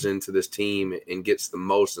pours into this team and gets the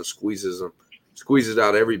most and squeezes them squeezes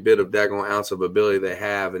out every bit of daggone ounce of ability they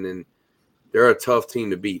have, and then they're a tough team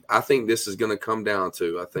to beat. I think this is going to come down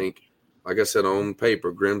to, I think, like I said, on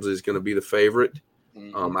paper, Grimsley is going to be the favorite.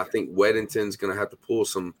 I think Weddington's going to have to pull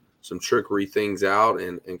some trickery things out,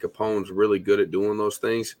 and Capone's really good at doing those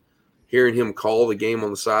things. Hearing him call the game on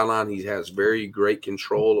the sideline, he has very great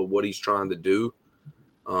control of what he's trying to do.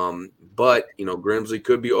 But, Grimsley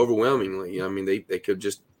could be overwhelmingly. I mean, they could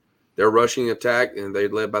just – their rushing attack, and they're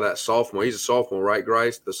led by that sophomore. He's a sophomore, right,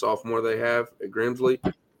 Grice? The sophomore they have at Grimsley?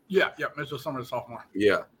 Yeah, Mitchell Summers, sophomore.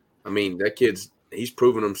 Yeah. I mean, that kid's – he's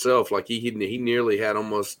proven himself. Like, he nearly had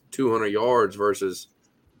almost 200 yards versus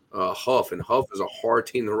Huff, and Huff is a hard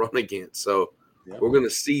team to run against. So we're going to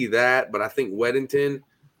see that. But I think Weddington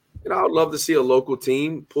 – I would love to see a local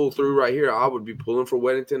team pull through right here. I would be pulling for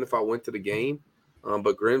Weddington if I went to the game.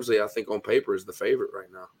 But Grimsley, I think on paper, is the favorite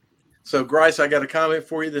right now. So, Grice, I got a comment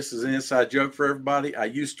for you. This is an inside joke for everybody. I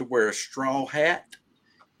used to wear a straw hat,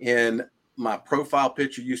 and my profile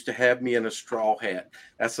picture used to have me in a straw hat.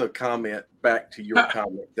 That's a comment back to your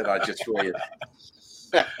comment that I just read.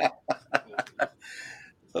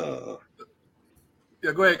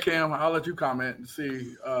 Yeah, go ahead, Cam. I'll let you comment and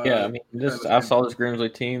see. I mean, I saw this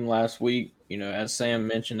Grimsley team last week. As Sam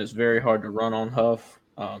mentioned, it's very hard to run on Huff.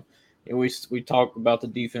 We talked about the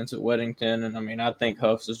defense at Weddington, and I mean, I think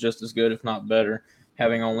Huff's is just as good, if not better,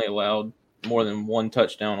 having only allowed more than one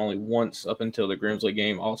touchdown only once up until the Grimsley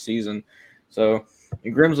game all season. So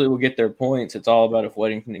Grimsley will get their points. It's all about if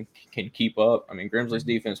Weddington can keep up. I mean, Grimsley's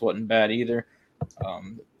defense wasn't bad either.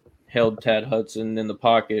 Held Tad Hudson in the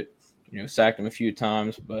pocket. Sacked him a few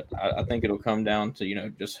times, but I think it'll come down to,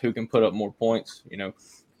 just who can put up more points.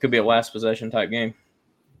 Could be a last possession type game.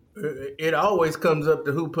 It always comes up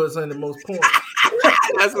to who puts in the most points.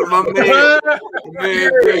 That's what my man,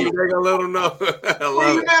 Gary, they gonna let him know.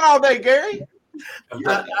 Where you been all day, Gary?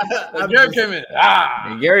 Gary came in.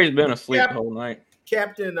 Gary's been asleep the whole night.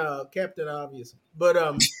 Captain Obvious. But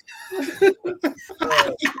that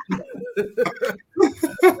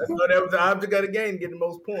was the object of the game, getting the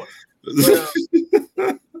most points.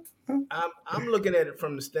 But, I'm looking at it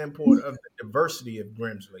from the standpoint of the diversity of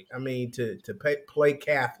Grimsley. I mean, to play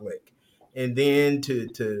Catholic, and then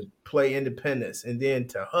to play Independence, and then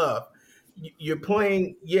to Huff. You're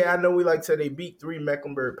playing. Yeah, I know we like to say they beat 3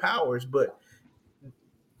 Mecklenburg Powers, but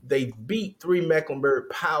they beat 3 Mecklenburg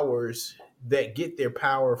Powers that get their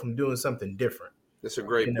power from doing something different. That's a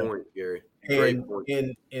great point, Gary. Great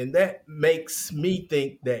point. And that makes me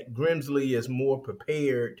think that Grimsley is more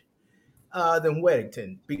prepared than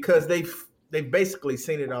Weddington, because they've basically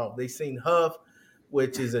seen it all. They've seen Huff,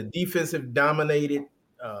 which is a defensive dominated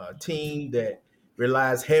team that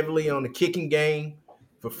relies heavily on the kicking game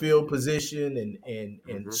for field position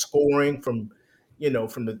and scoring from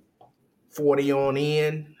the 40 on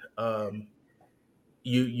in.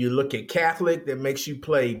 You look at Catholic, that makes you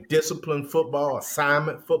play disciplined football,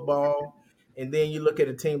 assignment football. And then you look at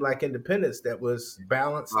a team like Independence that was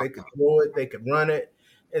balanced. They could throw it, they could run it.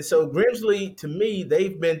 And so Grimsley, to me,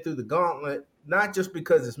 they've been through the gauntlet, not just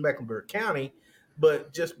because it's Mecklenburg County,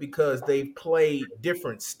 but just because they've played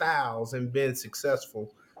different styles and been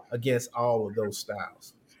successful against all of those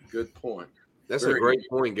styles. Good point. That's a great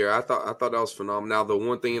point, Gary. I thought that was phenomenal. Now, the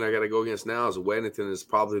one thing I got to go against now is Weddington is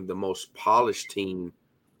probably the most polished team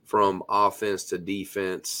from offense to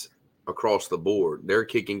defense across the board. Their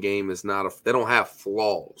kicking game is not they don't have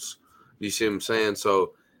flaws. You see what I'm saying?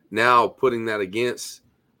 So now putting that against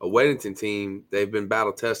a Weddington team, they've been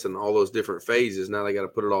battle tested in all those different phases. Now they got to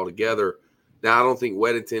put it all together. Now, I don't think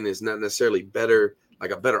Weddington is not necessarily better,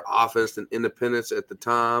 like a better offense than Independence at the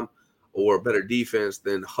time, or a better defense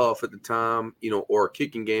than Huff at the time, or a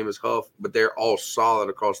kicking game as Huff, but they're all solid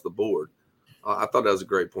across the board. I thought that was a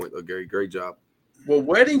great point, though, Gary. Great job. Well,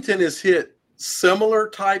 Weddington has hit similar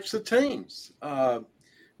types of teams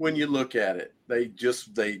when you look at it. They just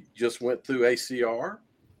went through ACR.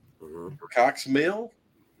 Cox Mill,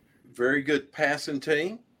 very good passing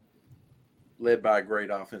team, led by a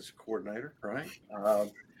great offensive coordinator, right?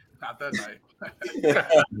 Not that night.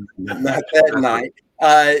 Not that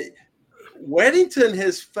night. Weddington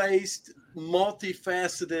has faced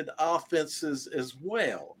multifaceted offenses as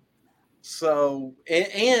well. So,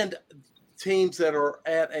 and teams that are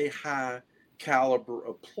at a high caliber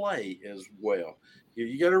of play as well.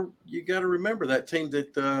 You got to remember that team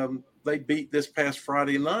that they beat this past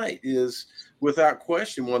Friday night is without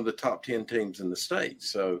question one of the top 10 teams in the state.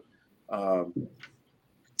 So, I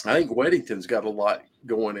think Weddington's got a lot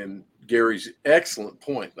going in. Gary's excellent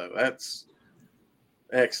point, though. That's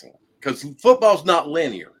excellent. Because football's not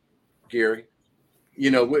linear, Gary.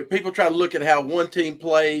 People try to look at how one team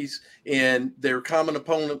plays and their common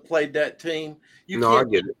opponent played that team. I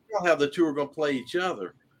get it. Tell how the two are going to play each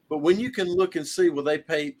other. But when you can look and see, well, they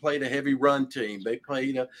played a heavy run team. They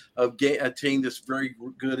played a team that's very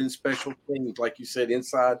good in special teams. Like you said,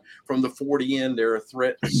 inside from the 40 in, they're a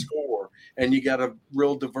threat to score. And you got a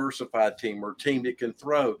real diversified team or a team that can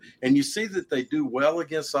throw. And you see that they do well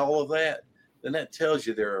against all of that. Then that tells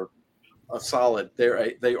you they're a solid.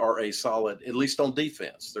 They are a solid, at least on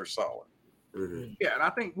defense, they're solid. Mm-hmm. Yeah, and I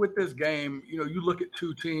think with this game, you look at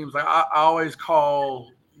two teams. Like I always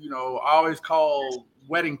call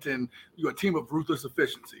Weddington, a team of ruthless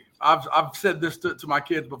efficiency. I've said this to my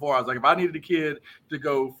kids before. I was like, if I needed a kid to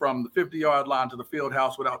go from the 50-yard line to the field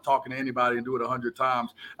house without talking to anybody and do it 100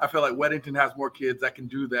 times, I feel like Weddington has more kids that can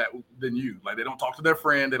do that than you. Like they don't talk to their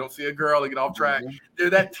friend, they don't see a girl, they get off track. Mm-hmm.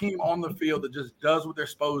 They're that team on the field that just does what they're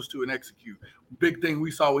supposed to and execute. Big thing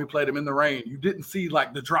we saw, we played them in the rain. You didn't see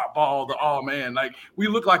like the drop ball, like we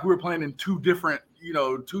looked like we were playing in two different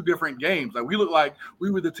games. Like we looked like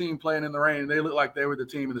we were the team playing in the rain, and they looked like they were the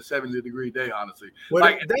team in the 70-degree day, honestly.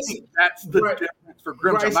 Well, that's the difference for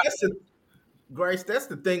Grimsley. Grace, that's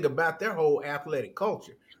the thing about their whole athletic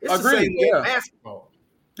culture. It's Agreed, the same way in basketball.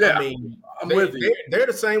 Yeah, I mean, I'm with you. They're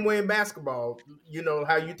the same way in basketball.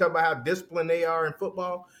 How you talk about how disciplined they are in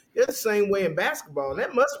football. They're the same way in basketball. And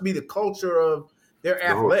that must be the culture of their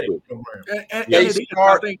athletic program. And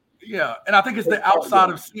I think it's the outside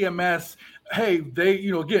of CMS. Hey, they,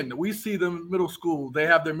 again, we see them middle school. They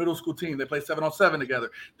have their middle school team. They play 7-on-7 together.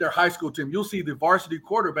 Their high school team. You'll see the varsity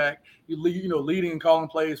quarterback, leading and calling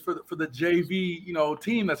plays for the JV,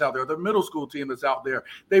 team that's out there, the middle school team that's out there.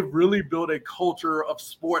 They've really built a culture of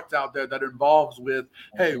sports out there that involves with,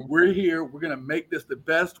 hey, we're here. We're going to make this the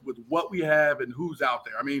best with what we have and who's out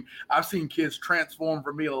there. I mean, I've seen kids transform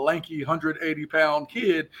from being a lanky 180-pound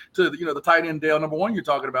kid to, the tight end Dale number 1 you're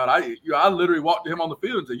talking about. I literally walked to him on the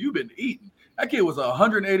field and said, "You've been eating." That kid was a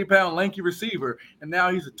 180-pound lanky receiver, and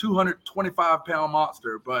now he's a 225-pound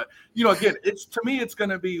monster. But, again, to me, it's going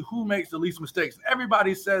to be who makes the least mistakes.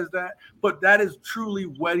 Everybody says that, but that is truly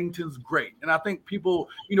Weddington's great. And I think people,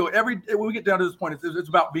 when we get down to this point, it's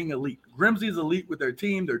about being elite. Grimsley's elite with their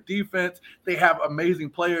team, their defense. They have amazing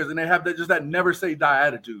players, and they have that never say die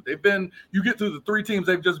attitude. You get through the 3 teams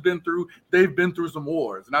they've just been through, they've been through some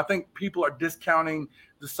wars. And I think people are discounting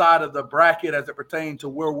the side of the bracket as it pertained to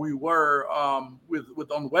where we were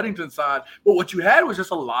with on the Weddington side. But what you had was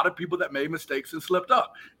just a lot of people that made mistakes and slipped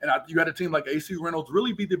up. And you had a team like AC Reynolds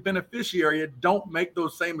really be the beneficiary and don't make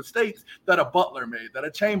those same mistakes that a Butler made, that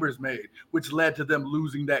a Chambers made, which led to them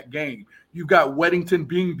losing that game. You've got Weddington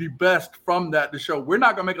being the best from that to show we're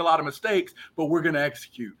not going to make a lot of mistakes, but we're going to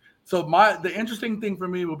execute. So the interesting thing for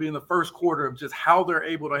me will be in the first quarter of just how they're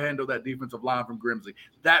able to handle that defensive line from Grimsley.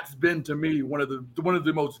 That's been, to me, one of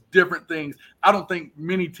the most different things I don't think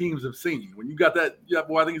many teams have seen. When you got that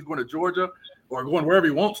boy, I think he's going to Georgia or going wherever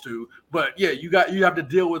he wants to. But yeah, you have to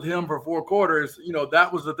deal with him for 4 quarters.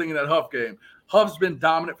 That was the thing in that Huff game. Huff's been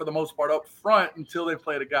dominant for the most part up front until they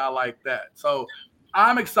played a guy like that. So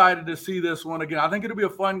I'm excited to see this one again. I think it'll be a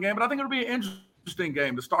fun game, but I think it'll be an interesting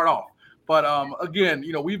game to start off. But again,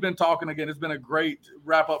 we've been talking again. It's been a great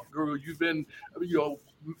wrap up, Guru. You've been,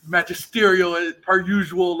 magisterial per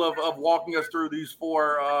usual of walking us through these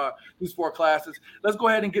four classes. Let's go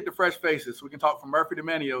ahead and get to fresh faces so we can talk from Murphy to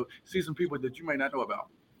Manteo, see some people that you may not know about.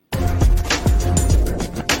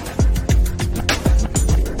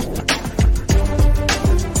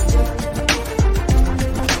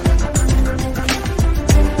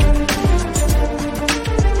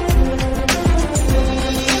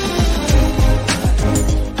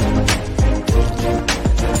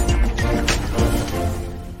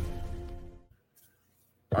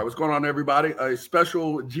 All right, what's going on, everybody? A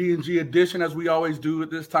special G&G edition, as we always do at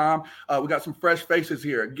this time. We got some fresh faces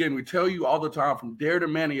here. Again, we tell you all the time from Dare to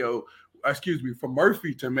Manteo, from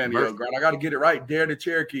Murphy to Manteo. I got to get it right. Dare to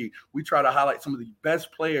Cherokee. We try to highlight some of the best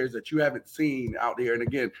players that you haven't seen out here. And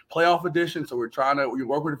again, playoff edition. So we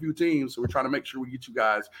work with a few teams. So we're trying to make sure we get you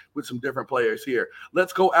guys with some different players here.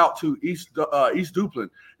 Let's go out to East Duplin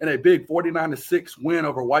in a big 49-6 win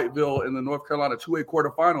over Whiteville in the North Carolina 2A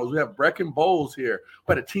quarterfinals. We have Brecken Bowles here,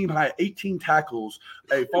 who had a team high 18 tackles,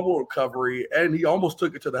 a fumble recovery, and he almost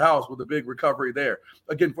took it to the house with a big recovery there.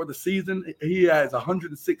 Again, for the season, he has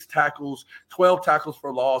 106 tackles, 12 tackles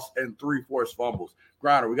for loss, and 3 forced fumbles.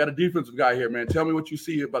 Griner, we got a defensive guy here, man. Tell me what you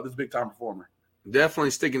see about this big-time performer. Definitely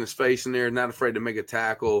sticking his face in there, not afraid to make a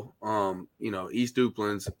tackle. East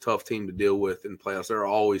Duplin's a tough team to deal with in playoffs. They're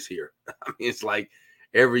always here. I mean, it's like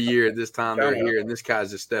every year at this time they're here, and this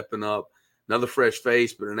guy's just stepping up. another fresh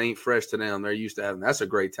face, but it ain't fresh to them. They're used to having. That's a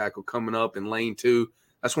great tackle coming up in lane 2.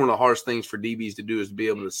 That's one of the hardest things for DBs to do is to be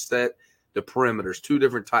able to set the perimeters. 2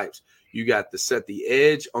 different types. You got to set the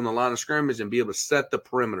edge on the line of scrimmage and be able to set the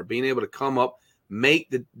perimeter, being able to come up, make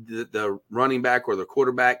the running back or the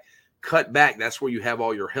quarterback cut back. That's where you have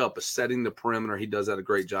all your help, is setting the perimeter. He does that a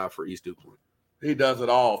great job for East Duplin. He does it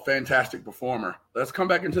all. Fantastic performer. Let's come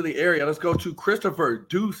back into the area. Let's go to Christopher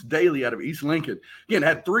Deuce Daly out of East Lincoln. Again,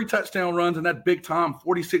 had 3 touchdown runs in that big time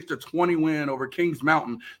 46-20 win over Kings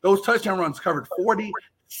Mountain. Those touchdown runs covered 40,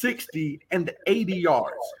 60, and 80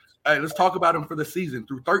 yards. Let's talk about him for the season.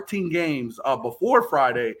 Through 13 games before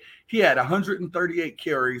Friday, he had 138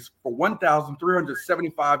 carries for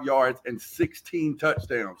 1,375 yards and 16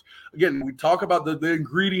 touchdowns. Again, we talk about the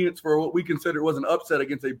ingredients for what we consider was an upset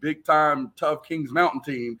against a big-time, tough Kings Mountain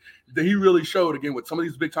team that he really showed, again, with some of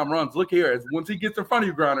these big-time runs. Look here. Once he gets in front of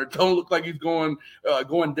you, Griner, don't look like he's going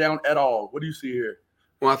down at all. What do you see here?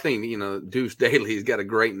 Well, I think, Deuce Daly's got a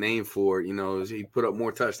great name for it. He put up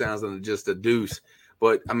more touchdowns than just a deuce.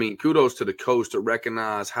 But, kudos to the coach to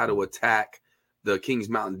recognize how to attack the Kings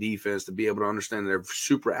Mountain defense, to be able to understand they're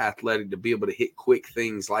super athletic, to be able to hit quick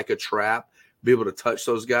things like a trap, be able to touch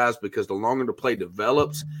those guys, because the longer the play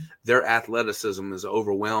develops, their athleticism is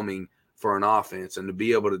overwhelming for an offense. And to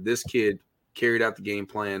be able to – this kid carried out the game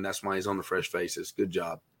plan. That's why he's on the fresh faces. Good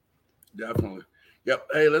job. Definitely. Yep.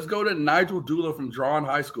 Hey, let's go to Nigel Dula from Drawn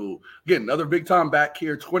High School. Again, another big-time back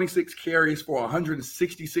here, 26 carries for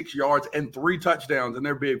 166 yards and 3 touchdowns in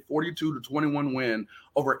their big 42-21 win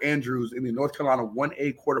over Andrews in the North Carolina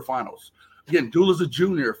 1A quarterfinals. Again, Dula's a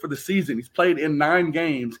junior for the season. He's played in 9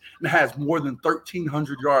 games and has more than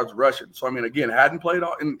 1,300 yards rushing. So, again, hadn't played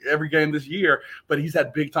in every game this year, but he's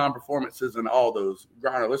had big-time performances in all those.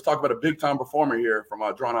 Griner, let's talk about a big-time performer here from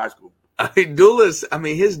Drawn High School. Dula's,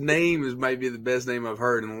 his name is maybe the best name I've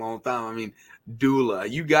heard in a long time. Dula,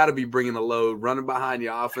 you got to be bringing a load, running behind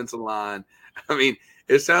your offensive line.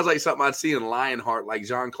 It sounds like something I'd see in Lionheart, like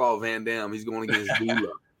Jean-Claude Van Damme. He's going against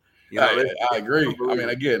Dula. I agree.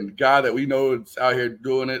 Again, guy that we know is out here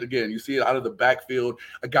doing it. Again, you see it out of the backfield,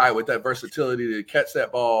 a guy with that versatility to catch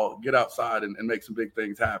that ball, get outside, and make some big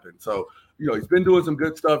things happen. So, he's been doing some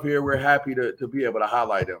good stuff here. We're happy to be able to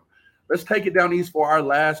highlight him. Let's take it down east for our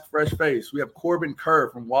last fresh face. We have Corbin Kerr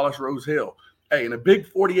from Wallace Rose Hill. Hey, in a big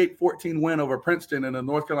 48-14 win over Princeton in the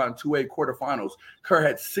North Carolina 2A quarterfinals, Kerr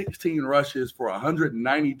had 16 rushes for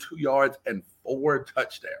 192 yards and 4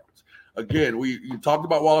 touchdowns. Again, you talked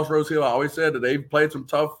about Wallace Rose Hill. I always said that they've played some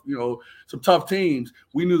tough teams.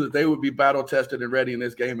 We knew that they would be battle tested and ready in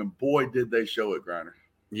this game, and boy, did they show it, Griner.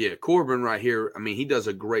 Yeah, Corbin right here, he does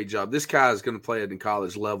a great job. This guy is going to play at the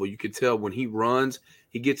college level. You can tell when he runs,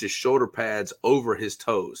 he gets his shoulder pads over his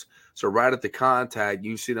toes. So right at the contact,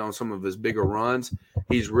 you see that on some of his bigger runs,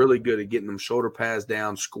 he's really good at getting them shoulder pads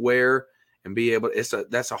down square and be able –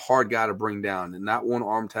 that's a hard guy to bring down. And not one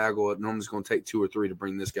arm tackle. Normally it's going to take 2 or 3 to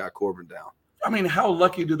bring this guy Corbin down. How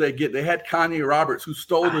lucky do they get? They had Kanye Roberts, who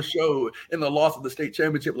stole the show in the loss of the state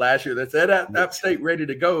championship last year. That's at App State ready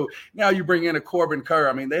to go. Now you bring in a Corbin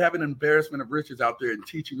Kerr. They have an embarrassment of riches out there in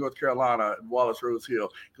teaching North Carolina and Wallace Rose Hill.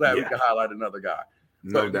 Glad we could highlight another guy.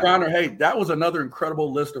 No doubt. Griner, hey, that was another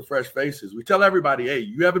incredible list of fresh faces. We tell everybody, hey,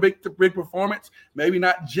 you have a big performance, maybe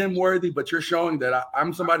not gym worthy, but you're showing that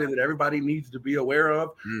I'm somebody that everybody needs to be aware of.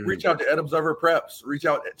 Mm-hmm. Reach out to Ed Observer Preps. Reach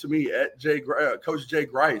out to me at Coach Jay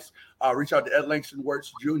Grice. Reach out to Ed Langston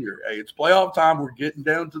Wirtz Jr. Hey, it's playoff time. We're getting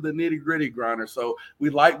down to the nitty gritty, Griner. So we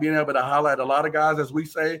like being able to highlight a lot of guys, as we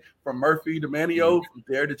say, from Murphy to Manio, from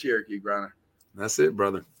there to Cherokee, Griner. That's it,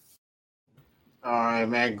 brother. All right,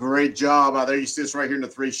 man. Great job out there. You see us right here in the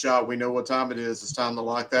 3 shot. We know what time it is. It's time to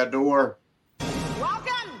lock that door.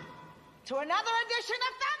 Welcome to another edition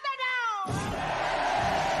of Thunderdome.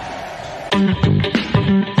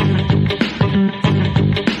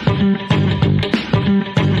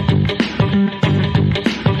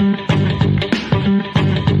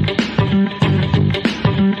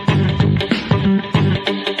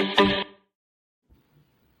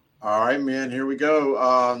 All right, man, here we go.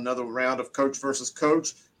 Another round of coach versus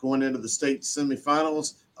coach going into the state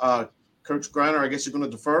semifinals. Coach Griner, I guess you're going to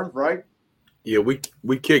defer, right? Yeah, we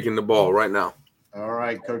kicking the ball right now. All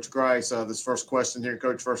right, Coach Grice, this first question here,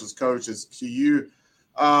 coach versus coach, is to you.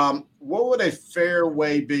 What would a fair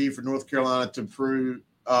way be for North Carolina to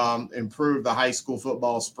improve the high school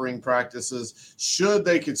football spring practices? Should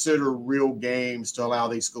they consider real games to allow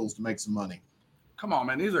these schools to make some money? Come on,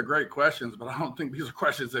 man. These are great questions, but I don't think these are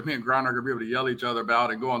questions that me and Griner are going to be able to yell at each other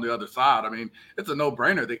about and go on the other side. I mean, it's a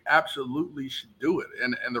no-brainer. They absolutely should do it.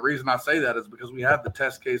 And the reason I say that is because we have the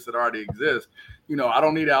test case that already exists. You know, I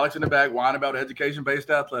don't need Alex in the back whining about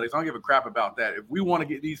education-based athletics. I don't give a crap about that. If we want to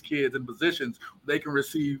get these kids in positions where they can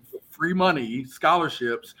receive free money,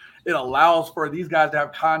 scholarships, it allows for these guys to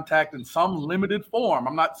have contact in some limited form.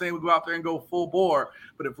 I'm not saying we go out there and go full bore,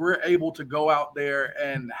 but if we're able to go out there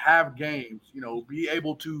and have games, you know, be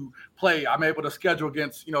able to play, I'm able to schedule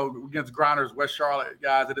against Griner's West Charlotte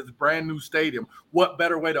guys at this brand new stadium. What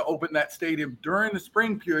better way to open that stadium during the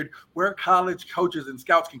spring period where college coaches and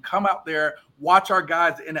scouts can come out there, watch our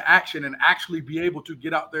guys in action, and actually be able to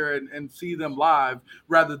get out there and see them live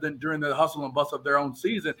rather than during the hustle and bustle of their own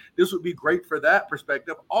season. This would be great for that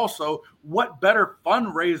perspective. Also, what better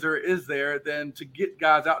fundraiser is there than to get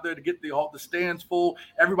guys out there, to get the stands full,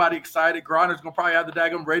 everybody excited. Griner's going to probably have the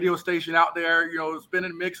daggum radio station out there, you know,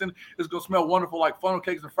 spinning, mixing. It's going to smell wonderful like funnel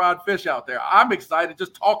cakes and fried fish out there. I'm excited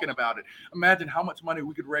just talking about it. Imagine how much money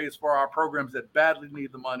we could raise for our programs that badly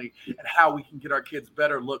need the money and how we can get our kids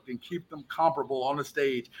better looked and keep them comparable on the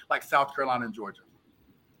stage like South Carolina and Georgia.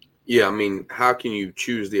 Yeah, I mean, how can you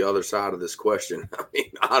choose the other side of this question? I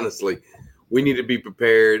mean, honestly, we need to be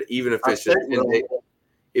prepared, even if it's just 10 days,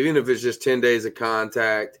 even if it's just 10 days of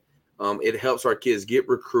contact. It helps our kids get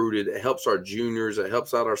recruited. It helps our juniors. It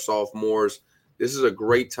helps out our sophomores. This is a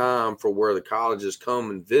great time for where the colleges come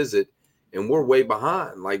and visit, and we're way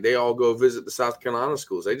behind. Like, they all go visit the South Carolina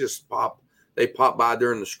schools. They pop by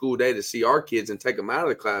during the school day to see our kids and take them out of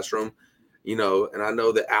the classroom, you know, and I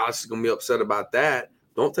know that Alex is going to be upset about that.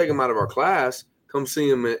 Don't take them out of our class. Come see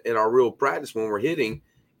them in our real practice when we're hitting,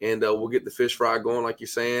 and we'll get the fish fry going, like you're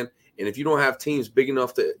saying. And if you don't have teams big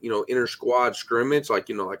enough to, you know, inter-squad scrimmage, like,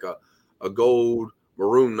 you know, like a gold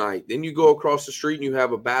maroon night, then you go across the street and you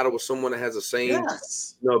have a battle with someone that has the same you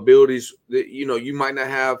know, abilities that, you know, you might not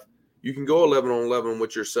have. You can go 11 on 11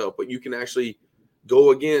 with yourself, but you can actually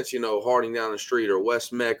go against, you know, Harding down the street or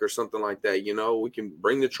West Meck or something like that. You know, we can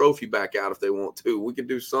bring the trophy back out if they want to. We can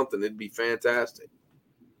do something. It'd be fantastic.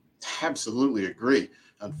 Absolutely agree.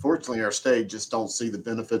 Unfortunately, our state just don't see the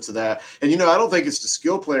benefits of that. And, you know, I don't think it's the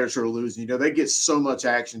skill players who are losing. You know, they get so much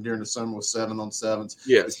action during the summer with 7-on-7s.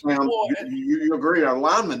 Yes. You agree. Our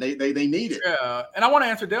linemen, they need it. Yeah. And I want to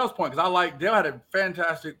answer Dale's point because I like Dale had a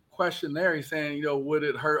fantastic question there. He's saying, you know, would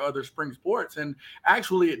it hurt other spring sports? And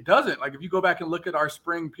actually it doesn't. Like, if you go back and look at our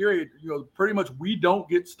spring period, you know, pretty much we don't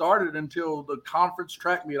get started until the conference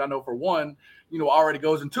track meet. I know for one, you know, already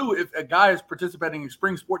goes. And two, if a guy is participating in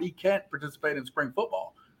spring sport, he can't participate in spring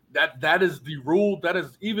football. That is the rule. That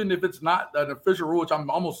is, even if it's not an official rule, which I'm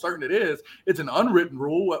almost certain it is, it's an unwritten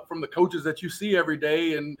rule from the coaches that you see every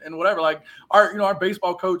day and whatever. Like, our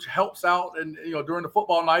baseball coach helps out and, you know, during the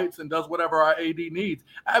football nights and does whatever our AD needs.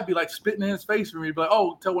 I'd be like spitting in his face for me to be like,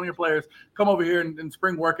 oh, tell one of your players, come over here and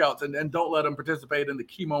spring workouts and don't let them participate in the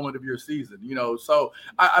key moment of your season, you know. So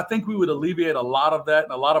I think we would alleviate a lot of that,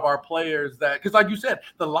 and a lot of our players that, because like you said,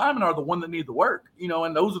 the linemen are the one that need the work, you know,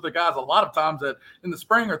 and those are the guys a lot of times that in the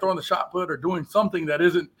spring are throwing the shot put or doing something that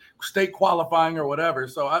isn't state qualifying or whatever.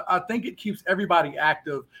 So I think it keeps everybody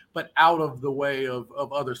active, but out of the way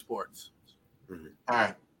of other sports.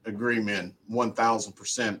 I agree, man.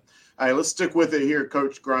 1,000%. All right, let's stick with it here,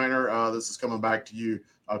 Coach Griner. This is coming back to you.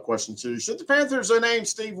 Question 2. Should the Panthers name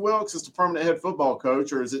Steve Wilks as the permanent head football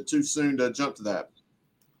coach, or is it too soon to jump to that?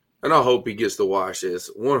 And I hope he gets to watch this.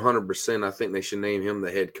 100%, I think they should name him the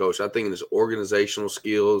head coach. I think his organizational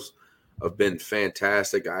skills have been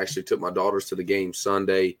fantastic. I actually took my daughters to the game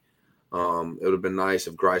Sunday. It would have been nice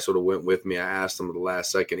if Grice would have went with me. I asked him at the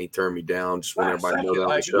last second. He turned me down. Just want everybody to know that.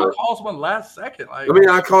 Like, you call someone last second. Like, I mean,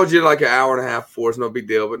 I called you like an hour and a half before. It's no big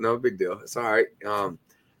deal, but no big deal. It's all right.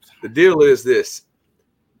 The deal is this.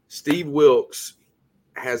 Steve Wilks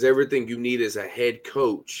has everything you need as a head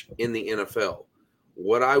coach in the NFL.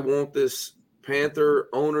 What I want this Panther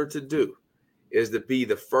owner to do is to be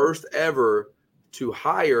the first ever to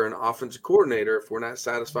hire an offensive coordinator. If we're not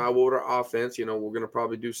satisfied with our offense, you know, we're going to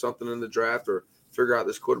probably do something in the draft or figure out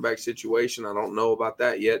this quarterback situation. I don't know about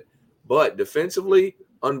that yet. But defensively,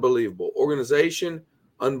 unbelievable. Organization,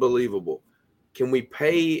 unbelievable. Can we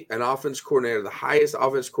pay an offense coordinator, the highest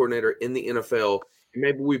offense coordinator in the NFL, and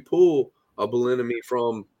maybe we pull a Bieniemy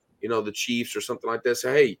from, you know, the Chiefs or something like that?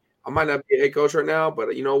 Say, hey, I might not be a head coach right now,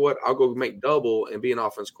 but you know what? I'll go make double and be an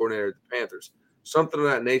offense coordinator at the Panthers. Something of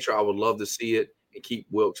that nature. I would love to see it and keep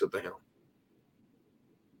Wilks at the helm.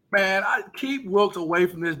 Man, I keep Wilkes away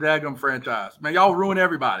from this daggum franchise. Man, y'all ruin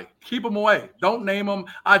everybody. Keep him away. Don't name him.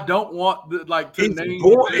 I don't want to He's name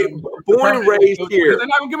born and raised here. They're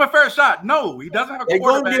not gonna give him a fair shot. No, he doesn't have a They're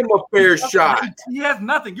quarterback. gonna give him a fair shot. He has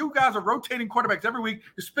nothing. You guys are rotating quarterbacks every week.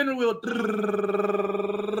 You're spinning the wheel.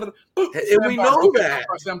 And we know that.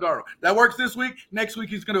 Sam Darnold. That works this week. Next week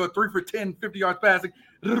he's gonna go 3 for 10, 50 yards passing.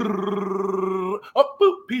 Oh,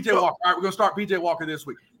 boop, PJ Walker. All right, we're gonna start PJ Walker this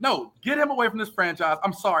week. No, get him away from this franchise.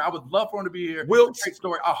 I'm sorry. I would love for him to be here. Wilkes. Great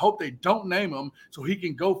story. I hope they don't name him so he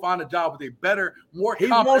can go find a job with a better, more. He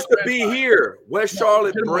wants to be here. West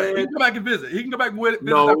Charlotte bred. He can go back and visit. He can go back and visit.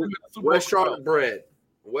 No, West Charlotte bred.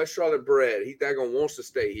 West Charlotte bred. He daggone wants to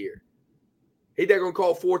stay here. He daggone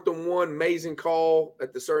call 4th and 1. Amazing call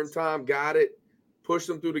at the certain time. Got it. Pushed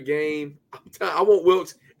them through the game. I want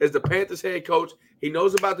Wilkes as the Panthers head coach. He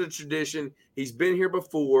knows about the tradition. He's been here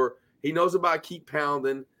before. He knows about keep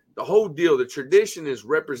pounding. The whole deal. The tradition is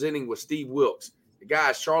representing with Steve Wilkes. The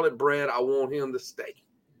guy is Charlotte bred. I want him to stay.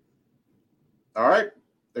 All right.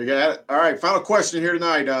 There you got it. All right. Final question here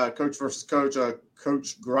tonight. Coach versus coach.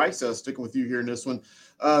 Coach Grice, sticking with you here in this one.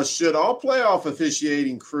 Should all playoff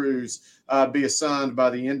officiating crews be assigned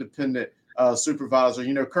by the independent supervisor?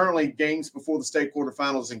 You know, currently games before the state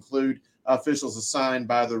quarterfinals include officials assigned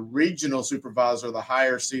by the regional supervisor, the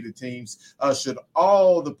higher seeded teams. Should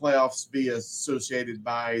all the playoffs be associated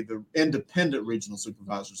by the independent regional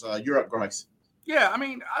supervisors? You're up, Grice. Yeah, I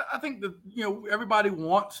mean, I think that, you know, everybody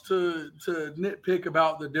wants to nitpick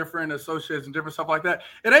about the different associates and different stuff like that.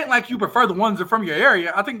 It ain't like you prefer the ones that are from your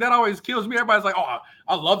area. I think that always kills me. Everybody's like, oh,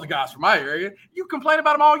 I love the guys from my area. You complain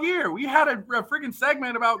about them all year. We had a freaking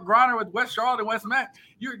segment about Griner with West Charlotte and West Mac.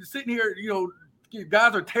 You're sitting here, you know, you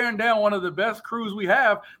guys are tearing down one of the best crews we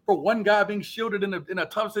have for one guy being shielded in a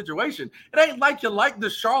tough situation. It ain't like you like the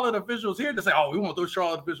Charlotte officials here to say, oh, we want those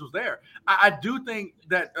Charlotte officials there. I do think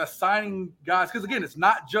that assigning guys, because again, it's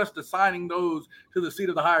not just assigning those to the seat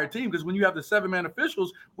of the higher team, because when you have the 7-man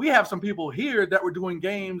officials, we have some people here that were doing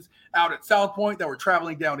games out at South Point that were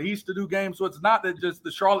traveling down east to do games. So it's not that just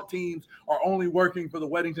the Charlotte teams are only working for the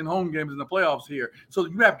Weddington home games in the playoffs here. So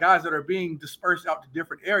you have guys that are being dispersed out to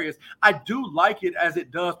different areas. I do like it as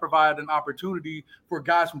it does provide an opportunity for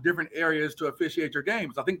guys from different areas to officiate your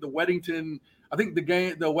games. I think Weddington,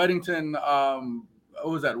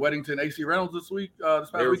 what was that? Weddington AC Reynolds this week. They're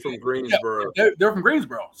from Greensboro. Yeah, they're from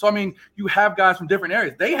Greensboro. So I mean, you have guys from different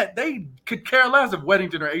areas. They could care less if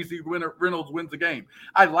Weddington or AC Reynolds wins the game.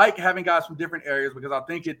 I like having guys from different areas because I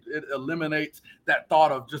think it eliminates that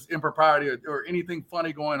thought of just impropriety or anything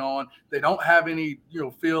funny going on. They don't have any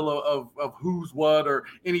feel of who's what or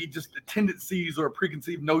any just tendencies or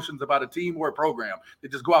preconceived notions about a team or a program. They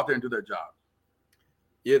just go out there and do their job.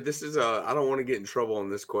 Yeah, this is I don't want to get in trouble on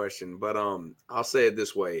this question, but I'll say it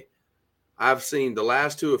this way. I've seen the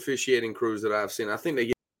last 2 officiating crews that I've seen. I think they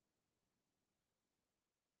get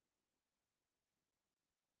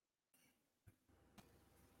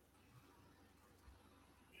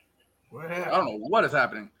I don't know what is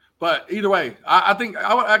happening, but either way, I think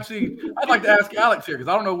I'd like to ask Alex here because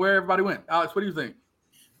I don't know where everybody went. Alex, what do you think?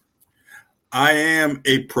 I am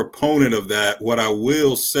a proponent of that. What I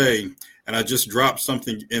will say, and I just dropped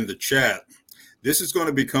something in the chat, this is going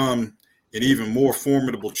to become an even more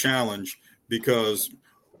formidable challenge because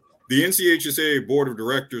the NCHSAA Board of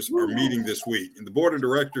Directors are meeting this week, and the Board of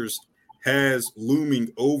Directors has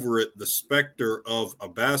looming over it the specter of a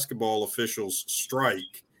basketball officials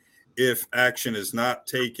strike if action is not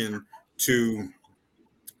taken to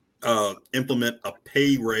implement a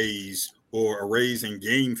pay raise or a raise in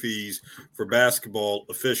game fees for basketball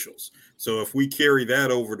officials. So if we carry that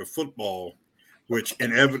over to football, which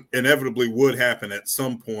inevitably would happen at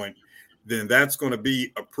some point, then that's going to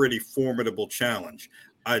be a pretty formidable challenge.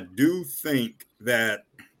 I do think that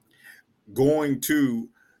going to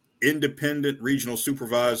independent regional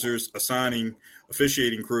supervisors assigning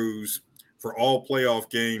officiating crews for all playoff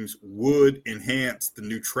games would enhance the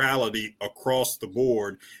neutrality across the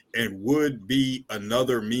board and would be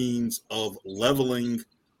another means of leveling.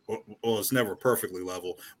 Well, it's never perfectly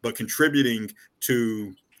level, but contributing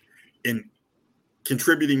to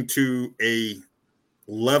a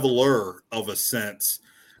leveler of a sense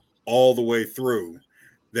all the way through,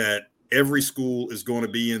 that every school is going to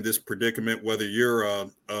be in this predicament, whether you're a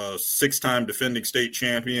 6-time defending state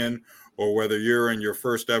champion or whether you're in your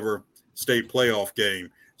first ever state playoff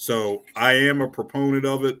game. So I am a proponent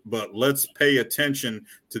of it, but let's pay attention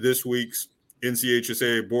to this week's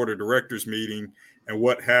NCHSAA Board of Directors meeting and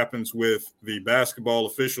what happens with the basketball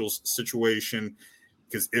officials situation.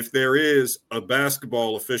 Because if there is a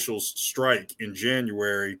basketball officials strike in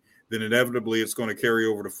January, then inevitably it's going to carry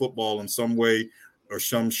over to football in some way or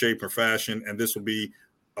some shape or fashion, and this will be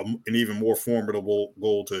an even more formidable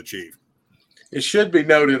goal to achieve. It should be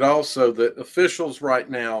noted also that officials right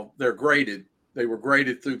now, they're graded. They were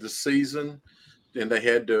graded through the season, and they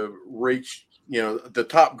had to reach, the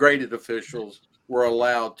top graded officials were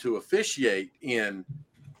allowed to officiate in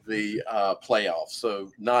the playoffs. So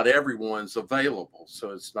not everyone's available.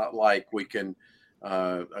 So it's not like we can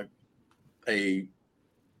a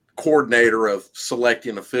coordinator of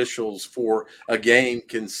selecting officials for a game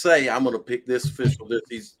can say, I'm going to pick this official.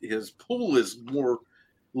 His pool is more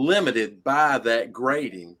limited by that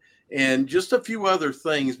grading. And just a few other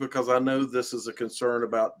things, because I know this is a concern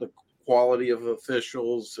about the quality of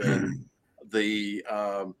officials and the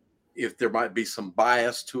if there might be some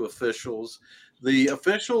bias to officials. The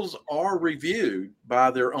officials are reviewed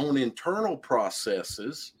by their own internal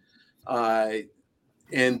processes,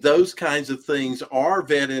 and those kinds of things are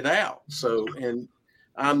vetted out. So, and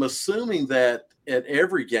I'm assuming that at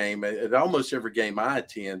every game, at almost every game I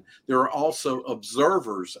attend, there are also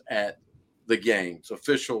observers at the games,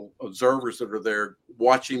 official observers that are there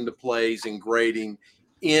watching the plays and grading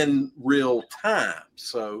in real time.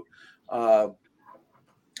 So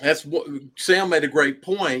that's what Sam made a great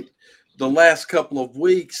point. The last couple of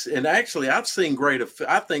weeks, and actually I've seen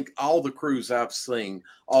I think all the crews I've seen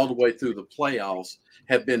all the way through the playoffs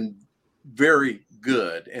have been very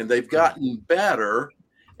good, and they've gotten better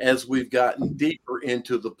as we've gotten deeper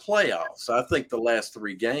into the playoffs. I think the last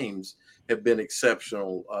 3 games have been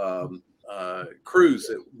exceptional crews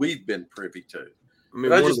that we've been privy to. I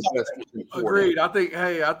mean, agreed. I think,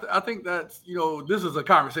 I think that's, this is a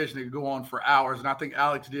conversation that could go on for hours. And I think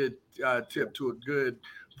Alex did tip to a good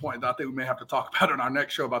point that I think we may have to talk about in our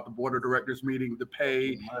next show about the board of directors meeting, the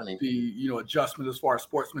pay, the, adjustment as far as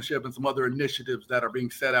sportsmanship and some other initiatives that are being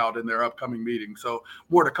set out in their upcoming meeting. So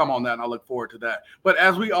more to come on that, and I look forward to that. But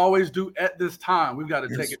as we always do at this time, we've got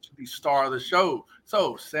to take it to the star of the show.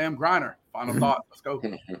 So Sam Griner, final thought. Let's go.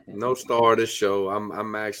 No star of this show.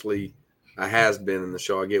 I has been in the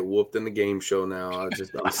show. I get whooped in the game show now. I'm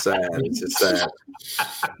sad. It's just sad.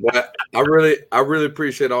 But I really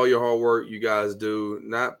appreciate all your hard work you guys do.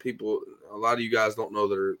 A lot of you guys don't know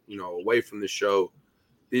that are, away from the show.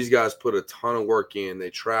 These guys put a ton of work in. They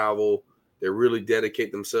travel. They really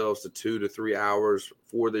dedicate themselves to 2 to 3 hours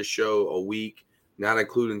for this show a week, not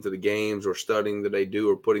including to the games or studying that they do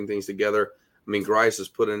or putting things together. I mean, Grice has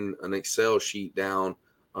put in an Excel sheet down,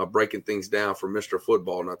 breaking things down for Mr.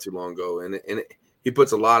 Football not too long ago. And he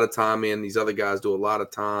puts a lot of time in. These other guys do a lot of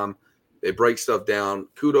time. They break stuff down.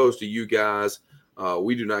 Kudos to you guys.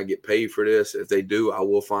 We do not get paid for this. If they do, I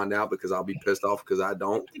will find out because I'll be pissed off because I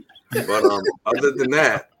don't. But other than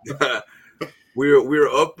that, we're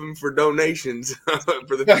open for donations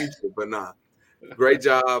for the future. But nah, great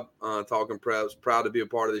job talking preps. Proud to be a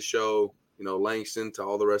part of the show. Langston, to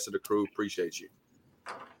all the rest of the crew, appreciate you.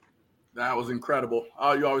 That was incredible.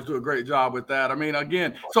 You always do a great job with that. I mean,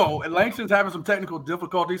 again, so Langston's having some technical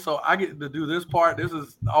difficulties, so I get to do this part. This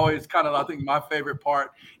is always kind of, I think, my favorite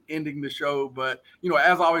part, ending the show. But,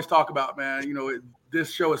 as I always talk about, man,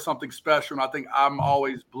 this show is something special, and I think I'm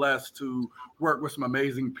always blessed to work with some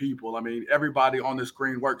amazing people. I mean, everybody on the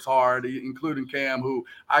screen works hard, including Cam, who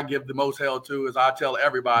I give the most hell to, as I tell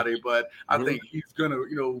everybody. But I think he's going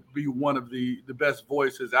to, be one of the best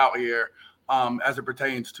voices out here. As it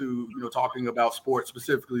pertains to, talking about sports,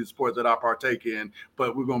 specifically the sport that I partake in,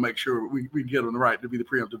 but we're going to make sure we get on the right to be the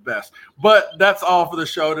preemptive best. But that's all for the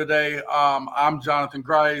show today. I'm Jonathan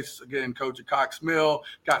Grice, again, coach at Cox Mill.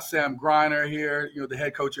 Got Sam Griner here, the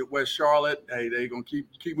head coach at West Charlotte. Hey, they're going to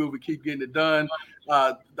keep moving, keep getting it done.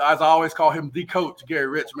 As I always call him, the coach, Gary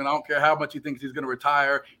Richmond. I don't care how much he thinks he's going to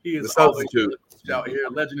retire. He is always out here,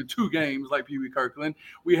 legend in 2 games like Pee Wee Kirkland.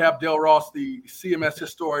 We have Dale Ross, the CMS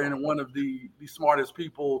historian and one of the smartest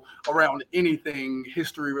people around anything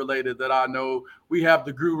history related that I know. We have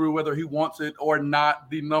the guru, whether he wants it or not,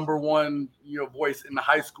 the number one voice in the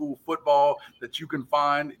high school football that you can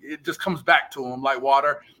find. It just comes back to him like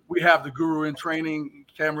water. We have the guru in training,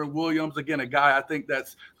 Cameron Williams, again, a guy I think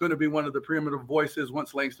that's going to be one of the preeminent voices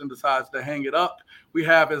once Langston decides to hang it up. We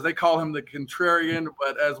have, as they call him, the contrarian,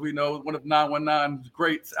 but as we know, one of 919's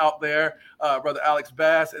greats out there, Brother Alex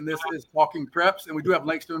Bass, and this is Talking Preps, and we do have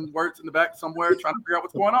Langston Wirtz in the back somewhere trying to figure out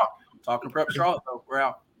what's going on. Talking Preps Charlotte, though. We're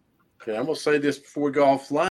out. Okay, I'm going to say this before we go offline.